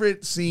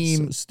favorite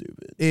scene So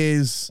stupid.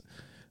 is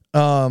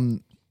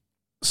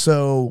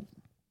so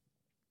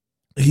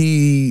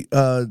he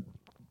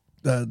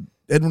Edward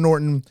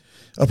Norton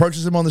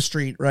approaches him on the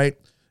street, right?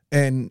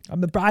 And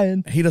I'm the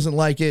Brian. he doesn't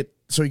like it,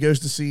 so he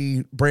goes to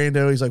see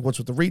Brando. He's like, what's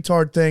with the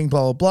retard thing,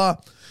 blah blah blah.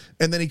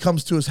 And then he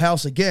comes to his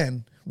house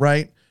again,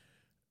 right?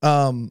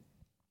 And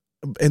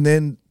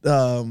then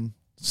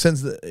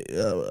sends the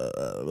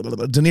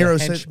De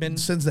Niro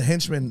sends the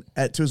henchman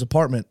to his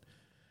apartment,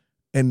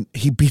 and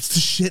he beats the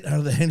shit out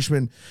of the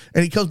henchman.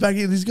 And he comes back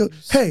in and he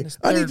goes, "Hey,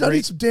 I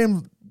need some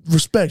damn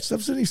respect.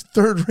 Stop sending these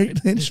third-rate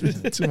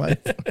henchmen to my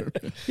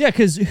apartment." Yeah,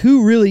 because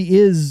who really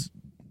is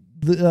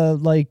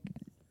the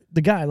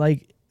the guy?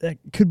 Like, that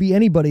could be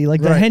anybody.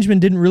 Like, the Right. henchman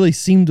didn't really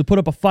seem to put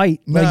up a fight.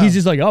 Like, No. he's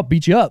just like, I'll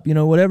beat you up,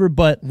 whatever.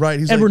 But Right,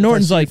 he's Edward like, if I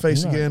Norton's see your like,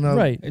 face again, I'll-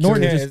 right. It's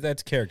Norton okay, just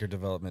that's character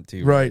development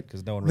too, Right.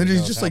 Because no one Then really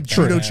he's knows just how like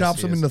judo badass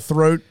chops he him is. in the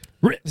throat.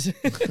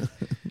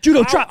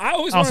 judo chop. I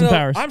always want awesome to know.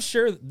 powers. I'm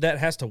sure that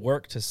has to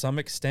work to some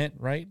extent,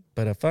 right?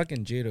 But a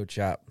fucking judo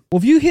chop. Well,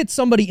 if you hit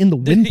somebody in the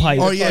windpipe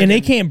Oh, yeah. and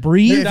they can't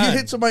breathe, Yeah, if done. you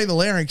hit somebody in the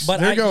larynx, But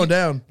they're going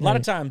down. A lot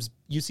of times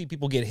you see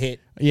people get hit.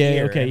 yeah,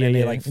 here, okay, and yeah, then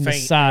yeah, they like in the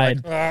faint.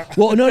 side. Like,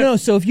 Well, no.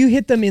 So if you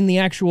hit them in the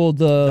actual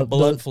the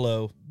blood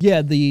flow.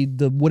 yeah, the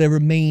whatever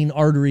main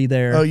artery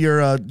there, Oh,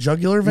 your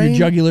jugular vein?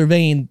 your jugular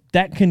vein,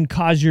 that can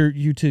cause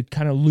you to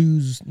kind of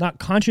lose not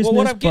consciousness, Well,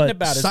 what I'm getting but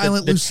about is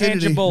silent the lucidity.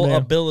 tangible Yeah.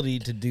 ability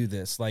to do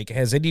this. Like,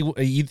 has any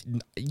you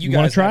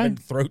wanna guys try? haven't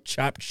throat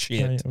chopped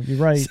shit? You're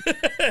right.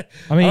 I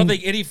I mean, don't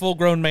think any full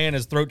grown man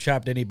has throat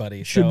chopped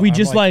anybody. should so we I'm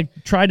just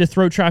like try to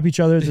throat chop each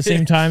other at the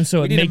same time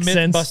so we it need makes a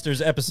sense?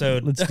 Mythbusters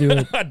episode. Let's do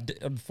it.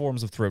 on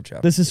forms of throat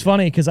chop. This is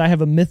funny because I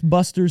have a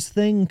Mythbusters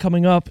thing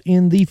coming up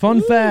in the fun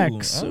Ooh,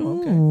 facts. oh,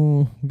 okay.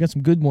 Ooh, we got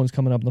some good ones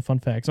coming up in the fun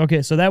facts.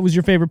 Okay, so that was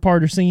your favorite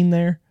part or scene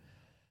there,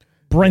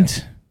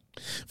 Brent.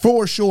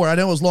 For sure. I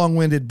know it was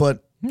long-winded,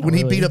 but when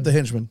he really. beat up the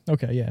henchman.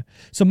 Okay, yeah.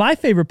 So my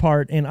favorite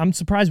part, and I'm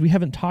surprised we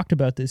haven't talked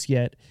about this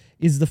yet,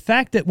 is the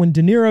fact that when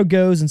De Niro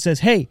goes and says,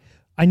 "Hey,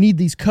 I need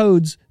these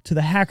codes," to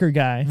the hacker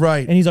guy.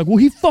 Right. And he's like, "Well,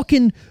 he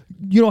fucking,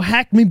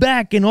 hacked me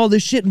back and all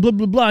this shit and blah,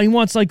 blah, blah. He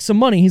wants like some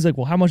money." He's like,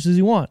 "Well, how much does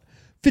he want?"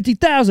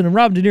 50,000. And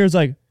Robert De Niro's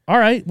like, "All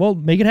right, well,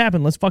 make it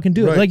happen. Let's fucking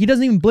do it." Right. Like, he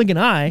doesn't even blink an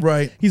eye.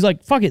 Right. He's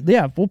like, "Fuck it.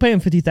 Yeah, we'll pay him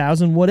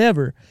 50,000,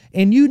 whatever."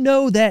 And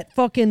that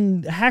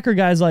fucking hacker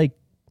guy's like,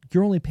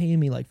 "You're only paying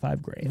me like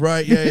 $5,000.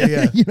 Right,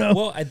 yeah.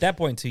 Well, at that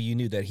point too, you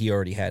knew that he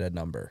already had a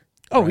number.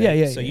 Oh, right?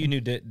 yeah. So you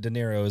knew De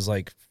Niro is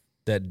like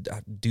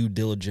that due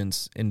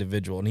diligence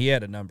individual, and he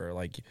had a number.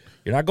 Like,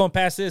 you're not going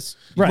past this,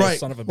 you Right. little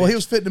son of a bitch. Well, he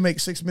was fitting to make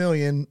 $6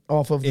 million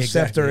off of the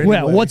Exactly. scepter. Well,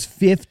 anyway. what's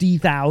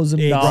 $50,000?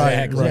 Exactly,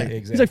 Yeah. exactly.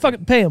 He's like, "Fuck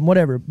it, pay him,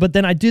 whatever." But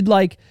then I did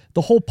like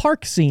the whole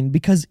park scene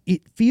because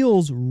it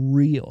feels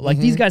real. Like,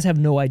 these guys have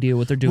no idea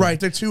what they're doing. Right,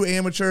 they're two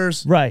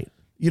amateurs. Right.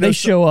 You know, They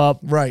show up.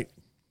 Right.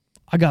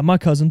 I got my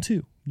cousin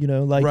too.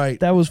 Right.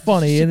 That was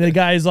funny. And the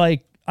guy's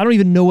like, I don't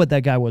even know what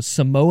that guy was.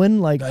 Samoan?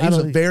 Like, He I was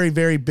a don't, very,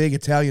 very big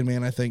Italian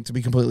man, I think, to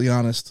be completely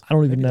honest. I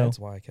don't even Maybe know. that's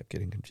why I kept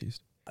getting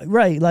confused.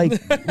 Right. Like,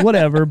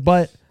 whatever.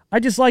 But I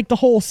just like the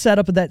whole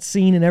setup of that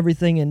scene and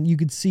everything. And you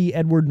could see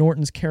Edward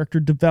Norton's character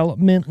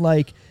development.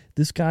 Like,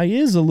 this guy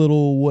is a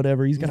little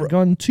whatever. He's got a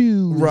gun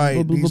too. Right.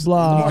 Blah, blah, blah, He's-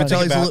 blah. You can tell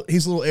think about-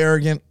 he's a little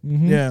arrogant.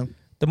 Yeah.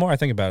 The more I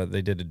think about it,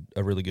 they did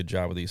a really good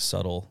job with these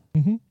subtle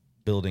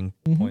building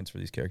points for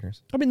these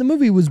characters. I mean, the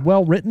movie was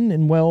well written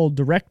and well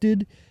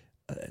directed.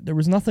 There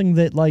was nothing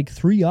that like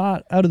threw you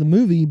out of the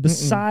movie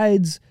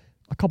besides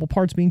a couple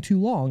parts being too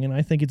long. And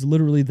I think it's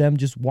literally them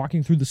just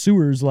walking through the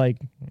sewers like,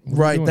 what are we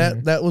Right. doing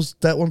here?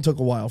 That one took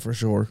a while for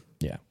sure.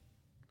 Yeah.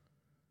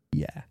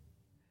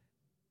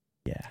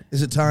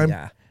 Is it time?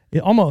 Yeah.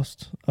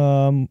 Almost.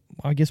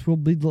 I guess we'll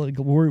be like,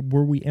 were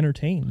we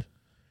entertained?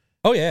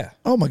 Oh yeah.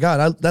 Oh my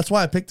God. That's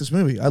why I picked this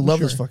movie. I love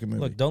this Sure. fucking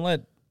movie. Look, don't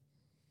let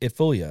it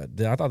fool you.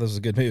 I thought this was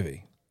a good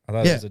movie. I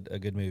thought Yeah. it was a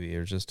good movie. It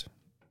was just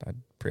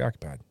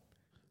preoccupied.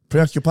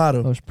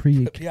 Preoccupado. I was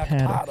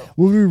preoccupied.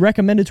 Will we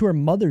recommend it to our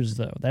mothers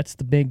though? That's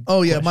the big.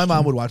 Oh yeah, my question.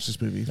 mom would watch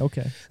this movie.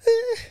 Okay.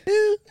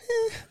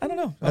 I don't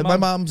know. My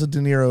mom's a De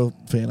Niro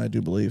fan, I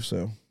do believe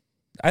so.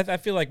 I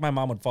feel like my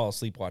mom would fall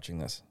asleep watching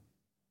this.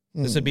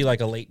 This would be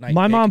like a late night.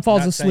 My pick. mom falls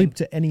Not asleep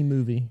saying- to any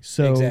movie,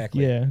 so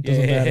Exactly. yeah, it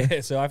doesn't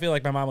matter. So I feel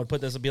like my mom would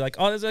put this and be like,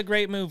 "Oh, this is a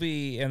great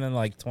movie," and then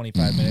like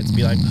 25 minutes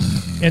be like,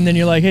 And then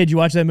you're like, "Hey, did you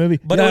watch that movie?"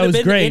 But that it would was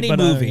have been great. any but,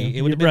 movie.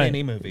 It would have been right,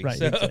 any movie. Right.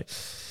 So. Exactly.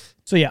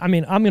 So yeah, I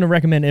mean, I'm gonna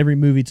recommend every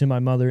movie to my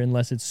mother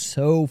unless it's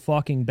so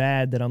fucking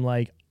bad that I'm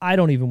like, I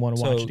don't even want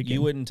to watch it again.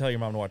 You wouldn't tell your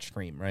mom to watch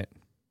Scream, right?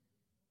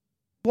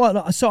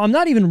 Well, so I'm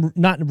not even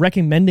not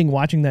recommending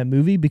watching that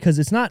movie because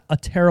it's not a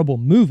terrible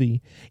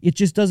movie. It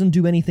just doesn't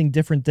do anything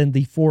different than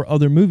the 4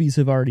 other movies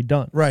have already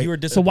done. Right. You were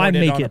So why disappointed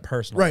make on it a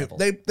personal Right.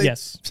 level.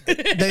 Yes.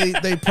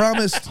 They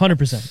promised.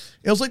 100%.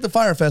 It was like the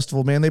Fire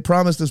Festival, man. They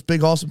promised this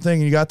big awesome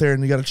thing, and you got there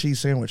and you got a cheese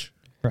sandwich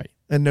Right.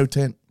 and no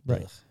tent.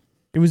 Right.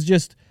 It was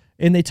just,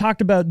 and they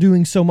talked about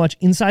doing so much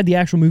inside the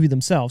actual movie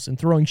themselves and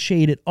throwing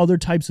shade at other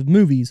types of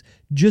movies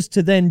just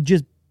to then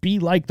just be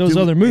like those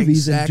other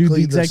movies and do the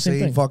exact same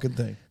thing. Fucking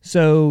thing.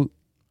 So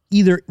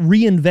either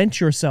reinvent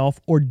yourself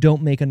or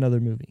don't make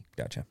another movie.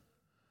 Gotcha.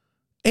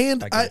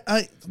 And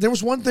I there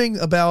was one thing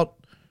about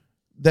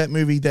that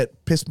movie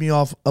that pissed me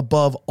off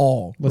above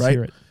all. Let's right?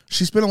 hear it.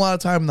 She spent a lot of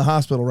time in the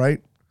hospital, right?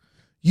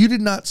 You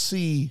did not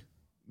see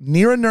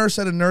near a nurse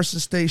at a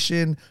nurse's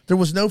station. There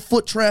was no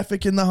foot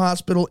traffic in the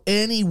hospital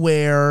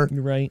anywhere.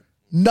 You're right.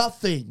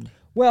 Nothing.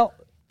 Well,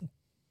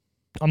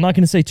 I'm not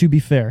going to say to be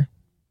fair,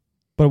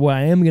 but what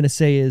I am going to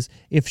say is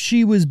if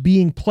she was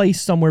being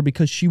placed somewhere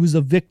because she was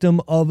a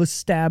victim of a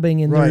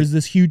stabbing and Right. there's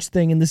this huge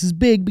thing and this is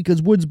big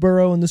because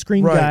Woodsboro and the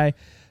Scream Right. guy,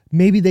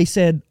 maybe they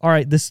said, all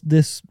right,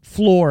 this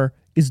floor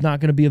is not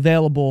going to be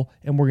available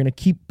and we're going to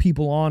keep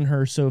people on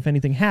her so if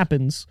anything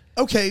happens.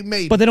 Okay,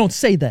 maybe. But they don't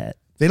say that.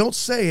 They don't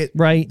say it.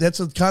 Right. That's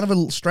a kind of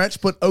a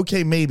stretch, but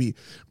okay, maybe.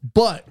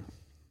 But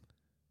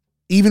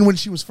even when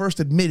she was first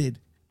admitted,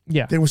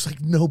 Yeah. there was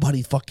like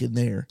nobody fucking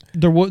there.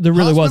 There really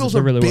Hospitals wasn't.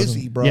 There are really busy,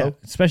 wasn't. bro. Yeah,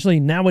 especially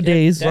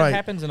nowadays. That Right.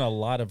 happens in a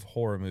lot of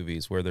horror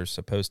movies where there's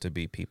supposed to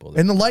be people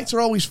there. And the lights are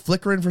always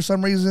flickering for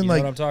some reason. You know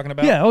Like what I'm talking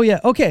about? Yeah. Oh, yeah.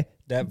 Okay.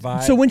 That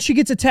vibe. So when she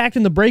gets attacked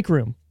in the break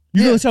room,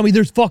 you're Yeah. going to tell me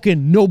there's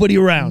fucking nobody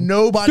around.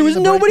 Nobody There was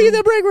in the break nobody in room?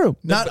 the break room.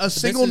 not but a this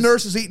single is-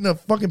 nurse is eating a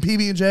fucking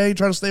PB&J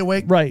trying to stay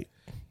awake. Right.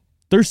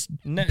 There's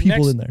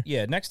people in there.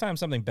 Yeah, next time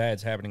something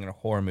bad's happening in a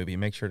horror movie,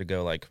 make sure to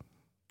go like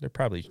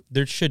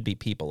there should be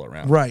people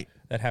around. Right.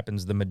 That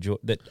happens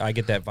that I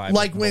get that vibe.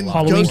 Like from when a lot of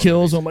Halloween horror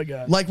Kills. movies. Oh my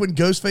god. Like when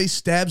Ghostface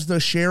stabs the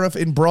sheriff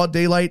in broad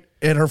daylight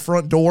at her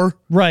front door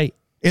Right.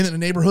 in the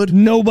neighborhood.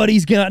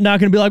 Nobody's not going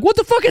to be like, what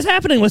the fuck is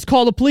happening? Let's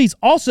call the police.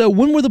 Also,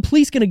 when were the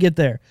police going to get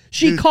there?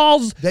 She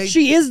Dude,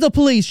 she is the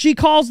police. She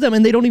calls them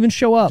and they don't even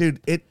show up. Dude,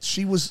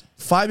 she was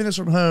 5 minutes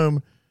from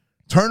home,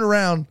 turned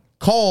around,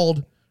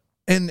 called,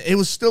 and it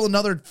was still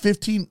another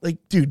 15. Like,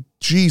 dude,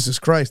 Jesus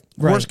Christ.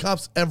 Right. Worst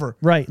cops ever.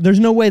 Right. There's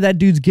no way that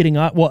dude's getting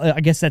up. Well, I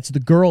guess that's the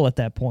girl at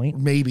that point.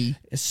 Maybe.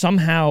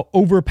 Somehow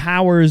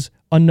overpowers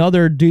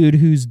another dude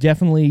who's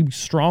definitely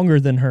stronger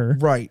than her.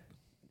 Right.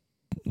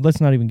 Let's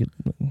not even get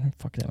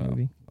fuck that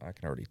movie. I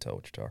can already tell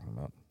what you're talking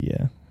about.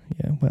 Yeah.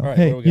 Yeah. Well, All right,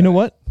 hey, what we you know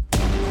got?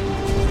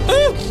 what?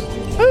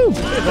 Ooh.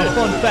 The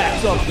fun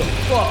facts of the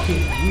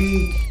fucking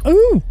week.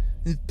 Ooh.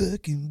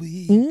 Fucking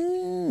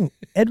week.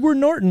 Edward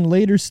Norton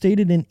later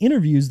stated in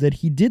interviews that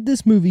he did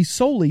this movie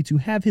solely to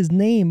have his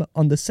name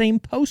on the same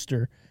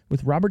poster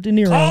with Robert De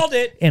Niro Called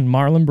it. and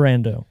Marlon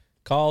Brando.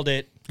 Called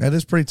it. That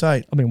is pretty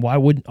tight. I mean, why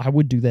wouldn't I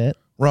would do that?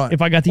 Right.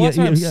 If I got the Well, that's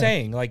what I'm yeah.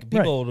 saying. Like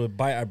people would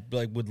buy. I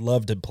would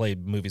love to play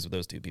movies with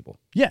those two people.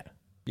 Yeah.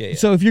 Yeah. Yeah.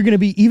 So if you're going to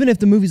be, even if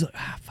the movie's like,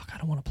 fuck, I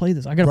don't want to play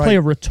this. I got to play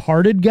a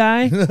retarded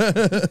guy,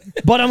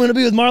 but I'm going to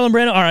be with Marlon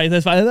Brando. All right,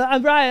 that's fine.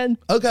 I'm Brian.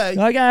 Okay.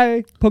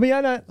 Okay, put me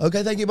on it.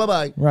 Okay, thank you.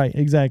 Bye-bye. Right,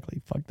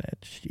 exactly. Fuck that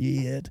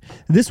shit.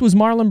 This was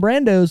Marlon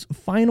Brando's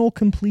final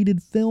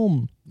completed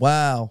film.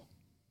 Wow.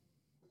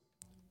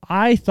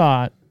 I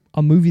thought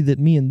a movie that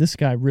me and this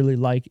guy really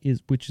like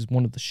which is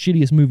one of the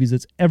shittiest movies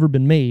that's ever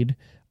been made.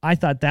 I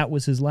thought that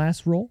was his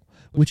last role,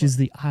 which is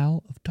The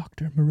Isle of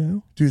Dr.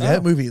 Moreau. Dude,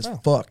 that movie is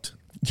fucked.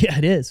 Yeah,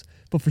 it is.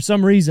 But for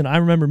some reason, I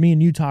remember me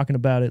and you talking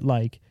about it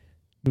like,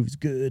 movie's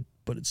good,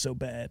 but it's so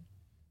bad.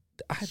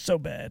 So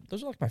bad.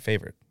 Those are like my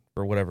favorite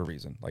for whatever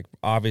reason. Like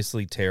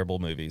obviously terrible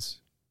movies.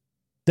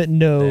 That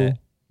know That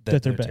they're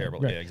they're bad. terrible.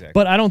 Right. Yeah, exactly.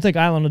 But I don't think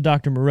Island of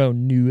Dr. Moreau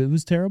knew it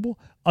was terrible.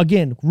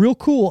 Again, real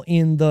cool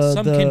in the...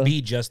 Some can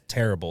be just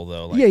terrible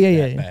though. Like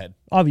yeah. bad.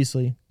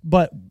 Obviously.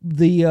 But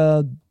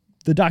the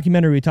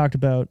documentary we talked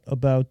about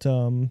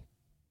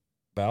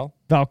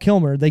Val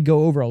Kilmer, they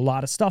go over a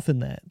lot of stuff in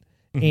that.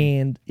 Mm-hmm.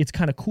 And it's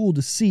kind of cool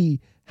to see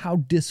how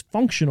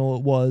dysfunctional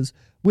it was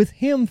with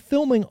him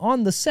filming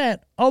on the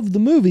set of the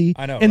movie.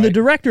 I know, and the right?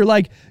 director,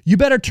 like, you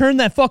better turn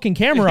that fucking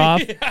camera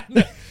off.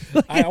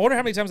 I wonder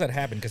how many times that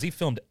happened because he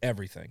filmed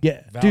everything.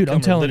 Yeah, Val dude, I'm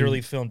Kilmer telling literally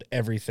you. filmed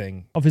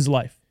everything. Of his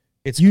life.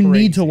 It's you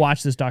crazy. need to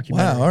watch this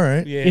documentary. Wow, all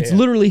right. Yeah, It's yeah.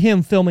 literally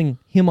him filming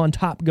him on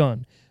Top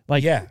Gun.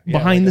 Like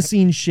behind the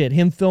scenes shit.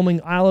 Him filming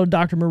Isle of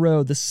Dr.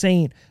 Moreau, The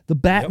Saint, the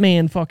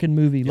Batman fucking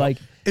movie. Like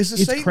Is the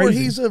it's Saint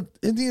crazy. where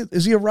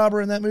is he a robber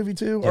in that movie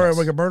too? Or Yes.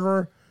 like a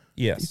murderer?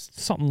 Yes.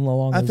 Something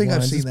along I those think I've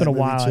lines. seen It's that been a movie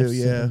while. too, I've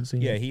yeah.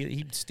 seen Yeah, it.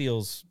 he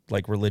steals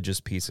like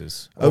religious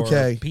pieces.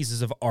 Okay. Or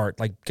pieces of art,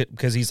 like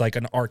because he's like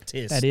an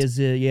artist. That is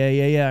it.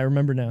 Yeah. I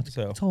remember now.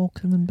 So- It's all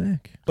coming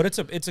back. But it's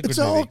a good It's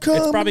movie. all It's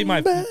probably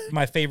coming back.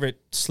 my favorite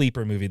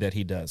sleeper movie that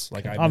he does.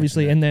 Like I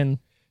Obviously, mentioned and then that.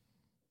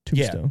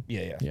 Tombstone.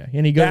 Yeah. Yeah.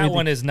 And he goes That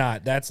one is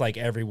not. That's like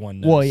everyone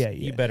knows. Well, yeah.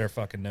 You better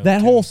fucking know.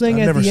 that whole thing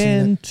I've at never the seen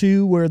end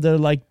too, where they're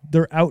like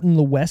they're out in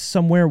the West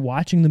somewhere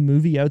watching the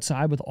movie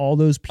outside with all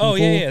those people. Oh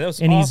yeah, that was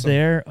and awesome. He's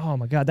there. Oh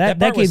my god, that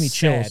part gave was me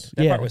chills. Sad.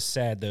 That part was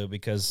sad though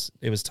because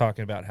it was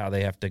talking about how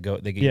they have to go.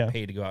 They get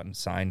paid to go out and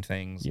sign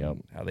things. Yep.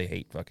 And how they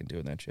hate fucking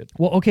doing that shit.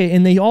 Well, okay,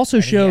 and they also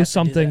show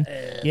something.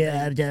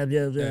 Yeah,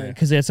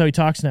 because that's how he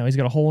talks now. He's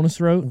got a hole in his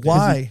throat.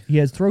 Why? He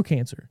has throat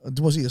cancer.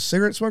 Was he a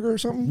cigarette smoker or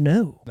something?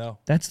 No.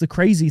 That's the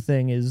crazy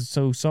thing is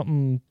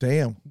something.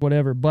 Damn.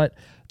 Whatever. But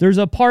there's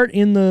a part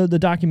in the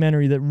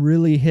documentary that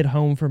really hit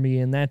home for me,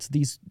 and that's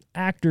these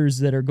actors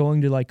that are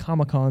going to like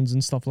Comic-Cons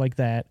and stuff like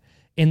that,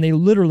 and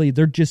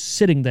they're just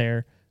sitting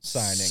there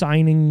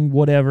signing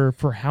whatever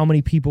for how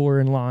many people are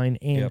in line,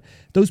 and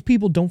those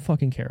people don't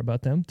fucking care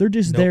about them. They're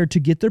just there to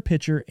get their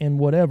picture and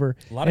whatever.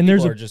 A lot of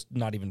people are just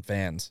not even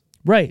fans.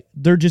 Right.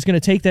 They're just going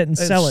to take that and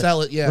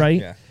sell it. Yeah. Right?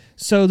 Yeah.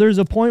 So there's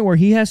a point where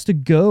he has to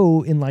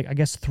go and like, I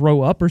guess,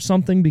 throw up or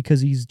something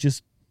because he's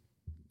just...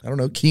 I don't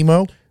know,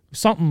 chemo?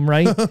 Something,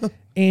 right?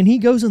 And he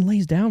goes and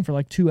lays down for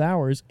like 2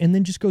 hours and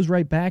then just goes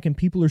right back and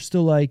people are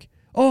still like,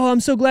 oh, I'm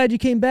so glad you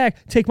came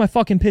back. Take my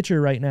fucking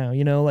picture right now.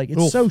 You know, like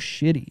it's so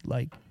shitty.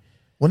 Like,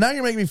 well, now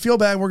you're making me feel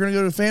bad. We're going to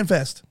go to Fan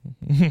Fest.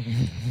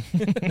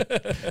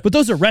 But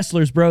those are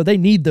wrestlers, bro. They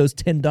need those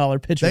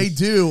 $10 pictures. They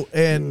do.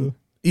 And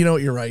you know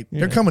what? You're right.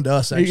 They're coming to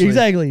us, actually.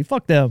 Exactly.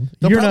 Fuck them.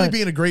 They'll probably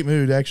be in a great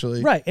mood,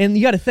 actually. Right. And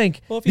you got to think,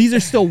 these are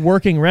still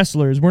working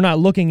wrestlers. We're not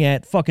looking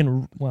at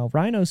fucking, well,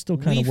 Rhino's still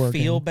kind of working.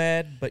 We feel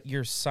bad, but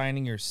you're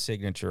signing your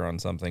signature on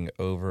something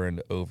over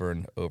and over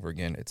and over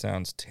again. It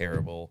sounds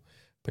terrible,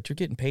 but you're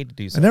getting paid to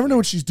do something. I never know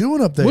what she's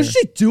doing up there. What's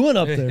she doing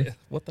up there?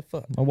 What the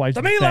fuck? My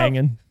wife's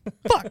banging.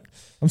 Fuck.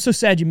 I'm so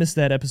sad you missed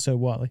that episode,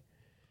 Wally.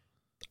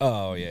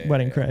 Oh, yeah.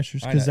 Wedding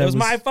Crashers. Because that was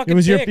my fucking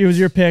pick. It was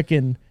your pick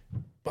and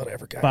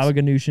whatever, guys. Baba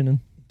Ganoush and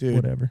Dude.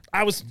 whatever.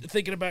 I was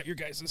thinking about your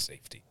guys'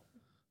 safety.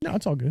 No,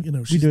 it's all good. You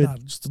know, she's not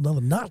just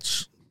another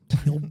notch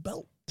on the old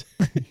belt.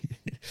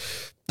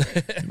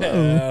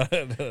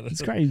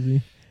 It's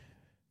crazy.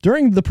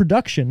 During the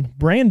production,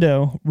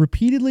 Brando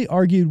repeatedly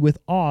argued with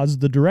Oz,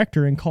 the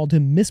director, and called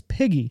him Miss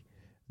Piggy,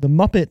 the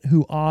Muppet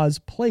who Oz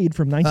played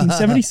from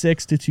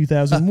 1976 to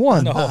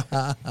 2001.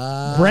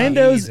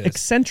 Brando's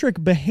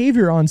eccentric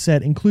behavior on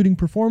set, including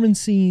performance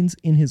scenes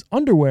in his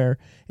underwear,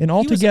 and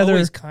altogether... He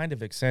was always kind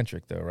of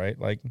eccentric, though, right?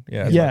 Like,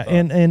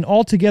 and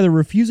altogether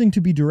refusing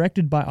to be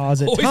directed by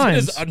Oz at always times.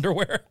 in his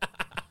underwear.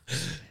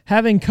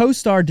 Having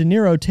co-star De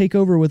Niro take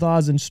over with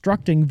Oz,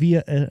 instructing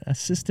via an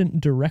assistant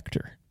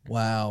director.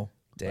 Wow.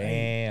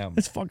 Damn.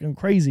 It's fucking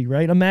crazy,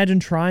 right? Imagine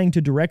trying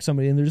to direct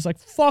somebody and they're just like,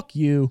 fuck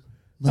you.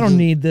 I don't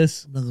need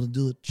this. I'm not going to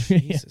do it.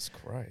 Jesus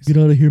Christ. Get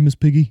out of here, Miss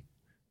Piggy.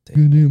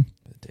 Damn,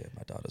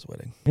 my daughter's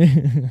wedding.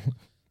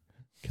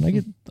 Can I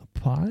get a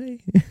pie?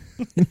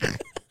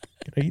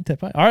 Can I eat that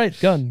pie? All right,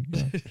 gun.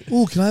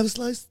 Ooh, can I have a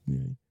slice?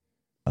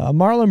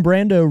 Marlon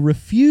Brando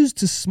refused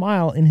to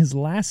smile in his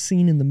last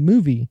scene in the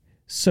movie,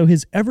 so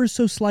his ever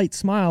so slight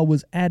smile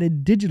was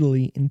added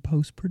digitally in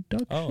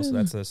post-production. Oh, so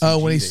that's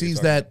when he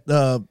sees that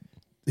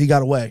he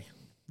got away.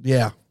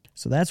 Yeah.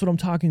 So that's what I'm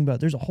talking about.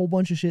 There's a whole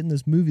bunch of shit in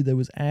this movie that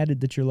was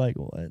added that you're like,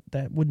 well,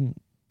 that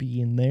wouldn't be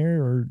in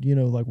there, or, you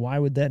know, like, why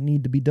would that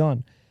need to be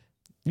done?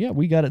 Yeah,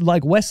 we got it.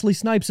 Like Wesley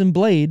Snipes in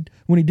Blade,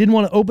 when he didn't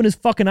want to open his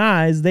fucking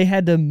eyes, they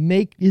had to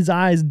make his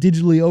eyes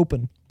digitally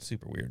open.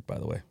 Super weird, by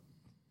the way.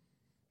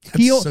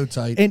 That's so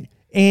tight.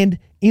 And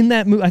in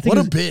that movie, I think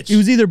what a bitch.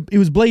 It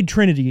was Blade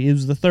Trinity. It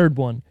was the third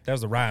one. That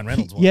was the Ryan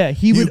Reynolds one. Yeah,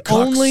 he would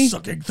only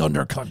sucking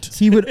thunder cunt.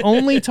 He would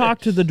only talk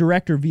to the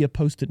director via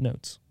Post-it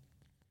notes.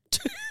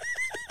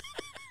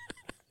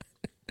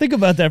 Think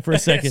about that for a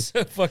second.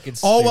 So fucking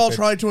stupid. All while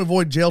trying to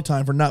avoid jail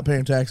time for not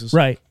paying taxes.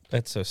 Right.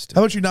 That's so stupid.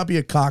 How about you not be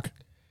a cock?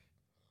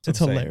 It's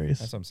hilarious.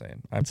 That's what I'm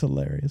saying. It's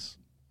hilarious.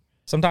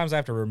 Sometimes I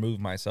have to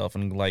remove myself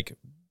and like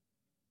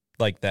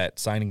that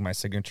signing my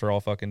signature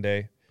all fucking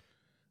day.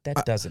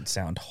 That doesn't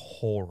sound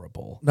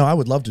horrible. No, I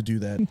would love to do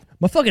that.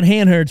 My fucking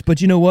hand hurts, but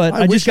you know what?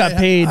 I just got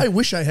paid. I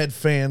wish I had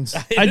fans.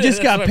 I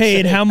just got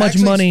paid how much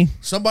money?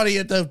 Somebody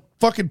at the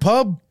fucking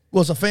pub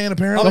was a fan,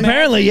 apparently.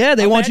 Apparently, yeah.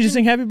 They want you to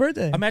sing happy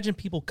birthday. Imagine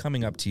people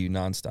coming up to you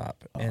nonstop,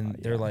 and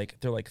they're like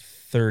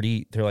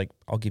 30. They're like,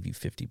 I'll give you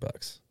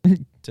 $50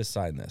 to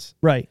sign this.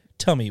 Right.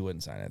 Tell me you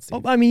wouldn't sign it,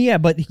 Steve. I mean, yeah,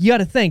 but you got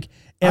to think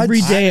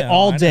every day,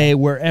 all day,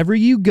 wherever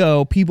you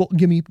go, people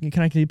can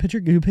I get a picture?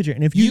 Give you a picture.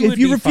 And if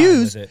you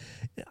refuse,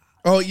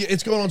 oh, yeah,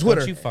 it's going on Twitter.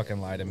 Don't you fucking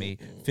lie to me.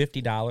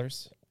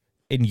 $50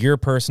 in your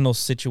personal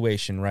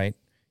situation, right?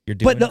 You're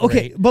doing but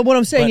okay. great, but what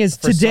I'm saying is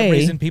for today, some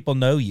reason, people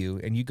know you,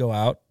 and you go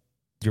out.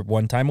 You're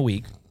one time a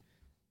week,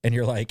 and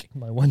you're like,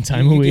 my one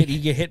time a week. You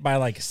get hit by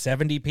like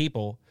 70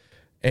 people,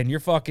 and you're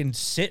fucking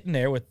sitting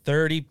there with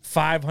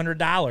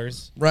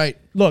 $3,500. Right.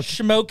 Look.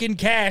 Smoking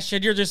cash,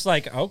 and you're just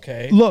like,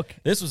 okay. Look.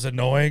 This was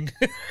annoying.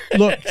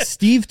 Look,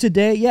 Steve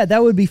today, yeah,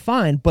 that would be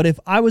fine. But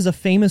if I was a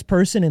famous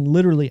person and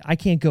literally I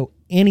can't go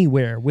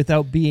anywhere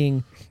without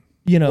being,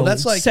 you know,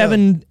 that's like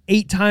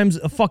 7-8 times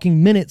a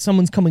fucking minute,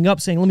 someone's coming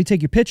up saying, let me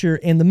take your picture.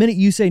 And the minute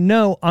you say,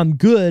 no, I'm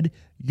good,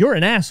 you're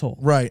an asshole.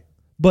 Right.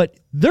 But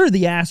they're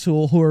the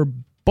asshole who are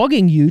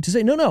bugging you to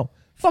say, no,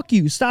 fuck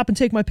you, stop and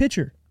take my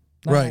picture.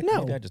 Right.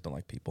 No. Maybe I just don't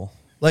like people.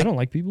 Like, I don't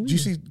like people. Did you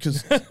see?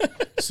 Because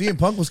CM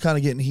Punk was kind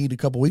of getting heat a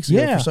couple weeks ago.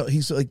 Yeah.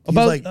 He's like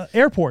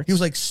airports. He was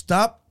like,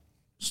 stop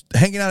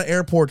hanging out at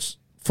airports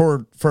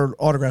for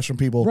autographs from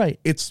people. Right.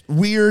 It's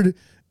weird,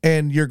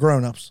 and you're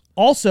grown-ups.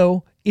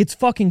 Also, it's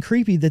fucking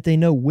creepy that they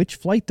know which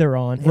flight they're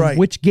on and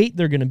which gate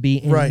they're going to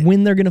be and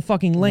when they're going to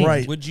fucking land.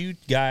 Right. Would you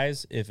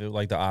guys, if it,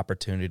 like the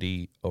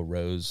opportunity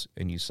arose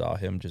and you saw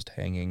him just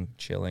hanging,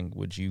 chilling,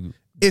 would you?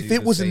 If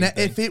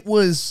it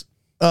was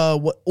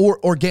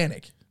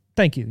organic.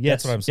 Thank you.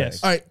 Yes. That's what I'm saying.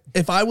 Yes. All right.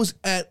 If I was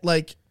at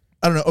like,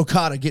 I don't know,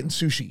 Okada getting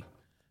sushi.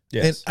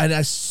 Yes. And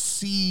I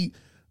see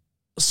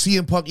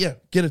CM Punk,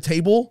 get a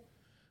table,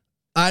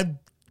 I'm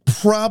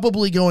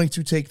probably going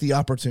to take the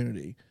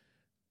opportunity.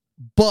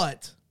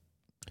 But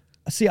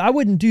see, I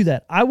wouldn't do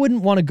that. I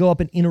wouldn't want to go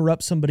up and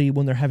interrupt somebody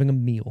when they're having a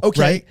meal.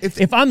 Okay. Right?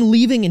 If I'm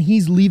leaving and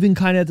he's leaving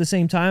kind of at the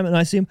same time and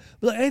I see him,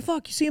 be like, hey,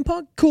 fuck, you see him,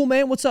 Punk? Cool,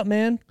 man. What's up,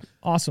 man?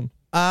 Awesome.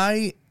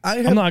 I'm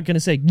not going to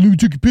say, let me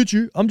take a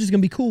picture. I'm just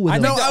going to be cool with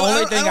him. I think the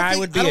only thing I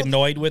would be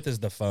annoyed with is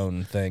the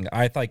phone thing.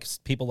 I like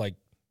people like,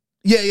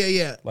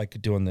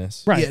 like doing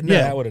this. Right. Yeah, no,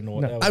 that would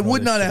annoy. I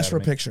would not ask for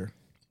a picture,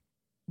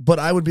 but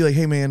I would be like,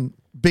 hey, man,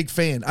 big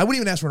fan. I wouldn't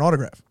even ask for an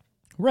autograph.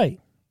 Right.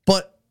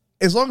 But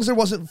as long as there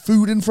wasn't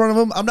food in front of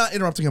him, I'm not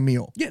interrupting a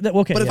meal. Yeah.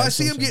 Okay. But if I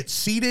see him get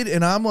seated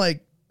and I'm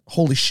like,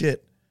 holy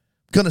shit,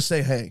 I'm going to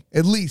say hey,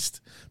 at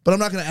least. But I'm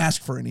not going to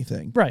ask for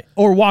anything. Right.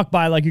 Or walk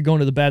by like you're going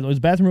to the bathroom. Is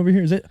the bathroom over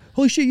here? Is it?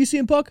 Holy shit, you see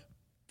him, Puck?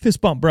 Fist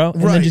bump, bro.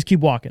 And then just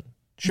keep walking.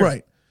 Sure.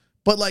 Right.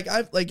 But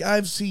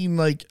I've seen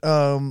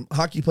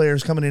hockey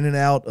players coming in and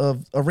out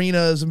of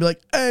arenas and be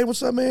like, hey,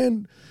 what's up,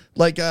 man?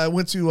 Like I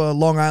went to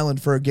Long Island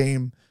for a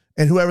game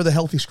and whoever the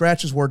healthy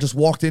scratches were just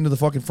walked into the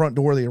fucking front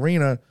door of the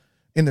arena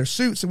in their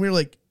suits. And we were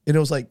like, and it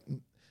was like,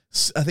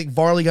 I think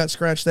Varley got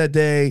scratched that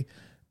day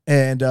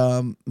and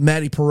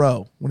Matty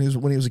Perot when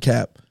he was a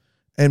Cap.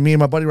 And me and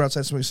my buddy were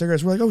outside smoking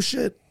cigarettes. We're like, oh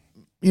shit,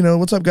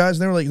 what's up, guys?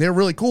 And they were like, they're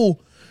really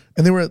cool,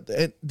 and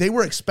they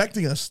were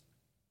expecting us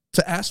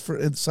to ask for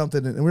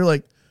something, and we were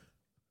like,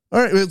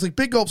 all right, it's like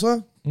big gulps, huh?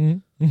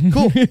 Mm-hmm.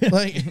 Cool,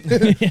 like,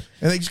 and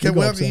they just kept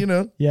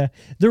walking, Yeah,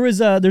 there's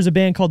a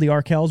band called the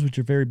Arkells, which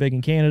are very big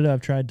in Canada.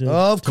 I've tried to.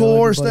 Of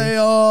course they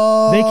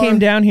are. They came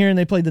down here and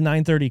they played the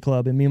 930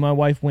 Club, and me and my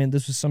wife went.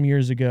 This was some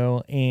years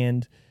ago,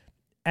 and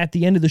at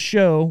the end of the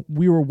show,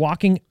 we were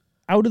walking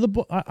out of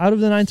the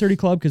 930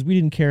 Club because we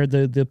didn't care.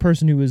 The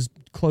person who was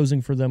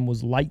closing for them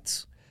was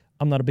Lights.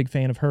 I'm not a big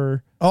fan of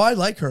her. Oh, I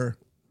like her.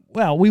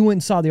 Well, we went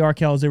and saw the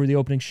Arkells. They were the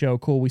opening show.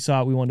 Cool. We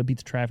saw it. We wanted to beat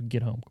the traffic,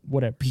 get home.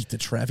 Whatever. Beat the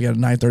traffic. At a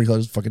 930 Club,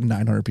 there's fucking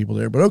 900 people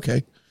there, but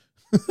okay.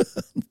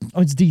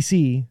 Oh, it's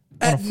DC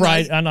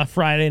on a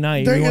Friday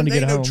night. We wanted to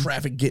get home. No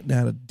traffic getting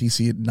out of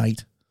DC at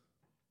night.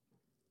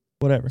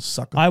 Whatever.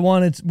 Sucker.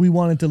 We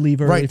wanted to leave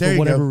early for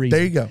whatever reason.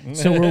 There you go.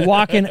 So we're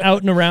walking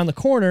out and around the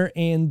corner,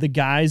 and the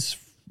guys,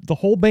 the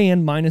whole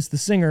band minus the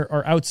singer,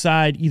 are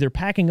outside either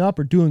packing up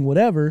or doing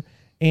whatever.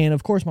 And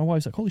of course, my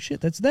wife's like, "Holy shit,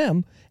 that's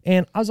them!"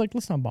 And I was like,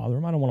 "Let's not bother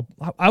them. I don't want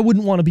to. I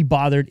wouldn't want to be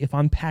bothered if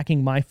I'm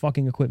packing my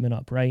fucking equipment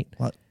up, right?"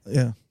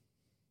 Yeah.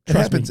 It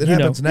happens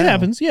now. It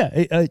happens.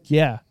 Yeah.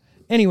 Yeah.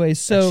 Anyways,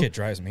 so that shit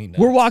drives me nuts.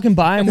 We're walking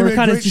by and we're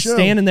kind of just show.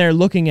 standing there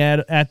looking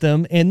at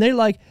them, and they're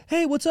like,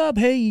 "Hey, what's up?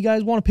 Hey, you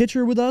guys want a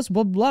picture with us?"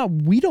 Blah blah.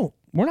 We're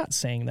not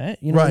saying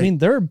that. You know what I mean?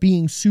 They're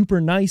being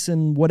super nice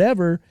and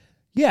whatever.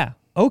 Yeah.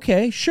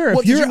 Okay. Sure.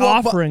 If you're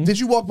offering, did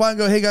you walk by and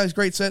go, "Hey guys,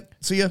 great set.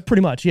 See ya"?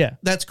 Pretty much. Yeah.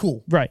 That's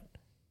cool. Right.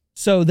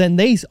 So then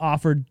they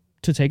offered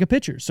to take a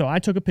picture. So I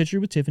took a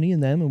picture with Tiffany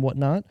and them and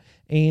whatnot,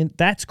 and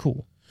that's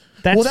cool.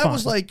 That fine.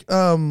 Was like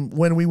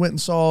when we went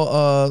and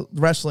saw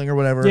wrestling or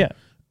whatever. Yeah.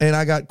 And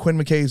I got Quinn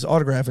McKay's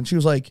autograph, and she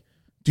was like,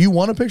 "Do you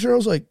want a picture?" I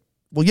was like,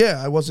 "Well, yeah,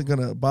 I wasn't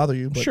gonna bother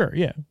you." But. Sure,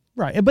 yeah,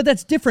 right. But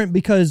that's different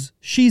because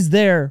she's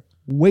there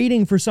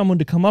waiting for someone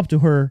to come up to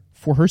her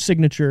for her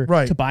signature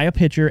to buy a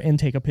picture and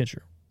take a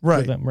picture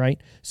with them, right?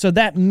 So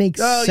that makes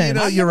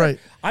sense. You're right.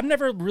 I'm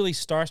never really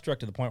starstruck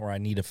to the point where I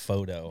need a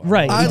photo.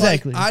 Right,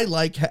 exactly. I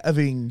like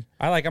having.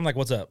 I'm like,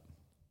 what's up?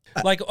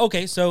 Like,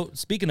 okay, so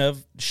speaking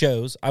of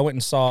shows, I went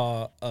and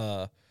saw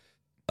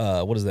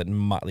what is that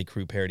Motley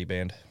Crue parody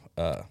band?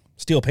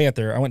 Steel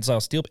Panther. I went and saw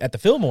Steel at the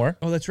Fillmore.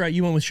 Oh, that's right.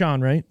 You went with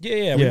Sean, right?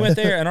 Yeah. We went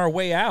there, and our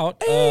way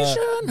out,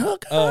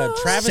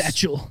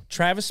 Satchel.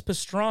 Travis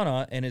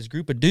Pastrana and his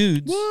group of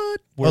dudes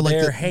were like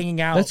there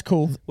hanging out. That's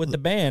cool with the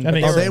band.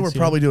 They were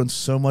probably doing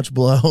so much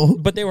blow.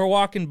 But they were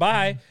walking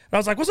by, and I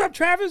was like, "What's up,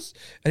 Travis?"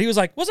 And he was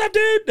like, "What's up,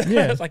 dude?"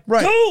 Yeah. I was like,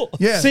 "Cool."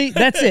 Yeah. See,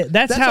 that's it.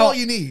 That's how all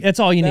you need.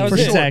 That's all you need.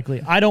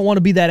 Exactly. I don't want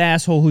to be that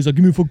asshole who's like,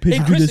 "Give me a fucking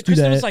picture." Do this, do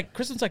that.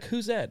 Kristen's like,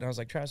 "Who's that?" And I was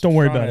like, "Travis." Don't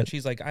worry about it. And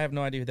she's like, "I have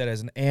no idea who that is."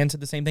 And Ann said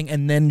the same thing,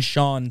 and then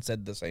Sean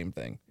said the same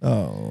thing.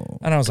 Oh.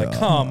 And I was like,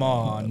 "Come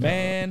on,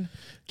 man."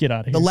 Get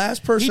out of here. The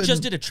last person... He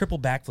just did a triple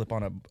backflip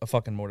on a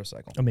fucking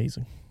motorcycle.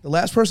 Amazing. The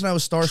last person I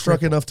was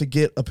starstruck enough to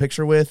get a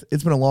picture with,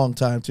 it's been a long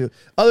time too,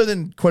 other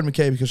than Quinn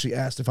McKay because she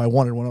asked if I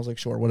wanted one. I was like,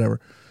 sure,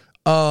 whatever.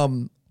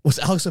 Was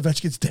Alex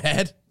Ovechkin's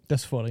dad.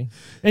 That's funny.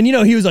 And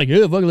he was like,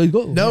 yeah, fuck, let's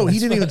go. No, he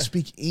didn't even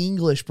speak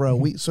English,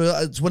 bro. So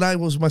it's when I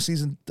was my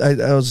season,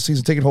 I was a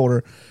season ticket holder.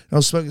 And I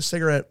was smoking a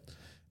cigarette,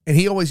 and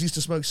he always used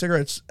to smoke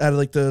cigarettes out of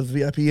like the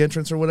VIP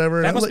entrance or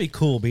whatever. That must be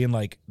cool being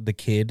like the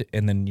kid,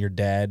 and then your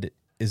dad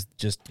is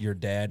just your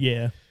dad.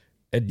 Yeah.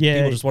 And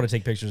people just want to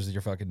take pictures of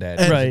your fucking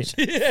dad. Right.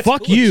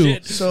 Fuck cool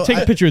you. So take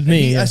a picture with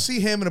me. I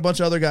see him and a bunch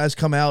of other guys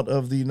come out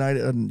of the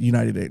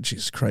United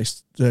Jesus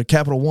Christ,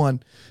 Capital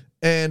One.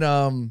 And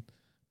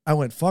I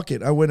went, fuck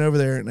it. I went over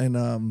there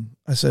and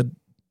I said,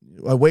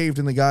 I waved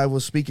and the guy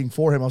was speaking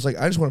for him. I was like,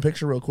 I just want a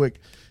picture real quick.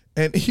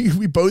 And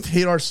we both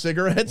hit our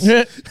cigarettes.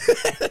 I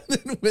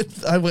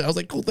was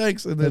like, cool,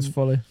 thanks. And then, that's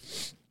funny.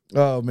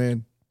 Oh,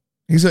 man.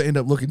 He's going to end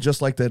up looking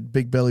just like that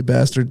big belly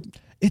bastard.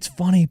 It's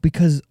funny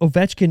because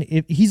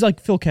Ovechkin, he's like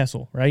Phil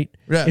Kessel, right?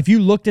 Yeah. If you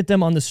looked at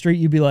them on the street,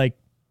 you'd be like,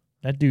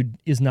 that dude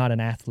is not an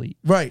athlete.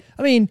 Right.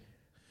 I mean,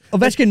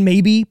 Ovechkin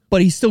maybe,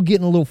 but he's still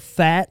getting a little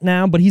fat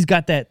now, but he's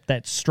got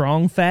that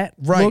strong fat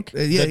look.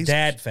 Yeah, the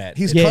dad fat.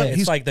 He's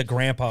like the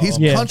grandpa. He's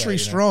country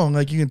strong,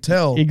 like you can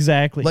tell.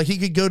 Exactly. Like he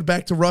could go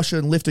back to Russia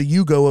and lift a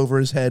Yugo over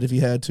his head if he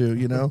had to,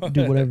 you know?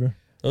 Do whatever.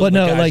 Those but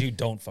are the guys like you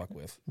don't fuck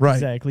with. Right.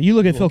 Exactly. You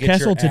look at Phil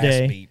Kessel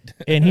today,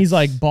 and he's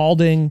like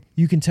balding.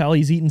 You can tell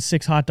he's eating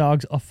 6 hot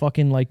dogs a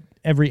fucking like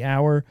every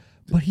hour,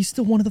 but he's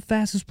still one of the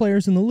fastest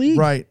players in the league.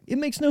 Right. It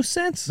makes no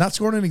sense. Not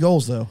scoring any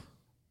goals though.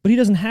 But he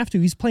doesn't have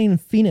to. He's playing in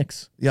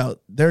Phoenix. Yeah,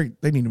 they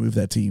need to move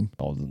that team.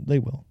 Oh, they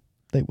will.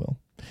 They will.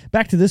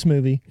 Back to this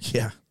movie.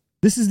 Yeah.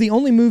 This is the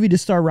only movie to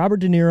star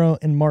Robert De Niro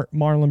and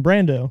Marlon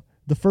Brando,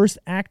 the first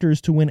actors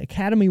to win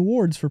Academy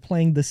Awards for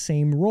playing the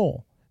same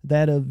role.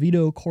 That of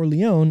Vito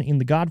Corleone in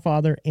The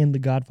Godfather and The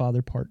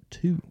Godfather Part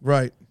 2.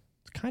 Right.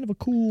 It's kind of a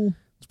cool...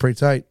 It's pretty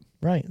tight.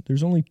 Right.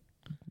 There's only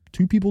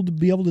 2 people to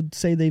be able to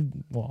say they've...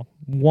 Well,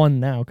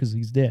 one now because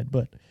he's dead,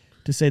 but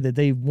to say that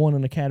they've won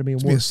an Academy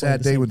Award. It's going to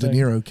be a sad day when De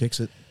Niro kicks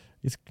it.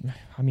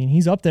 I mean,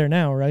 he's up there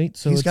now, right?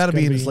 So he's got to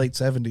be in his late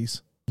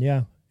 70s.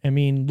 Yeah. I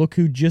mean, look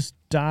who just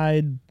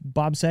died.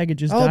 Bob Saget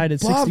just died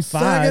at 65,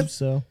 Saget.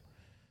 So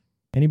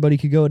anybody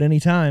could go at any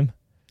time.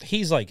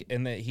 He's like,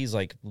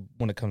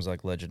 when it comes to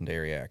like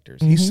legendary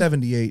actors, he's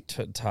 78.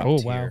 Top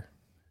tier. Wow.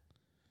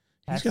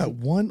 He's got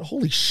one.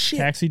 Holy shit.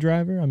 Taxi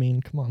Driver. I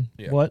mean, come on.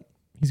 Yeah. What?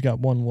 He's got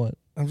one. What?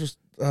 I'm just.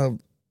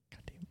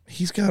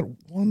 He's got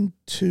 1,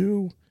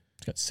 2.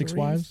 He's got 6 3,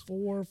 wives.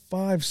 4,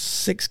 5,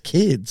 6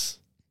 kids.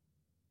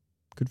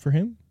 Good for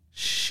him.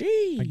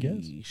 Sheesh. I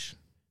guess.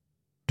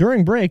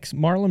 During breaks,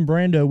 Marlon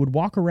Brando would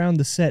walk around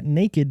the set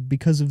naked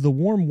because of the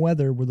warm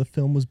weather where the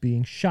film was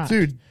being shot.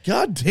 Dude,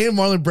 goddamn,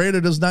 Marlon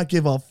Brando does not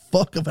give a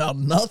fuck about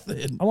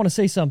nothing. I want to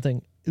say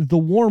something. The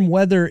warm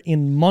weather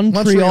in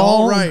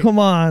Montreal, right. Come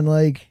on,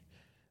 like,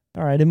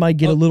 all right, it might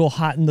get a little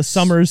hot in the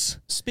summers.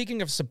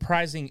 Speaking of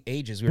surprising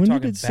ages, we were when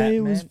talking did it Batman. say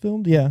it was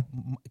filmed? Yeah.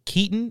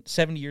 Keaton,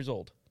 70 years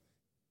old.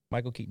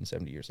 Michael Keaton,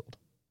 70 years old.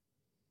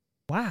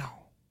 Wow.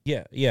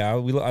 Yeah. I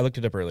looked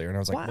it up earlier, and I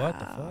was like, what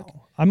the fuck?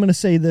 I'm going to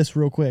say this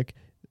real quick.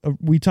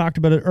 We talked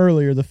about it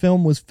earlier. The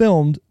film was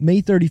filmed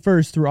May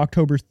 31st through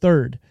October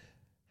 3rd.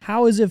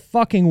 How is it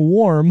fucking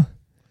warm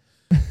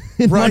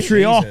in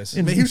Montreal? I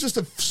mean, he was just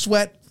a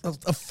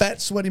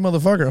fat, sweaty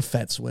motherfucker. A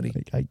fat, sweaty.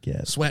 I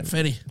guess. Swat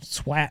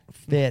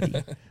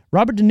fetty.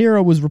 Robert De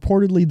Niro was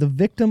reportedly the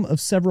victim of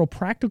several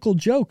practical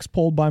jokes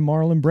pulled by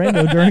Marlon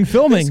Brando during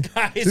filming.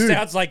 This guy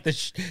sounds like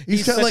he's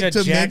got such like a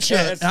dementia.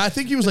 jackass. I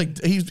think he was like,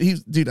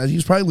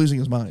 he's probably losing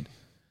his mind.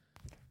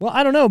 Well,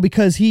 I don't know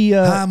because he.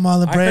 Hi,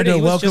 Marlon Brando.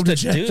 Welcome to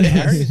Dude, I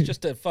heard he's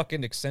just a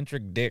fucking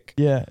eccentric dick.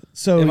 Yeah.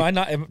 So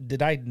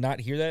did I not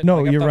hear that?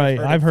 No, you're right.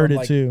 I've heard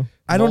it too.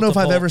 I don't know if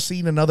I've ever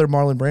seen another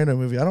Marlon Brando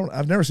movie.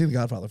 I've never seen the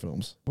Godfather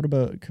films. What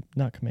about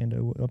not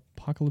Commando?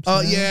 Apocalypse?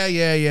 Oh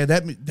yeah.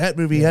 That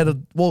movie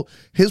had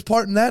his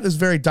part in that is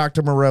very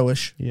Dr.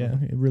 Moreau-ish. Yeah,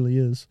 it really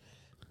is.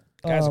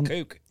 Guy's a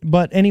kook.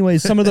 But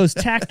anyways, some of those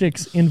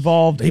tactics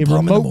involved a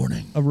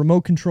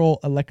remote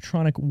control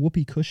electronic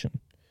whoopee cushion.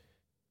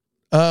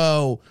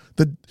 Oh,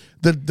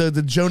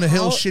 the Jonah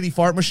Hill shitty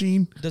fart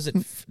machine. Does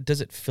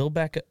it fill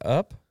back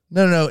up?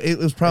 No. It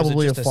was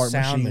probably a fart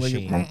sound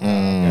machine.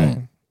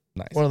 Okay.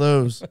 Nice. One of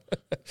those.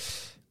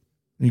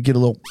 You get a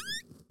little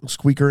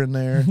squeaker in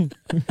there.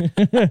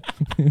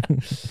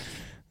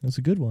 That's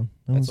a good one.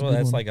 That's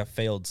like a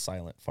failed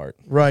silent fart.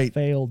 Right.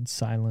 Failed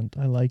silent.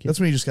 I like it. That's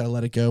when you just got to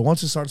let it go.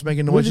 Once it starts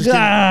making noise,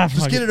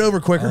 just get it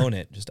over quicker. Own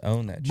it. Just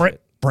own that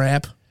shit.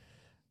 Brap.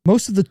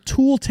 Most of the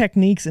tool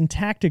techniques and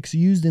tactics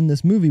used in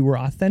this movie were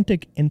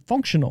authentic and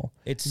functional.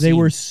 They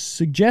were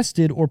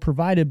suggested or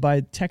provided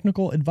by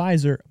technical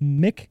advisor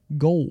Mick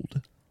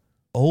Gold.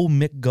 Oh,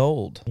 Mick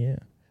Gold. Yeah.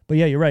 But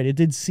yeah, you're right. It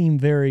did seem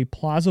very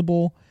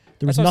plausible.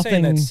 There was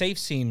nothing. Saying, that safe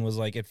scene was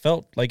like, it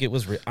felt like it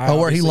was.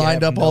 Where he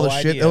lined up all the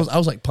shit. I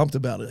was like pumped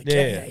about it. Like,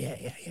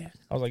 yeah.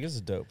 I was like, this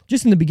is dope.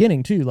 Just in the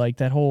beginning too, like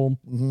that whole,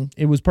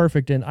 it was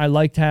perfect. And I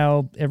liked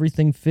how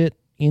everything fit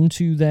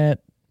into that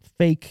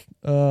fake,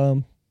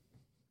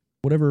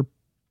 whatever.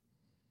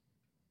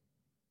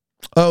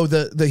 Oh,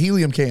 the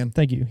helium can.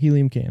 Thank you,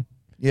 helium can.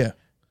 Yeah,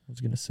 I was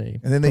gonna say.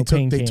 And then they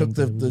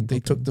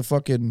took the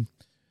fucking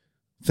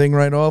thing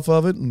right off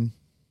of it and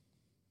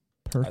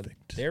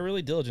perfect. They're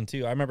really diligent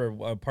too. I remember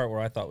a part where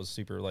I thought was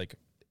super like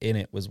in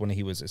it was when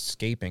he was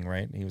escaping,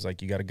 right? And he was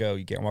like, you got to go.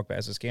 You can't walk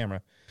past this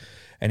camera.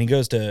 And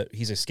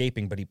he's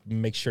escaping, but he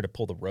makes sure to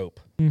pull the rope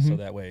so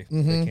that way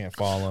they can't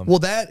follow him. Well,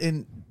 that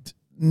and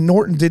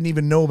Norton didn't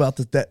even know about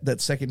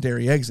that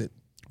secondary exit.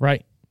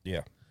 Right.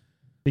 Yeah.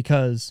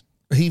 Because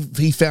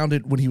he found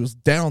it when he was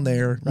down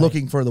there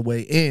looking for the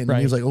way in. Right. And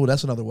he was like, oh,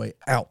 that's another way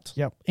out.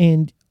 Yep.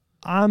 And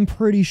I'm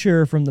pretty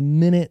sure from the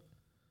minute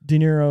De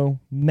Niro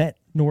met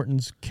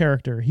Norton's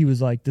character, he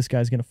was like, this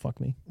guy's going to fuck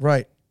me.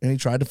 Right. And he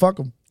tried to fuck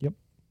him. Yep.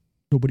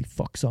 Nobody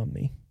fucks on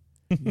me.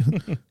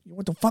 You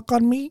want to fuck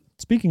on me?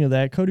 Speaking of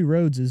that, Cody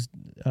Rhodes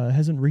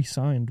hasn't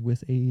re-signed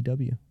with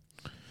AEW.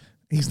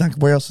 He's not.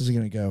 Where else is he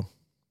going to go?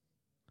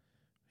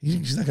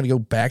 He's not going to go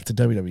back to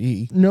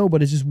WWE. No,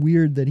 but it's just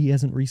weird that he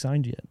hasn't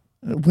re-signed yet.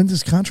 When's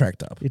his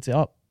contract up? It's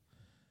up.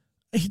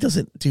 He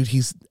doesn't, dude.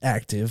 He's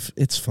active.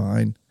 It's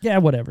fine. Yeah,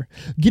 whatever.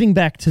 Getting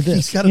back to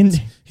this,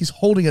 he's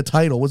holding a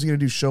title. What's he going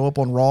to do? Show up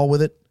on Raw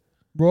with it?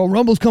 Royal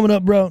Rumble's coming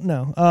up, bro.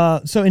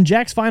 No. So in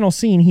Jack's final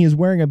scene, he is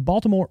wearing a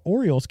Baltimore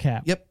Orioles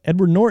cap. Yep.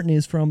 Edward Norton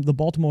is from the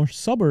Baltimore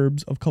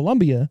suburbs of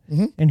Columbia,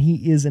 and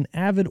he is an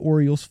avid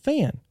Orioles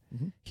fan.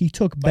 He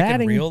took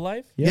batting. In real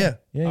life? Yeah.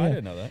 I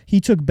didn't know that.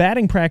 He took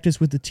batting practice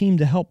with the team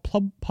to help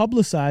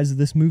publicize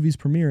this movie's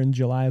premiere in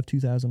July of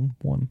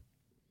 2001.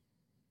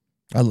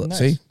 Nice.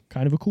 See?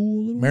 Kind of a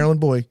cool little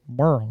Maryland boy.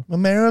 Merle. A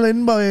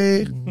Maryland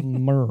boy.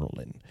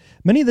 Merlin.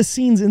 Many of the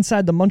scenes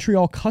inside the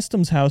Montreal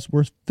Customs House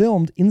were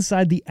filmed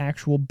inside the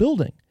actual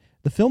building.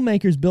 The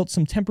filmmakers built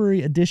some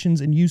temporary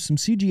additions and used some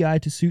CGI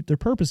to suit their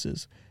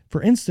purposes.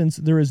 For instance,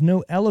 there is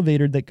no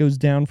elevator that goes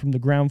down from the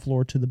ground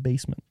floor to the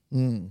basement.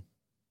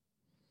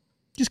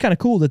 Just kind of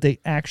cool that they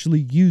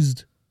actually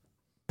used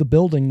the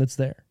building that's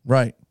there.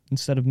 Right.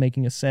 Instead of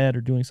making a set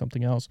or doing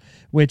something else,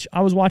 which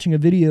I was watching a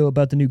video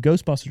about the new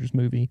Ghostbusters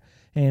movie,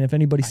 and if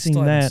anybody's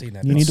seen that,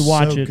 you need to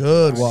watch it.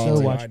 Good,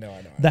 I know.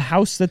 The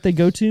house that they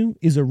go to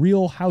is a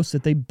real house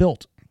that they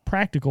built,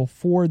 practical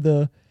for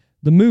the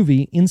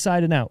movie,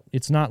 inside and out.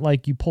 It's not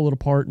like you pull it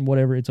apart and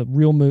whatever. It's a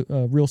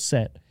real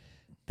set.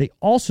 They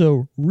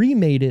also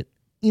remade it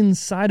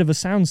inside of a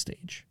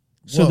soundstage.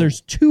 So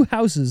there's two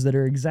houses that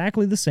are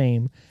exactly the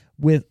same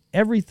with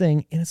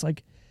everything, and it's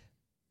like,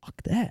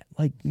 fuck that.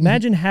 Like,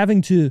 imagine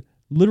having to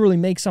literally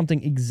make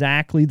something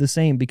exactly the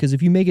same, because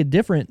if you make it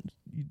different,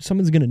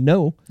 someone's going to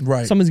know.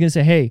 Right. Someone's going to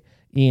say, hey,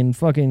 in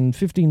fucking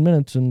 15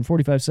 minutes and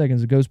 45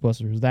 seconds of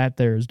Ghostbusters, that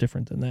there is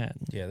different than that.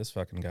 Yeah, this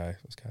guy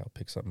will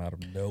pick something out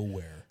of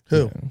nowhere.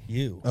 Who? Yeah.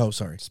 You. Oh,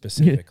 sorry.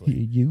 Specifically.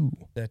 You.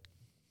 That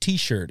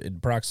T-shirt in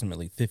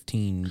approximately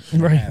 15.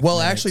 Right. Well,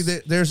 minutes.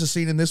 actually, there's a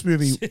scene in this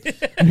movie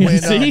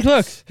See,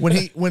 look.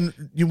 when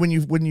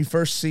you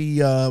first see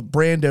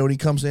Brando and he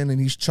comes in and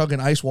he's chugging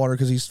ice water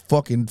because he's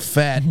fucking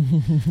fat,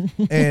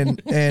 and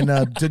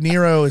De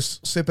Niro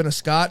is sipping a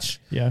scotch.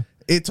 Yeah.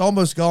 It's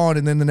almost gone,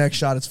 and then the next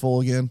shot it's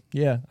full again.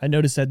 Yeah, I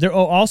noticed that. There.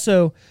 Oh,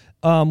 also,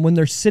 when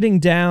they're sitting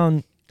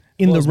down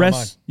in the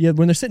rest,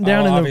 when they're sitting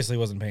down obviously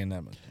wasn't paying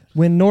that much.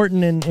 When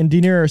Norton and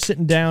De Niro are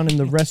sitting down in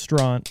the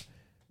restaurant.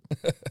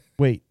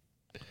 Wait,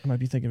 I might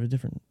be thinking of a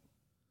different.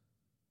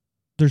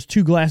 There's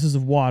two glasses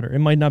of water. It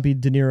might not be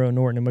De Niro and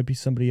Norton. It might be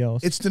somebody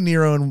else. It's De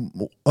Niro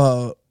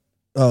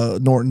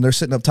and Norton. They're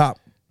sitting up top,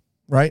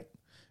 right?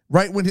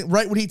 Right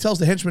when he tells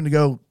the henchman to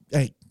go,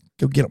 hey,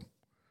 go get him.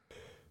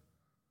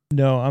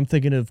 No, I'm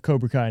thinking of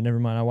Cobra Kai. Never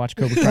mind. I watched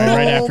Cobra Kai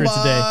right after it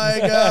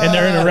today. God. And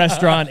they're in a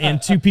restaurant,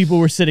 and two people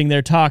were sitting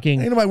there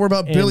talking. Ain't nobody worry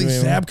about Billy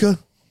Zabka.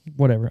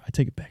 Whatever. I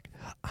take it back.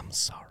 I'm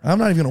sorry. I'm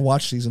not even going to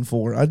watch season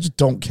 4. I just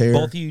don't care.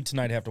 Both of you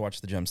tonight have to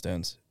watch The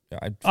Gemstones.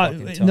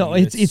 No,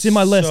 it's in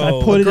my list.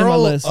 I put it in my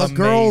list. A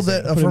girl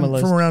that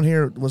from around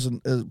here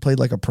played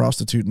like a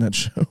prostitute in that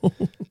show.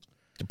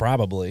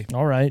 Probably.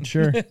 All right,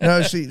 sure.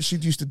 No, she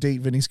used to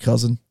date Vinny's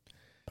cousin.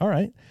 All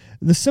right.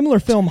 The similar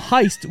film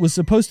Heist was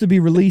supposed to be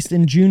released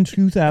in June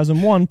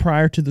 2001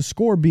 prior to The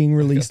Score being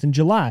released in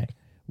July.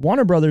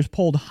 Warner Brothers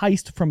pulled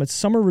Heist from its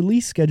summer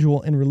release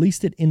schedule and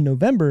released it in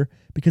November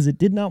because it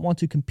did not want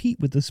to compete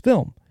with this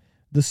film.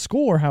 The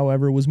Score,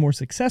 however, was more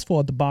successful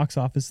at the box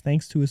office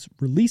thanks to its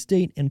release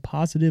date and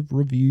positive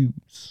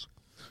reviews.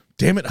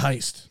 Damn it,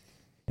 Heist.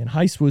 And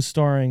Heist was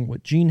starring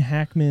Gene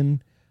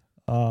Hackman.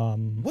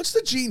 What's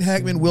the Gene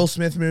Hackman Will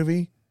Smith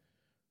movie?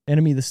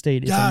 Enemy of the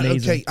State. It's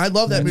amazing. Okay, I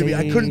love that movie.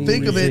 I couldn't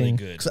think of it.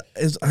 Good.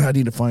 I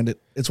need to find it.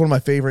 It's one of my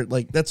favorite.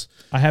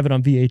 I have it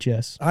on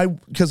VHS.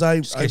 Because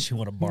in case you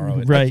want to borrow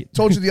it. Right. I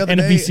told you the other and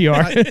day. And a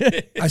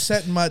VCR. I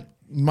sat in my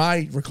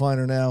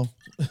recliner now.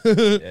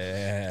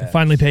 Yeah. It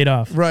finally paid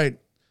off. Right.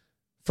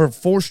 For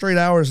 4 straight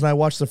hours, and I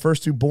watched the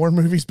first 2 Bourne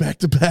movies back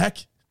to back.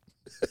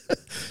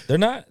 They're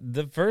not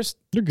the first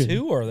They're good.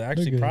 2 are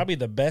actually probably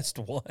the best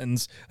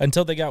ones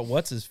until they got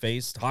what's his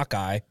face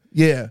Hawkeye.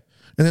 Yeah,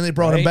 and then they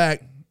brought him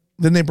back.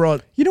 Then they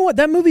brought. You know what?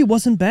 That movie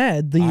wasn't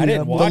bad. I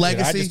didn't watch the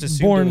Legacy, it. I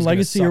just Bourne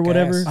Legacy or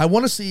whatever. Ass. I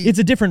want to see. It's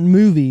a different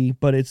movie,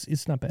 but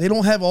it's not bad. They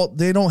don't have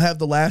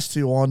the last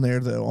 2 on there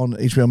on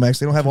HBO Max.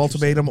 They don't have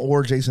Ultimatum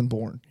or Jason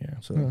Bourne. Yeah.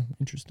 So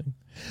interesting.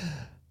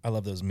 I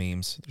love those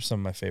memes. They're some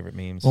of my favorite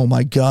memes. Oh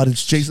my God,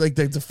 it's Jason, like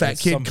the fat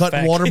kid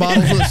cutting water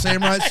bottles with a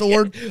samurai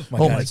sword.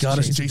 Oh my God,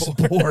 it's Jason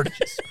Bourne.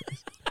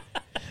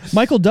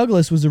 Michael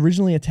Douglas was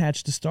originally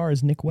attached to star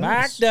as Nick Wells.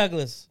 Mike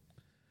Douglas.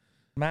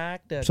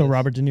 So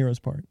Robert De Niro's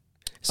part.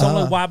 So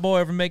only white boy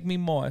ever make me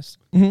moist.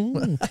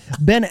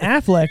 Ben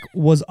Affleck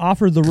was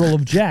offered the role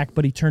of Jack,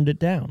 but he turned it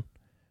down.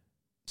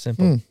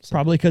 Simple.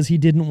 Probably because he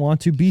didn't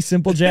want to be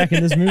Simple Jack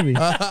in this movie.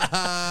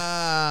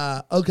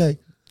 Okay.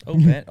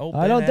 Ben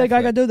I don't think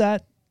I can do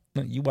that.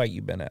 No, you white,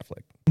 you Ben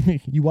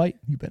Affleck. You white,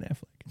 you Ben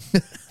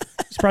Affleck.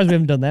 Surprised we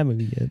haven't done that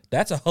movie yet.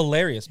 That's a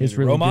hilarious movie. It's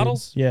really Role good.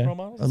 models? Yeah. Role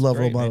models? I love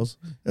Great, role models.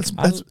 That's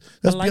I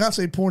like-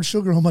 Beyonce pouring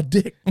sugar on my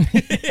dick.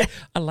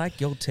 I like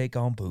your take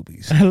on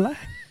boobies. I like.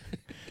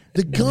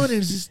 The gun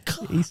is his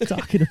cock. He's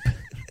talking about.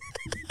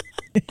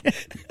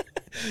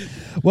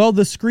 Well,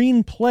 the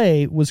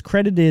screenplay was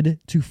credited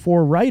to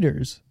 4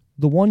 writers.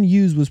 The one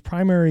used was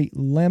primary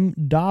Lem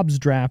Dobbs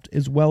draft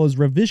as well as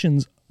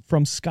revisions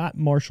from Scott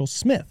Marshall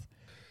Smith,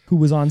 who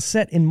was on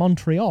set in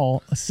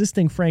Montreal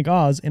assisting Frank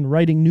Oz in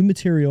writing new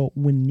material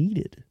when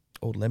needed.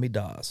 Old Lemmy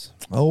Dawes.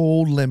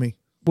 Old Lemmy.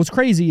 What's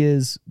crazy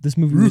is this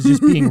movie was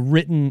just being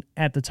written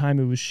at the time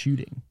it was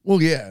shooting.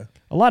 Well, yeah.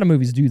 A lot of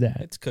movies do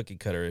that. It's cookie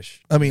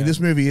cutter-ish. I mean, this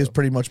movie is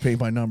pretty much paint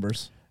by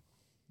numbers.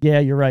 Yeah,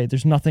 you're right.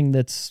 There's nothing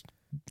that's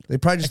They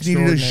probably just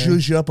needed to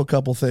Extraordinary. zhuzh up a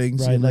couple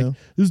things. right. You Like, know?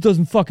 this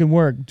doesn't fucking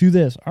work. Do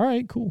this. All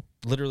right, cool.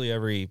 Literally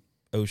every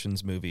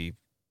Ocean's movie,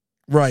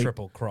 Right.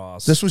 triple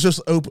cross. This was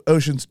just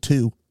Ocean's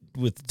 2.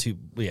 with 2.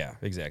 Yeah,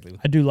 exactly.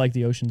 I do like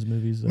the Ocean's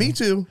movies, though. Me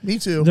too. Me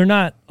too. They're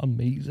not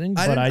amazing,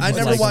 I but didn't- I I just It's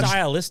never a like watched-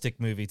 stylistic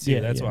movie too. Yeah,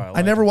 That's yeah. why I like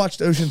I never it.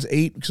 watched Ocean's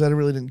 8 because I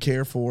really didn't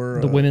care for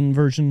the women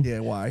version. Yeah,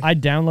 why? I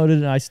downloaded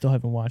it and I still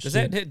haven't watched Does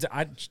it. that?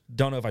 I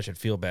don't know if I should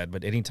feel bad,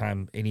 but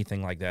anytime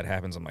anything like that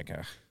happens, I'm like,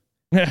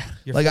 ugh.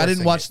 You're Like I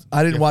didn't forcing watch. it.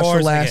 I didn't You're watch the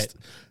forcing last.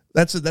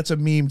 it. That's a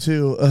meme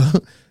too.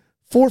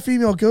 4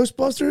 female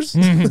Ghostbusters.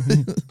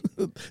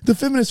 The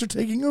feminists are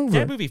taking over.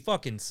 That movie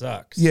fucking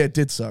sucks. Yeah, it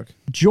did suck.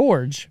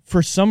 George,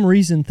 for some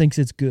reason, thinks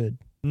it's good.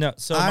 No,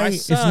 so I- my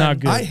it's son not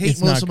good. I hate It's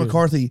not Melissa good.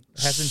 McCarthy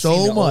hasn't so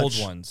seen the much. old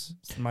ones.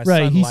 My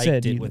Right, son he liked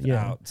said it he- without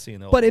yeah. seeing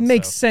the old But it ones,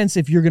 makes so- sense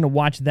if you're going to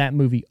watch that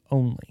movie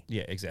only.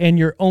 Yeah, exactly. And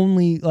your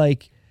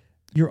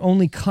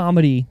only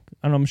comedy,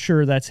 and I'm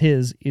sure that's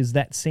his, is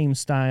that same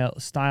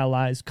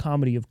stylized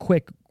comedy of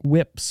quick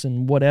whips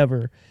and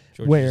whatever.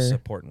 George where is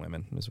supporting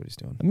women is what he's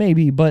doing.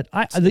 maybe, but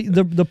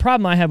the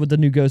problem I have with the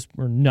new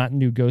not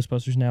new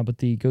Ghostbusters now, but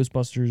the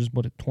Ghostbusters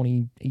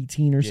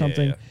 2018 or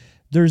something. Yeah.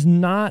 There's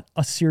not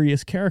a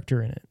serious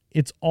character in it.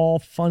 It's all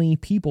funny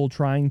people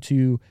trying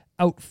to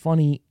out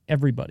funny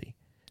everybody.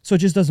 So it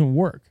just doesn't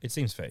work. It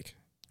seems fake.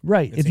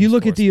 Right. It If you seems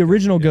look at forced the because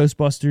original of it.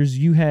 Ghostbusters,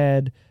 you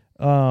had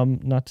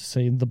not to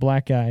say the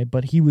black guy,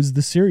 but he was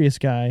the serious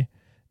guy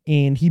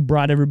and he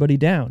brought everybody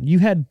down. You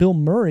had Bill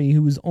Murray,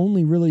 who was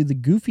only really the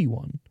goofy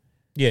one.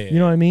 Yeah, You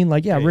know what I mean?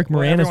 Like, yeah, Rick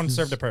Well, Moranis. everyone was-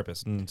 served a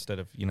purpose instead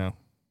of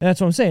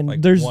That's what I'm saying.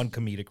 like There's one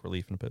comedic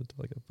relief and opposed to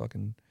like a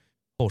fucking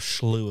whole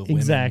slew of women.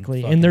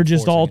 exactly, fucking and they're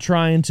just all forcing it.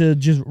 trying to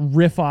just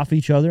riff off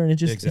each other, and it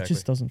just Exactly.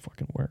 doesn't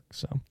fucking work.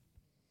 So,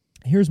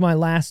 here's my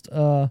last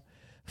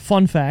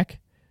fun fact.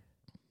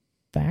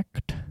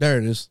 There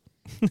it is.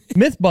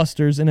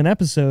 Mythbusters in an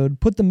episode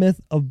put the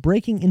myth of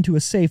breaking into a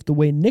safe the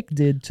way Nick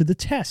did to the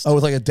test. Oh,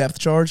 with like a depth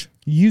charge.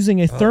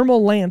 Using a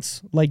thermal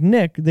lance like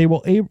Nick, they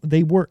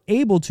were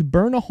able to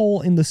burn a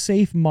hole in the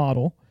safe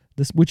model,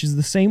 which is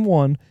the same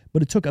one,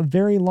 but it took a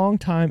very long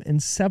time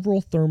and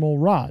several thermal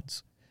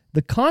rods.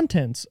 The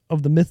contents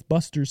of the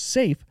Mythbusters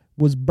safe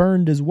was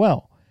burned as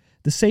well.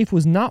 The safe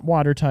was not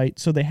watertight,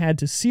 so they had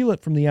to seal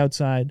it from the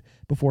outside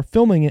before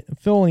filling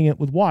it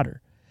with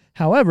water.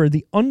 However,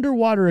 the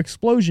underwater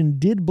explosion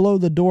did blow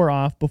the door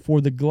off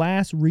before the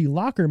glass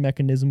relocker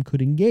mechanism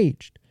could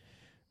engage.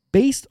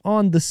 Based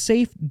on the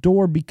safe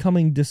door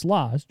becoming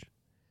dislodged,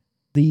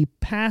 the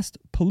past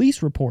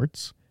police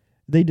reports,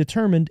 they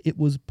determined it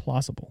was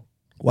plausible.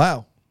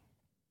 Wow.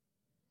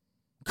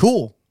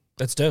 Cool.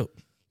 That's dope.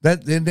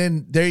 That and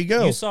then there you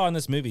go. You saw in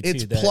this movie too.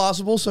 It's that,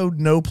 plausible, so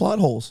no plot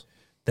holes.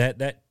 that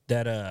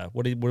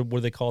what do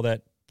they call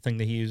that thing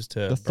that he used to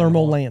The burn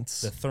thermal a hole?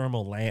 lance. The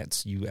thermal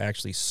lance. You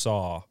actually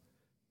saw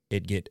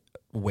it get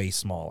way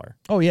smaller.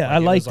 Oh yeah, I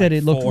was like that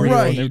it looked 4 real.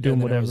 Right. And they're feet,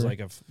 doing and then it was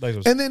whatever. like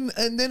a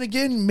And then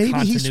again, maybe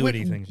he Continuity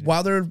switched things, yeah.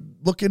 while they're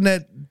looking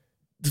at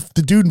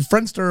the dude in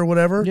Friendster or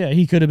whatever. Yeah,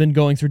 he could have been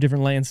going through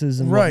different lances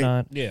and Right.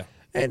 whatnot. yeah.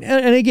 And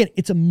again,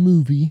 it's a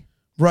movie.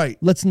 Right.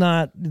 Let's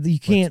not. You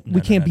can't. No,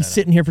 we no, can't no, be no, no.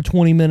 sitting here for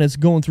 20 minutes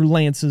going through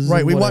lances. Right.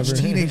 and We whatever.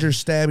 watched teenagers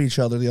stab each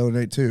other the other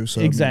night too. So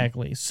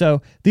Exactly.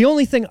 So the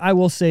only thing I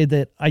will say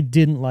that I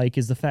didn't like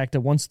is the fact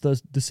that once the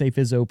safe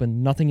is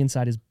open, nothing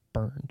inside is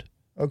burned.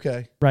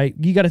 Okay. Right?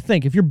 You got to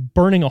think, if you're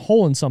burning a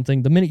hole in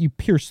something, the minute you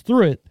pierce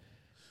through it,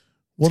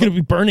 Well, it's going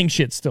to be burning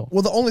shit still.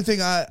 Well, the only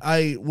thing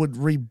I would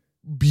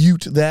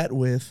rebuke that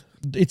with,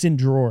 It's in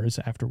drawers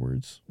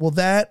afterwards. well,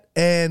 that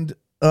and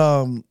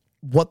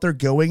what they're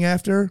going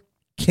after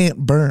can't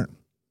burn.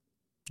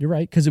 You're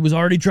right, because it was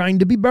already trying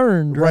to be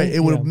burned. Right. Right?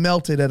 It would have Yeah.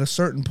 melted at a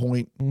certain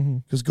point Mm-hmm.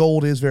 because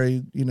gold is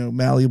very,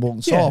 malleable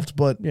and Yeah. soft.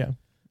 But Yeah.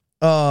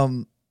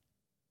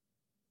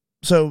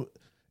 so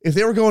if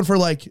they were going for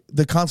like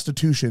the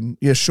Constitution,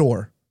 yeah,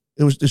 sure.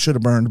 It should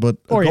have burned, but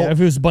or if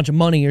it was a bunch of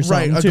money or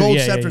something. Right, a gold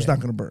scepter's not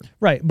going to burn.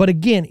 Right, but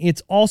again,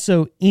 it's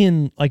also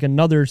in like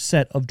another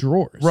set of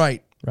drawers.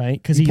 Right,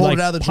 because he pulled it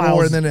out of the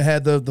drawer and then it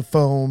had the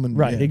foam and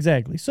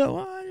exactly. So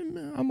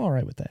I'm all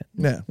right with that.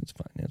 Yeah, that's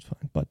fine. That's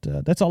fine.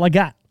 But that's all I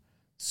got.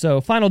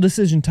 So final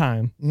decision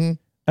time. Mm-hmm.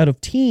 Out of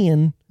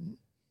 10,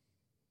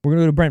 we're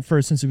gonna go to Brent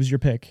first since it was your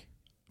pick.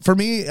 For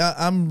me,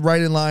 I'm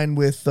right in line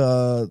with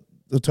the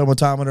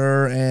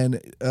Tomatometer and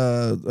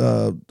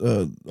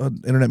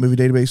Internet Movie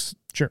Database.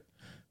 Sure.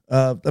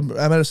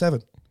 I'm at a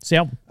 7. See,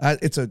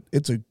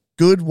 it's a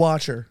good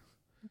watcher.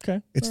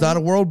 Okay. It's not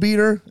a world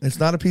beater. It's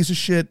not a piece of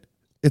shit.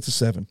 It's a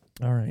 7.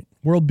 All right.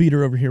 World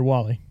beater over here,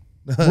 Wally.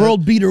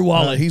 World beater,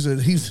 Wally. He's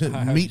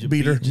a meat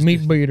beater.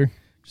 Meat beater.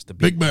 Just a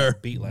big bear.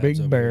 Big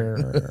bear.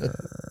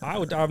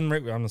 I'm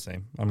the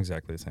same. I'm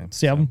exactly the same.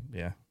 7. So,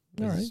 yeah.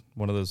 All right.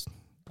 One of those.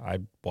 I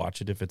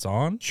watch it if it's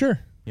on. Sure.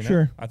 You know?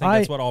 Sure. I think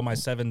that's what all my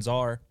 7s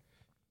are.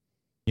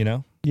 You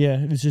know? Yeah,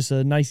 it's just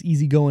a nice,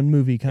 easygoing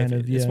movie, kind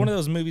of. It's one of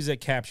those movies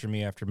that capture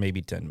me after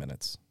maybe 10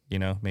 minutes. You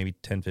know, maybe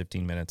 10,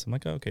 15 minutes. I'm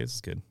like, oh, okay, this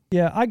is good.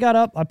 Yeah, I got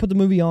up, I put the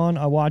movie on,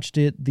 I watched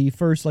it. The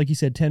first, like you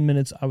said, 10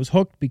 minutes, I was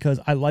hooked because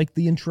I liked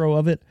the intro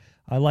of it.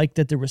 I liked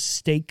that there was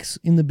stakes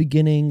in the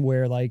beginning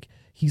where, like,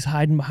 he's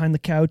hiding behind the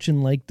couch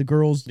and, like, the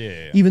girls,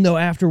 even though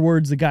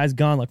afterwards the guy's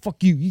gone, like,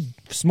 fuck you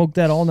smoked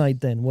that all night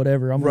then,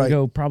 whatever. I'm going to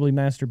go probably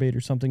masturbate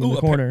or something in the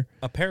corner.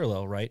 A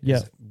parallel, right?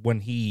 Yeah.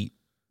 When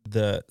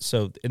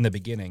so in the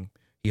beginning,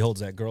 he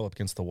holds that girl up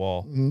against the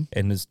wall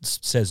and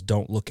says,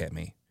 "Don't look at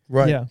me."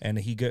 Right. Yeah. And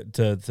he got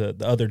to the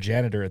other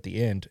janitor at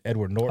the end,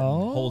 Edward Norton,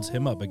 holds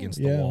him up against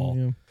the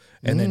wall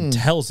and then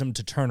tells him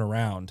to turn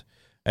around.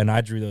 And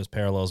I drew those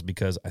parallels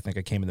because I think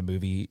I came in the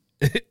movie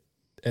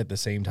at the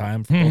same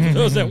time for both of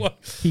those at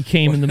once. He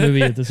came in the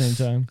movie at the same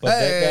time.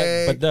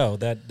 But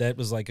that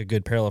was like a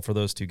good parallel for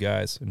those two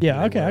guys.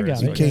 Yeah, okay, I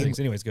got it.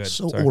 Anyways, go ahead.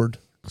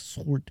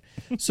 Sword.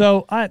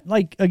 So I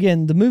like,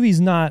 again, the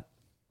movie's not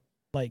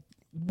like,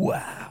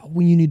 wow,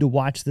 when you need to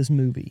watch this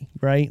movie,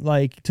 right?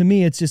 Like, to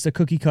me, it's just a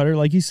cookie cutter,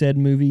 like you said,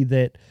 movie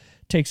that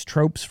takes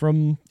tropes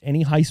from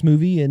any heist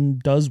movie and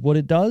does what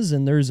it does.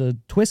 And there's a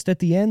twist at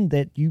the end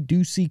that you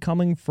do see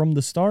coming from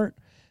the start.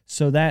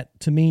 So that,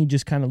 to me,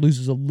 just kind of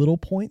loses a little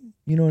point.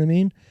 You know what I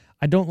mean?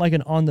 I don't like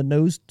an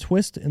on-the-nose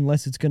twist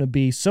unless it's going to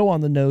be so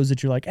on the nose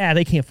that you're like,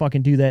 they can't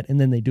fucking do that, and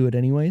then they do it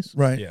anyways.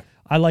 Right. Yeah.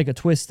 I like a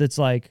twist that's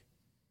like,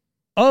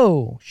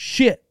 oh,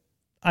 shit,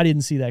 I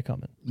didn't see that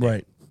coming.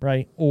 Right.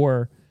 Right?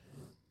 Or,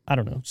 I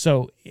don't know.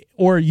 So,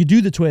 or you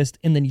do the twist,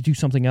 and then you do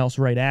something else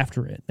right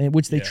after it,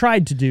 which they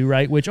tried to do,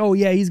 right? Which,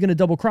 he's going to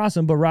double-cross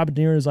him, but Robert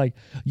De Niro is like,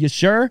 you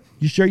sure?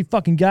 You sure you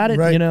fucking got it?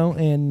 Right. You know?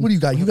 And what do you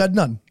got? You got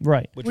none.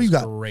 Right. Which what you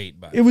got? Great.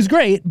 It was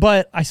great,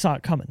 but I saw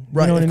it coming.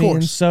 Right, You know what of I mean?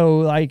 course. So,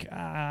 like,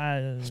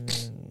 I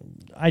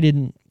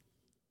didn't.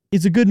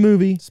 It's a good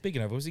movie.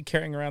 Speaking of, was he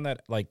carrying around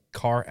that like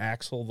car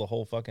axle the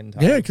whole fucking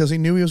time? Yeah, because he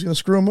knew he was going to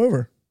screw him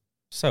over.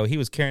 So he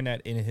was carrying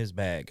that in his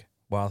bag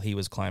while he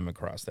was climbing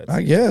across that.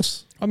 I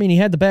guess. I mean, he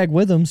had the bag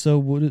with him, so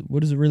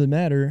what does it really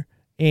matter?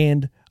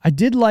 And I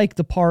did like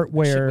the part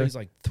where he's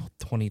like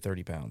 20,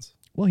 30 pounds.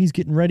 Well, he's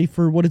getting ready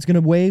for what it's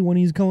going to weigh when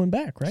he's going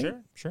back, right?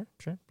 Sure.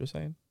 Just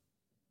saying.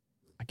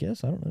 I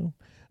guess, I don't know.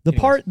 The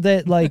part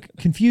that like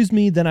confused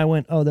me, then I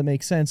went, oh, that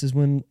makes sense, is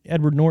when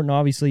Edward Norton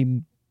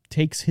obviously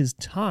takes his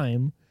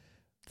time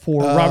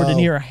for Robert De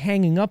Niro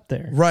hanging up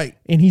there. Right.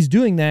 And he's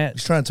doing that.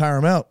 He's trying to tire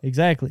him out.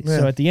 Exactly. Yeah.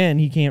 So at the end,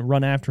 he can't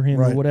run after him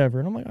or whatever.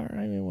 And I'm like, all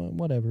right, well,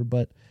 whatever.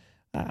 But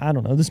I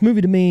don't know. This movie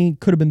to me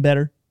could have been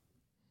better.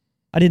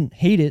 I didn't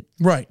hate it.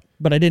 Right.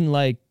 But I didn't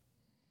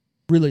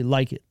really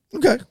like it.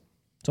 Okay.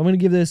 So I'm going to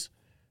give this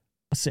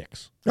a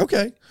 6.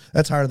 Okay.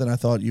 That's higher than I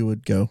thought you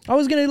would go. I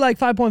was going to like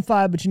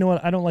 5.5, but you know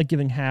what? I don't like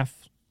giving half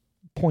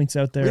points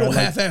out there. We don't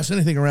half-ass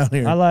anything around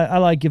here. I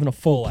like giving a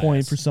full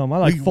point for some. I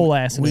like full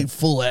ass. We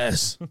full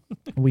ass.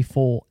 We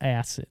full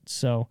ass it.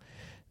 So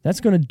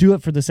that's going to do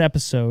it for this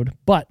episode.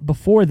 But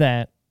before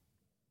that,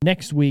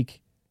 next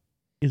week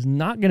is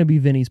not going to be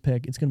Vinny's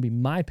pick. It's going to be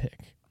my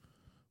pick.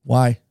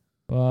 Why?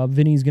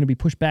 Vinny's going to be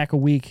pushed back a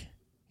week.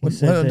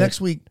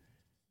 Next week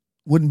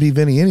wouldn't be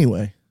Vinny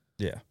anyway.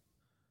 Yeah.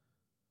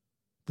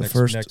 The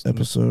first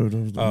episode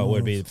of the it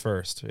would be the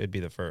first. It'd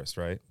be the first,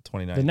 right?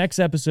 29th. The next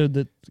episode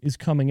that is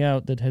coming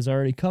out, that has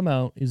already come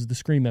out, is the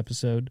Scream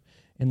episode.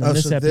 And then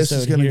this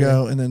is going to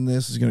go, and then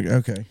this is going to go.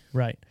 Okay.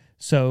 Right.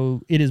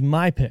 So it is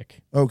my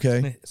pick.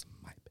 Okay. It's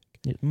my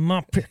pick. It's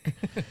my pick.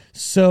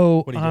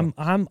 So What are you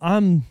doing?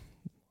 I'm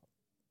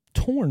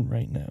torn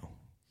right now.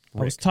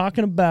 I was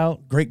talking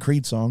about... Great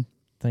Creed song.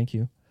 Thank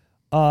you.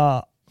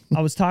 I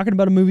was talking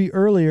about a movie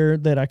earlier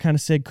that I kind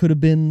of said could have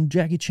been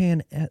Jackie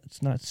Chan.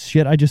 It's not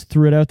shit. I just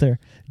threw it out there.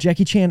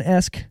 Jackie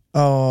Chan-esque.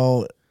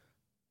 Oh,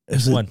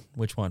 is it?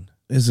 Which one?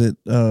 Is it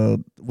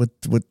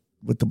with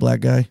the black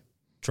guy?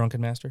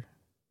 Drunken Master?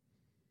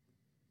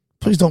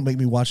 Please don't make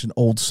me watch an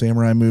old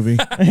samurai movie.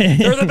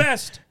 They're the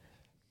best.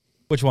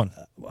 Which one?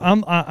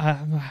 I'm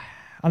not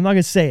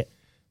gonna say it.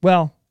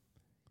 Well,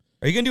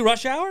 are you gonna do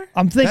Rush Hour?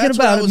 I'm thinking That's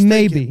what about I it. was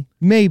thinking.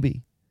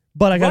 Maybe.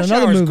 But I got Rush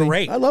another Hour is movie.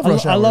 great. I love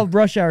Rush Hour. I love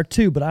Rush Hour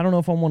too, but I don't know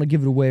if I want to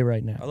give it away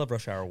right now. I love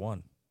Rush Hour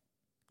 1.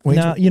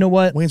 Now, you know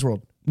what? Wayne's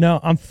World. No,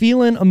 I'm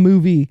feeling a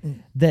movie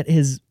that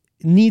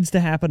needs to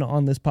happen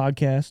on this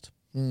podcast,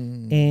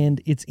 and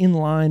it's in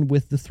line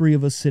with the three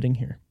of us sitting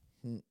here.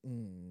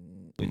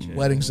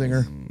 Wedding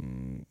Singer.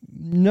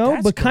 No,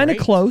 That's but kind of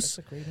great. close.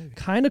 That's a great movie.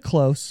 Kind of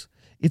close.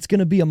 It's going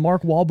to be a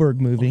Mark Wahlberg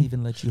I'll movie.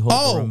 even let you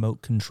hold the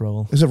remote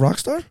control. Is it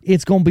Rockstar?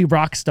 It's going to be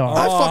Rockstar.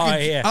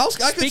 I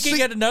could Speaking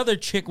see- at another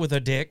chick with a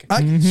dick.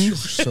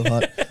 So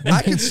hot.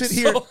 I could sit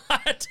here. So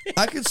hot.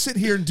 I could sit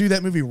here and do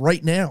that movie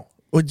right now.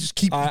 Or just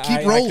keep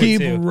I rolling. could Keep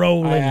too.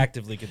 rolling. I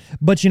actively could.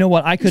 But you know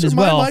what? I could These as are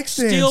my well. mic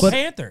stands. Steel But-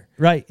 Panther.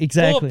 Right,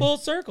 exactly. Full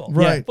circle.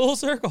 Right. Full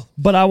circle.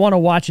 But I want to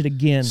watch it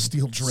again.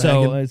 Steel Dragon.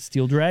 So it's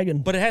Steel Dragon.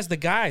 But it has the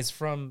guys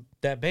from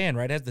that band,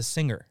 right? It has the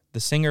singer.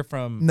 The singer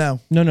from. No.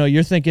 No,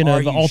 you're thinking Are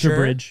of you Alter sure?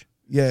 Bridge.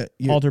 Yeah.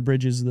 Alter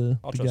Bridge is the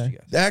I'll the trust guy. you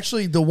guys.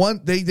 Actually, the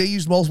one they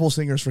used multiple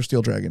singers for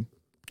Steel Dragon.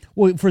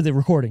 Well, for the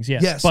recordings,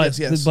 yes. Yes, but,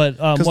 yes. But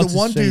 'Cause what's the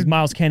one his face, dude-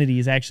 Miles Kennedy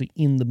is actually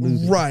in the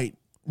movie.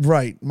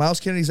 Right. Miles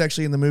Kennedy's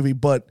actually in the movie,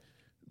 but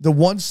the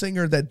one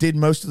singer that did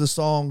most of the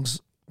songs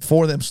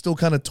for them still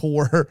kind of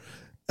tore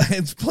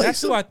and played.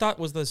 That's who I thought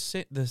was the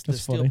Steel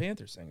funny.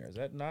 Panther singer. Is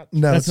that not?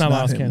 No, That's it's not not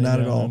Miles him. Kennedy. Not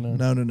at No, all.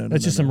 no. No.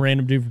 That's just some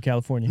random dude from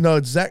California. No,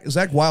 it's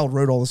Zach Wilde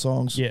wrote all the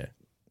songs. Yeah.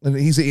 And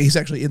he's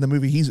actually in the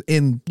movie. He's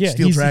in Yeah,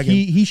 Steel Dragon.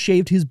 he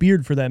shaved his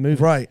beard for that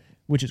movie. Right.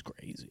 Which is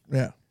crazy.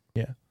 Yeah.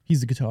 Yeah.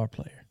 He's the guitar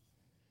player.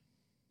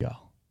 Yeah.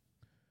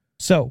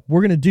 So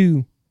we're gonna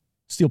do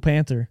Steel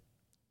Panther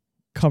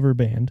cover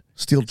band.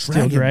 Steel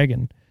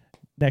Dragon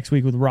next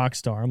week with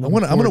Rockstar. I'm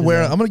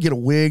gonna get a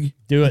wig.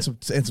 Do and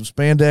it. and some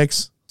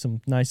spandex.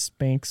 Some nice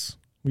Spanx.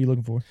 What are you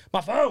looking for?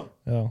 My phone.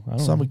 Oh, I don't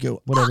So I'm know. gonna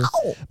go. Whatever.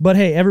 Ow! But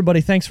hey,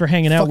 everybody, thanks for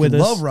hanging out with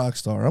us. Love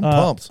Rockstar. I'm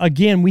pumped.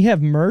 Again, we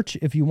have merch.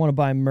 If you want to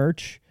buy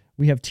merch,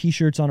 we have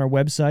T-shirts on our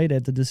website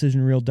at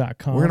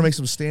thedecisionreel.com. We're gonna make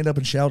some stand up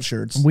and shout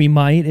shirts. We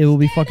might. It will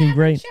be fucking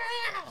great.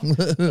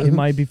 It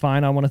might be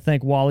fine. I want to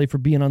thank Wally for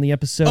being on the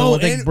episode. I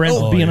want to thank Brent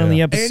for being on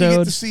the And you get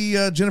episode. to see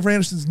Jennifer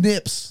Aniston's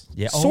nips.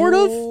 Yeah. Sort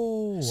of.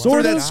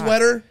 Through that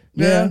sweater.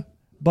 Yeah.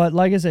 But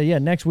like I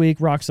said, next week,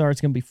 Rockstar, it's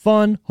going to be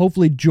fun.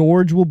 Hopefully,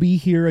 George will be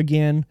here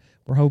again.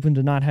 We're hoping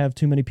to not have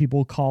too many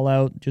people call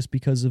out just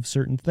because of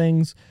certain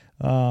things.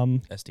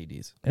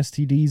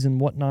 STDs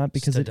and whatnot,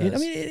 because it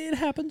happens, it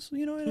happens,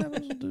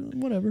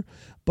 whatever.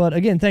 But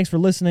again, thanks for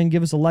listening.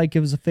 Give us a like,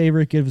 give us a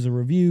favorite, give us a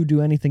review, do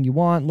anything you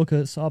want. Look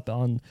us up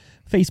on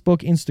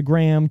Facebook,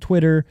 Instagram,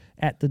 Twitter,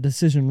 at The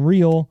Decision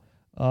Reel.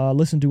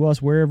 Listen to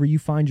us wherever you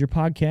find your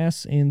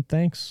podcasts, and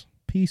thanks.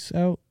 Peace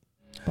out.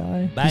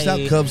 Bye. Peace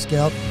out, Cub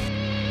Scout.